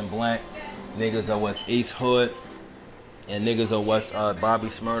and this in black, niggas of what's Ace Hood, and niggas of what's Bobby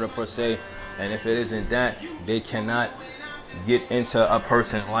Smurda per se. And if it isn't that, they cannot get into a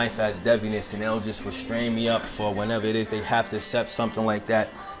person's life as deviness, and they'll just restrain me up for whenever it is they have to accept something like that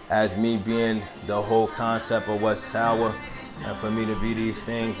as me being the whole concept of what's sour, and for me to be these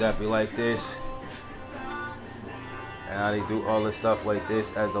things that be like this. And how they do all this stuff like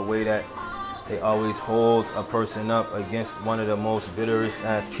this as the way that they always hold a person up against one of the most bitterest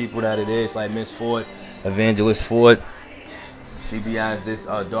as people that it is, like Miss Ford, Evangelist Ford. She be as this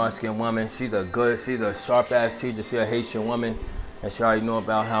dark-skinned woman. She's a sharp-ass teacher. She a Haitian woman, and she already know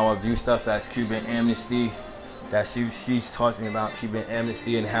about how I view stuff as Cuban amnesty. That she's taught me about Cuban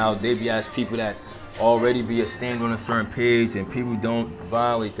amnesty and how they be as people that already be a stand on a certain page, and people don't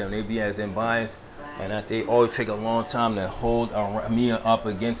violate them. They be as unbiased. And that they always take a long time to hold me up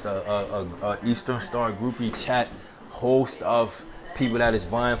against a Eastern Star groupie chat host of people that is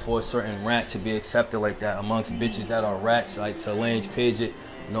vying for a certain rat to be accepted like that amongst bitches that are rats, like Solange Paget,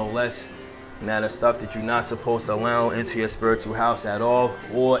 no less. Now the stuff that you're not supposed to allow into your spiritual house at all,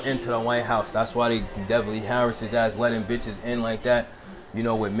 or into the White House. That's why they Beverly Harris is as letting bitches in like that.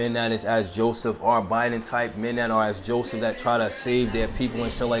 With men that is as Joseph R. Biden type, men that are as Joseph that try to save their people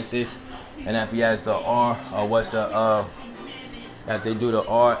and shit like this. And that be as the R, or what the that they do the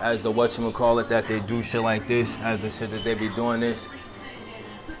R as the whatchamacallit, that they do shit like this, as the shit that they be doing this,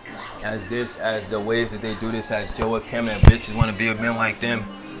 as the ways that they do this, as Joe Kim, and bitches want to be with men like them,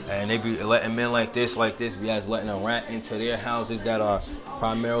 and they be letting men like this be as letting a rat into their houses that are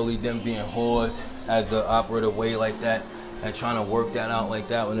primarily them being whores, as the operative way like that, and trying to work that out like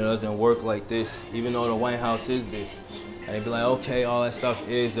that when it doesn't work like this, even though the White House is this. And they be like, okay, all that stuff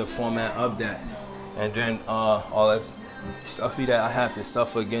is the format of that. And then all that stuff that I have to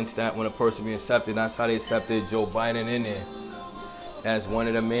suffer against that when a person be accepted. That's how they accepted Joe Biden in there, as one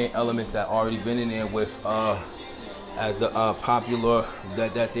of the main elements that already been in there with as the popular,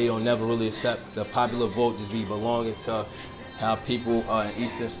 that they don't never really accept. The popular vote just be belonging to how people in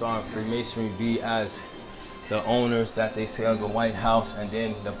Eastern Star and Freemasonry be as the owners that they say of the White House, and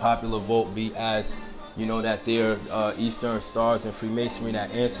then the popular vote be as, that they're Eastern Stars and Freemasonry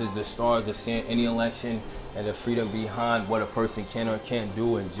that answers the stars of saying any election, and the freedom behind what a person can or can't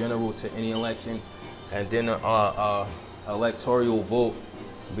do in general to any election. And then electoral vote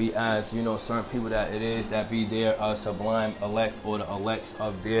be as, you know, certain people that it is that be their sublime elect or the elects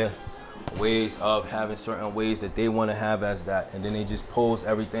of their ways of having certain ways that they want to have as that, and then they just pose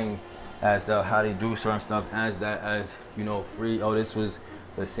everything as the how they do certain stuff as that, as, you know, free. Oh, this was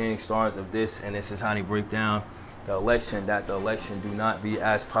the seeing stars of this, and this is how they break down the election, that the election do not be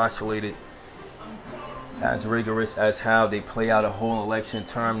as postulated, as rigorous as how they play out a whole election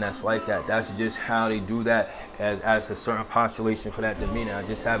term that's like that. That's just how they do that as a certain postulation for that demeanor. I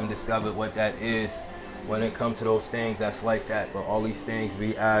just haven't discovered what that is when it comes to those things that's like that. But all these things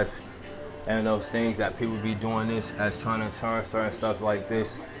be as, and those things that people be doing this as trying to turn certain stuff like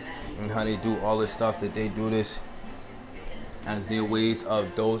this, and how they do all this stuff that they do this as their ways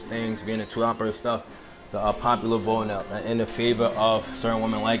of those things being the true operative stuff. The popular vote in the favor of certain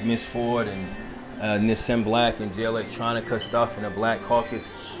women like Miss Ford and Nissim Black and J Electronica stuff, and the BlackCaucus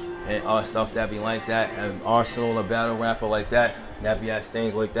and stuff that be like that, and Arsenal, a battle rapper like that be as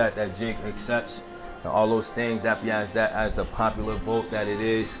things like that Jig accepts, and all those things that be as that as the popular vote that it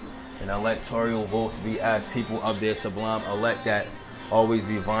is, and electoral votes be as people of their sublime elect that always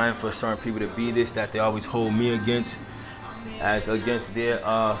be vying for certain people to be this, that they always hold me against, as against their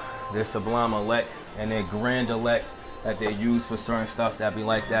sublime elect and their grand elect that they use for certain stuff that be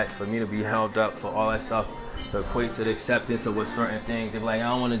like that, for me to be held up for all that stuff to equate to the acceptance of what certain things. They be like, I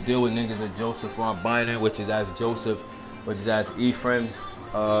don't want to deal with niggas of Joseph or Biden, which is as Joseph, which is as Ephraim,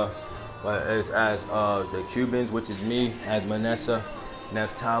 but as the Cubans, which is me, as Manasseh,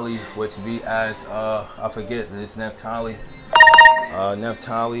 Naphtali, which be as I forget this Naphtali, how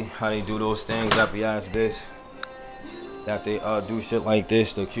they do those things that be as this, that they do shit like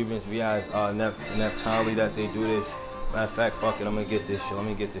this. The Cubans be as Naphtali, that they do this. Matter of fact, fuck it, I'm gonna get this shit. Let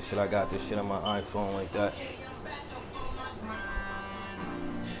me get this shit. I got this shit on my iPhone like that.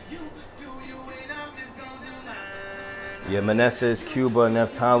 Yeah, Manasseh is Cuba,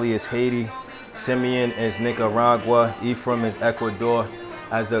 Naphtali is Haiti, Simeon is Nicaragua, Ephraim is Ecuador.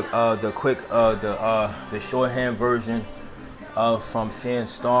 As the shorthand version of from seeing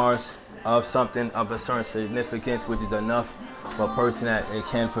stars of something of a certain significance, which is enough for a person that it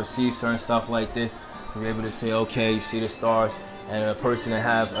can perceive certain stuff like this, to be able to say, okay, you see the stars, and a person to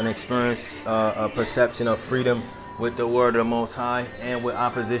have an experience, a perception of freedom with the word of the Most High, and with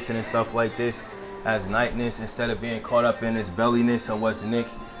opposition and stuff like this, as nightness, instead of being caught up in this belliness or what's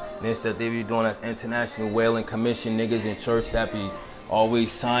nickness that they be doing as international whaling commission niggas in church that be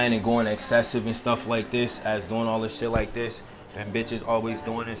always sighing and going excessive and stuff like this, as doing all this shit like this. And bitches always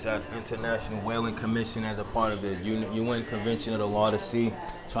doing this as International Whaling Commission as a part of the UN Convention of the Law of the Sea,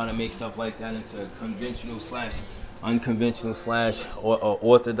 trying to make stuff like that into conventional / unconventional / or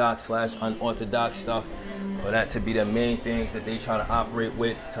orthodox / unorthodox stuff, for that to be the main things that they try to operate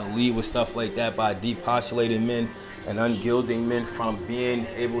with, to lead with stuff like that by depopulating men and ungilding men from being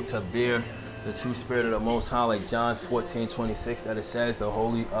able to bear the true spirit of the Most High, like John 14:26, that it says the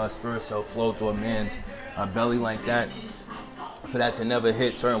Holy Spirit shall flow through a man's belly like that. For that to never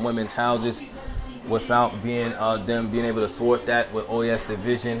hit certain women's houses without being them being able to thwart that with OES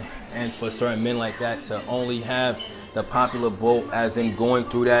division, and for certain men like that to only have the popular vote as in going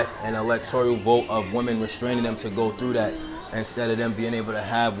through that, an electoral vote of women restraining them to go through that, instead of them being able to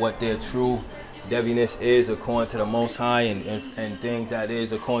have what their true deviness is according to the Most High, and things that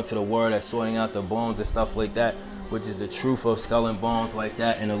is according to the word, that's sorting out the bones and stuff like that, which is the truth of skull and bones like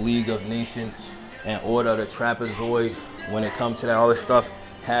that, in the League of Nations and order, the trapezoid. When it comes to that, all this stuff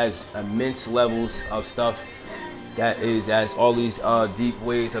has immense levels of stuff that is as all these deep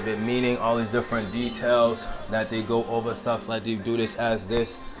ways of it meaning, all these different details that they go over, stuff like they do this as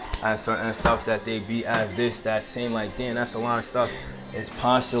certain stuff that they be as this, that seem like, damn, that's a lot of stuff. It's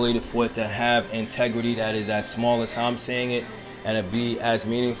postulated for it to have integrity that is as small as how I'm saying it, and to be as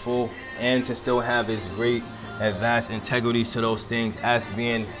meaningful, and to still have its great and vast integrities to those things as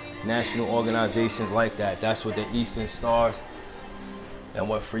being national organizations like that. That's what the Eastern Stars and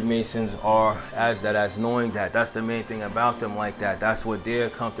what Freemasons are as knowing that. That's the main thing about them like that. That's what their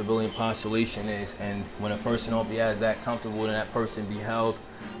comfortability and postulation is. And when a person don't be as that comfortable, then that person be held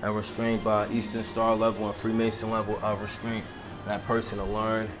and restrained by Eastern Star level and Freemason level of restraint. And that person to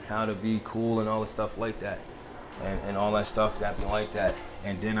learn how to be cool and all the stuff like that. And all that stuff that be like that.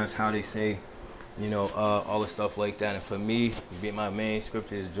 And then that's how they say, all the stuff like that. And for me, my main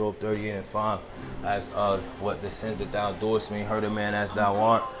scripture is Job 38:5, as what the sins that thou doest me, hurt a man as thou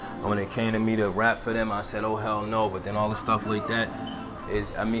art. And when it came to me to rap for them, I said, oh hell no. But then all the stuff like that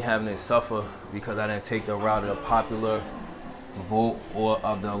is me having to suffer because I didn't take the route of the popular vote or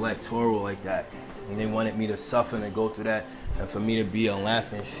of the electoral like that. And they wanted me to suffer and go through that, and for me to be a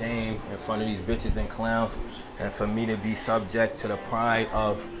laughing shame in front of these bitches and clowns, and for me to be subject to the pride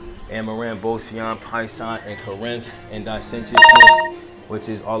of Amaran, Bosyan, Paisan, and Corinth, and licentiousness, which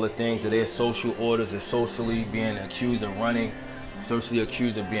is all the things that their social orders are socially being accused of running, socially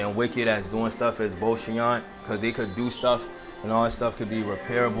accused of being wicked, as doing stuff as Bosyan, because they could do stuff, and all that stuff could be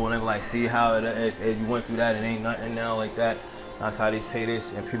repairable, and they're like, see how you went through that, it ain't nothing now like that. That's how they say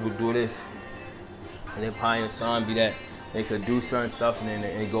this, and people do this. And then Pi and San be that they could do certain stuff and then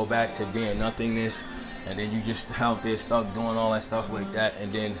it go back to being nothingness, and then you just out there stuck doing all that stuff like that,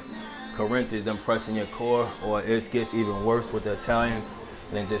 and then Corinth is them pressing your core, or it gets even worse with the Italians.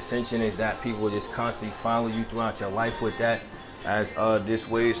 And then dissension is that people just constantly follow you throughout your life with that, as this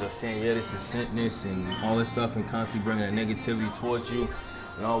ways of saying, yeah, this is sentness and all this stuff, and constantly bringing the negativity towards you,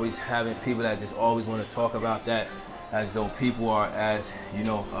 and always having people that just always want to talk about that, as though people are, as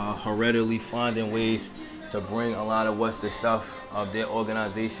hereditary finding ways to bring a lot of what's the stuff of their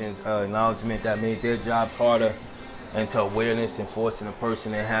organization's acknowledgement that made their jobs harder into awareness, and forcing a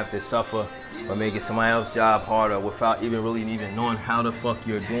person to have to suffer or making somebody else's job harder without even knowing how the fuck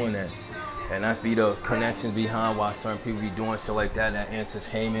you're doing that. And that's be the connections behind why certain people be doing shit like that. That answers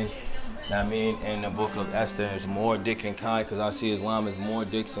Haman. I mean, in the book of Esther, there's more dick and kai, because I see Islam as more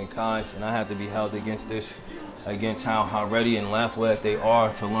dicks and kais, and I have to be held against this, against how ready and left they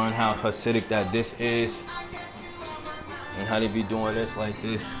are to learn how Hasidic that this is, and how they be doing this like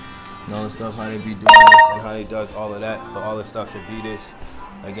this, and all the stuff, how they be doing this, and how they does all of that, but all the stuff to be this,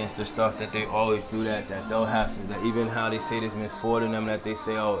 against the stuff that they always do that they'll have to, that even how they say this misfortune them, that they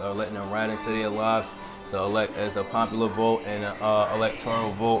say, are letting them ride into their lives, as the popular vote and the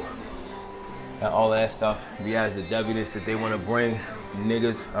electoral vote, and all that stuff be as the devious that they want to bring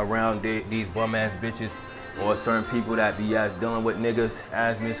niggas around these bum ass bitches, or certain people that be as dealing with niggas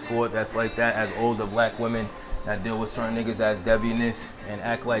as misfort, that's like that, as older black women that deal with certain niggas as deviantness and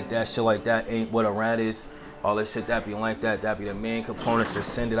act like that shit like that ain't what a rat is. All this shit that be like that be the main components of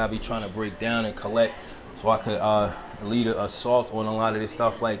sin that I be trying to break down and collect, so I could lead an assault on a lot of this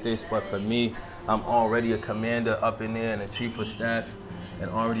stuff like this. But for me, I'm already a commander up in there and a chief of staff, and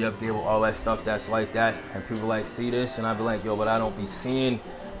already up there with all that stuff that's like that. And people like see this, and I be like, yo, but I don't be seeing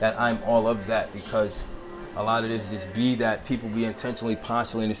that I'm all of that, because a lot of this just be that people be intentionally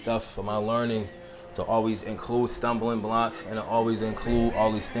postulating stuff for my learning to always include stumbling blocks, and to always include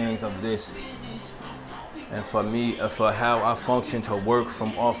all these things of this. And for me, for how I function to work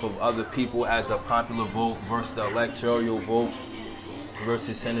from off of other people, as the popular vote versus the electoral vote,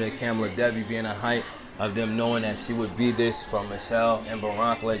 versus Senator Kamala Debbie being a hype of them knowing that she would be this from Michelle and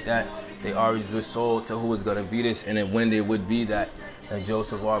Barack like that. They already was sold to who was going to be this, and then when they would be that, and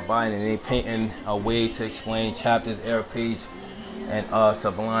Joseph R. Biden, and they painting a way to explain chapters, air page, and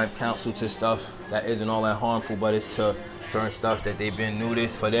sublime counsel to stuff that isn't all that harmful, but it's to certain stuff that they've been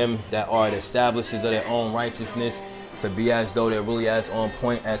nudist for them that are the establishers of their own righteousness, to be as though they're really as on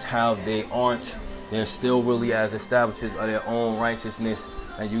point as how they aren't. They're still really as establishers of their own righteousness,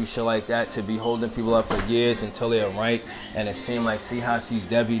 and you shit like that to be holding people up for years until they're right. And it seemed like, see how she's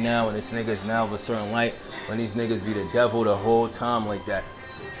Debbie now, and this nigga's now of a certain light, when these niggas be the devil the whole time like that.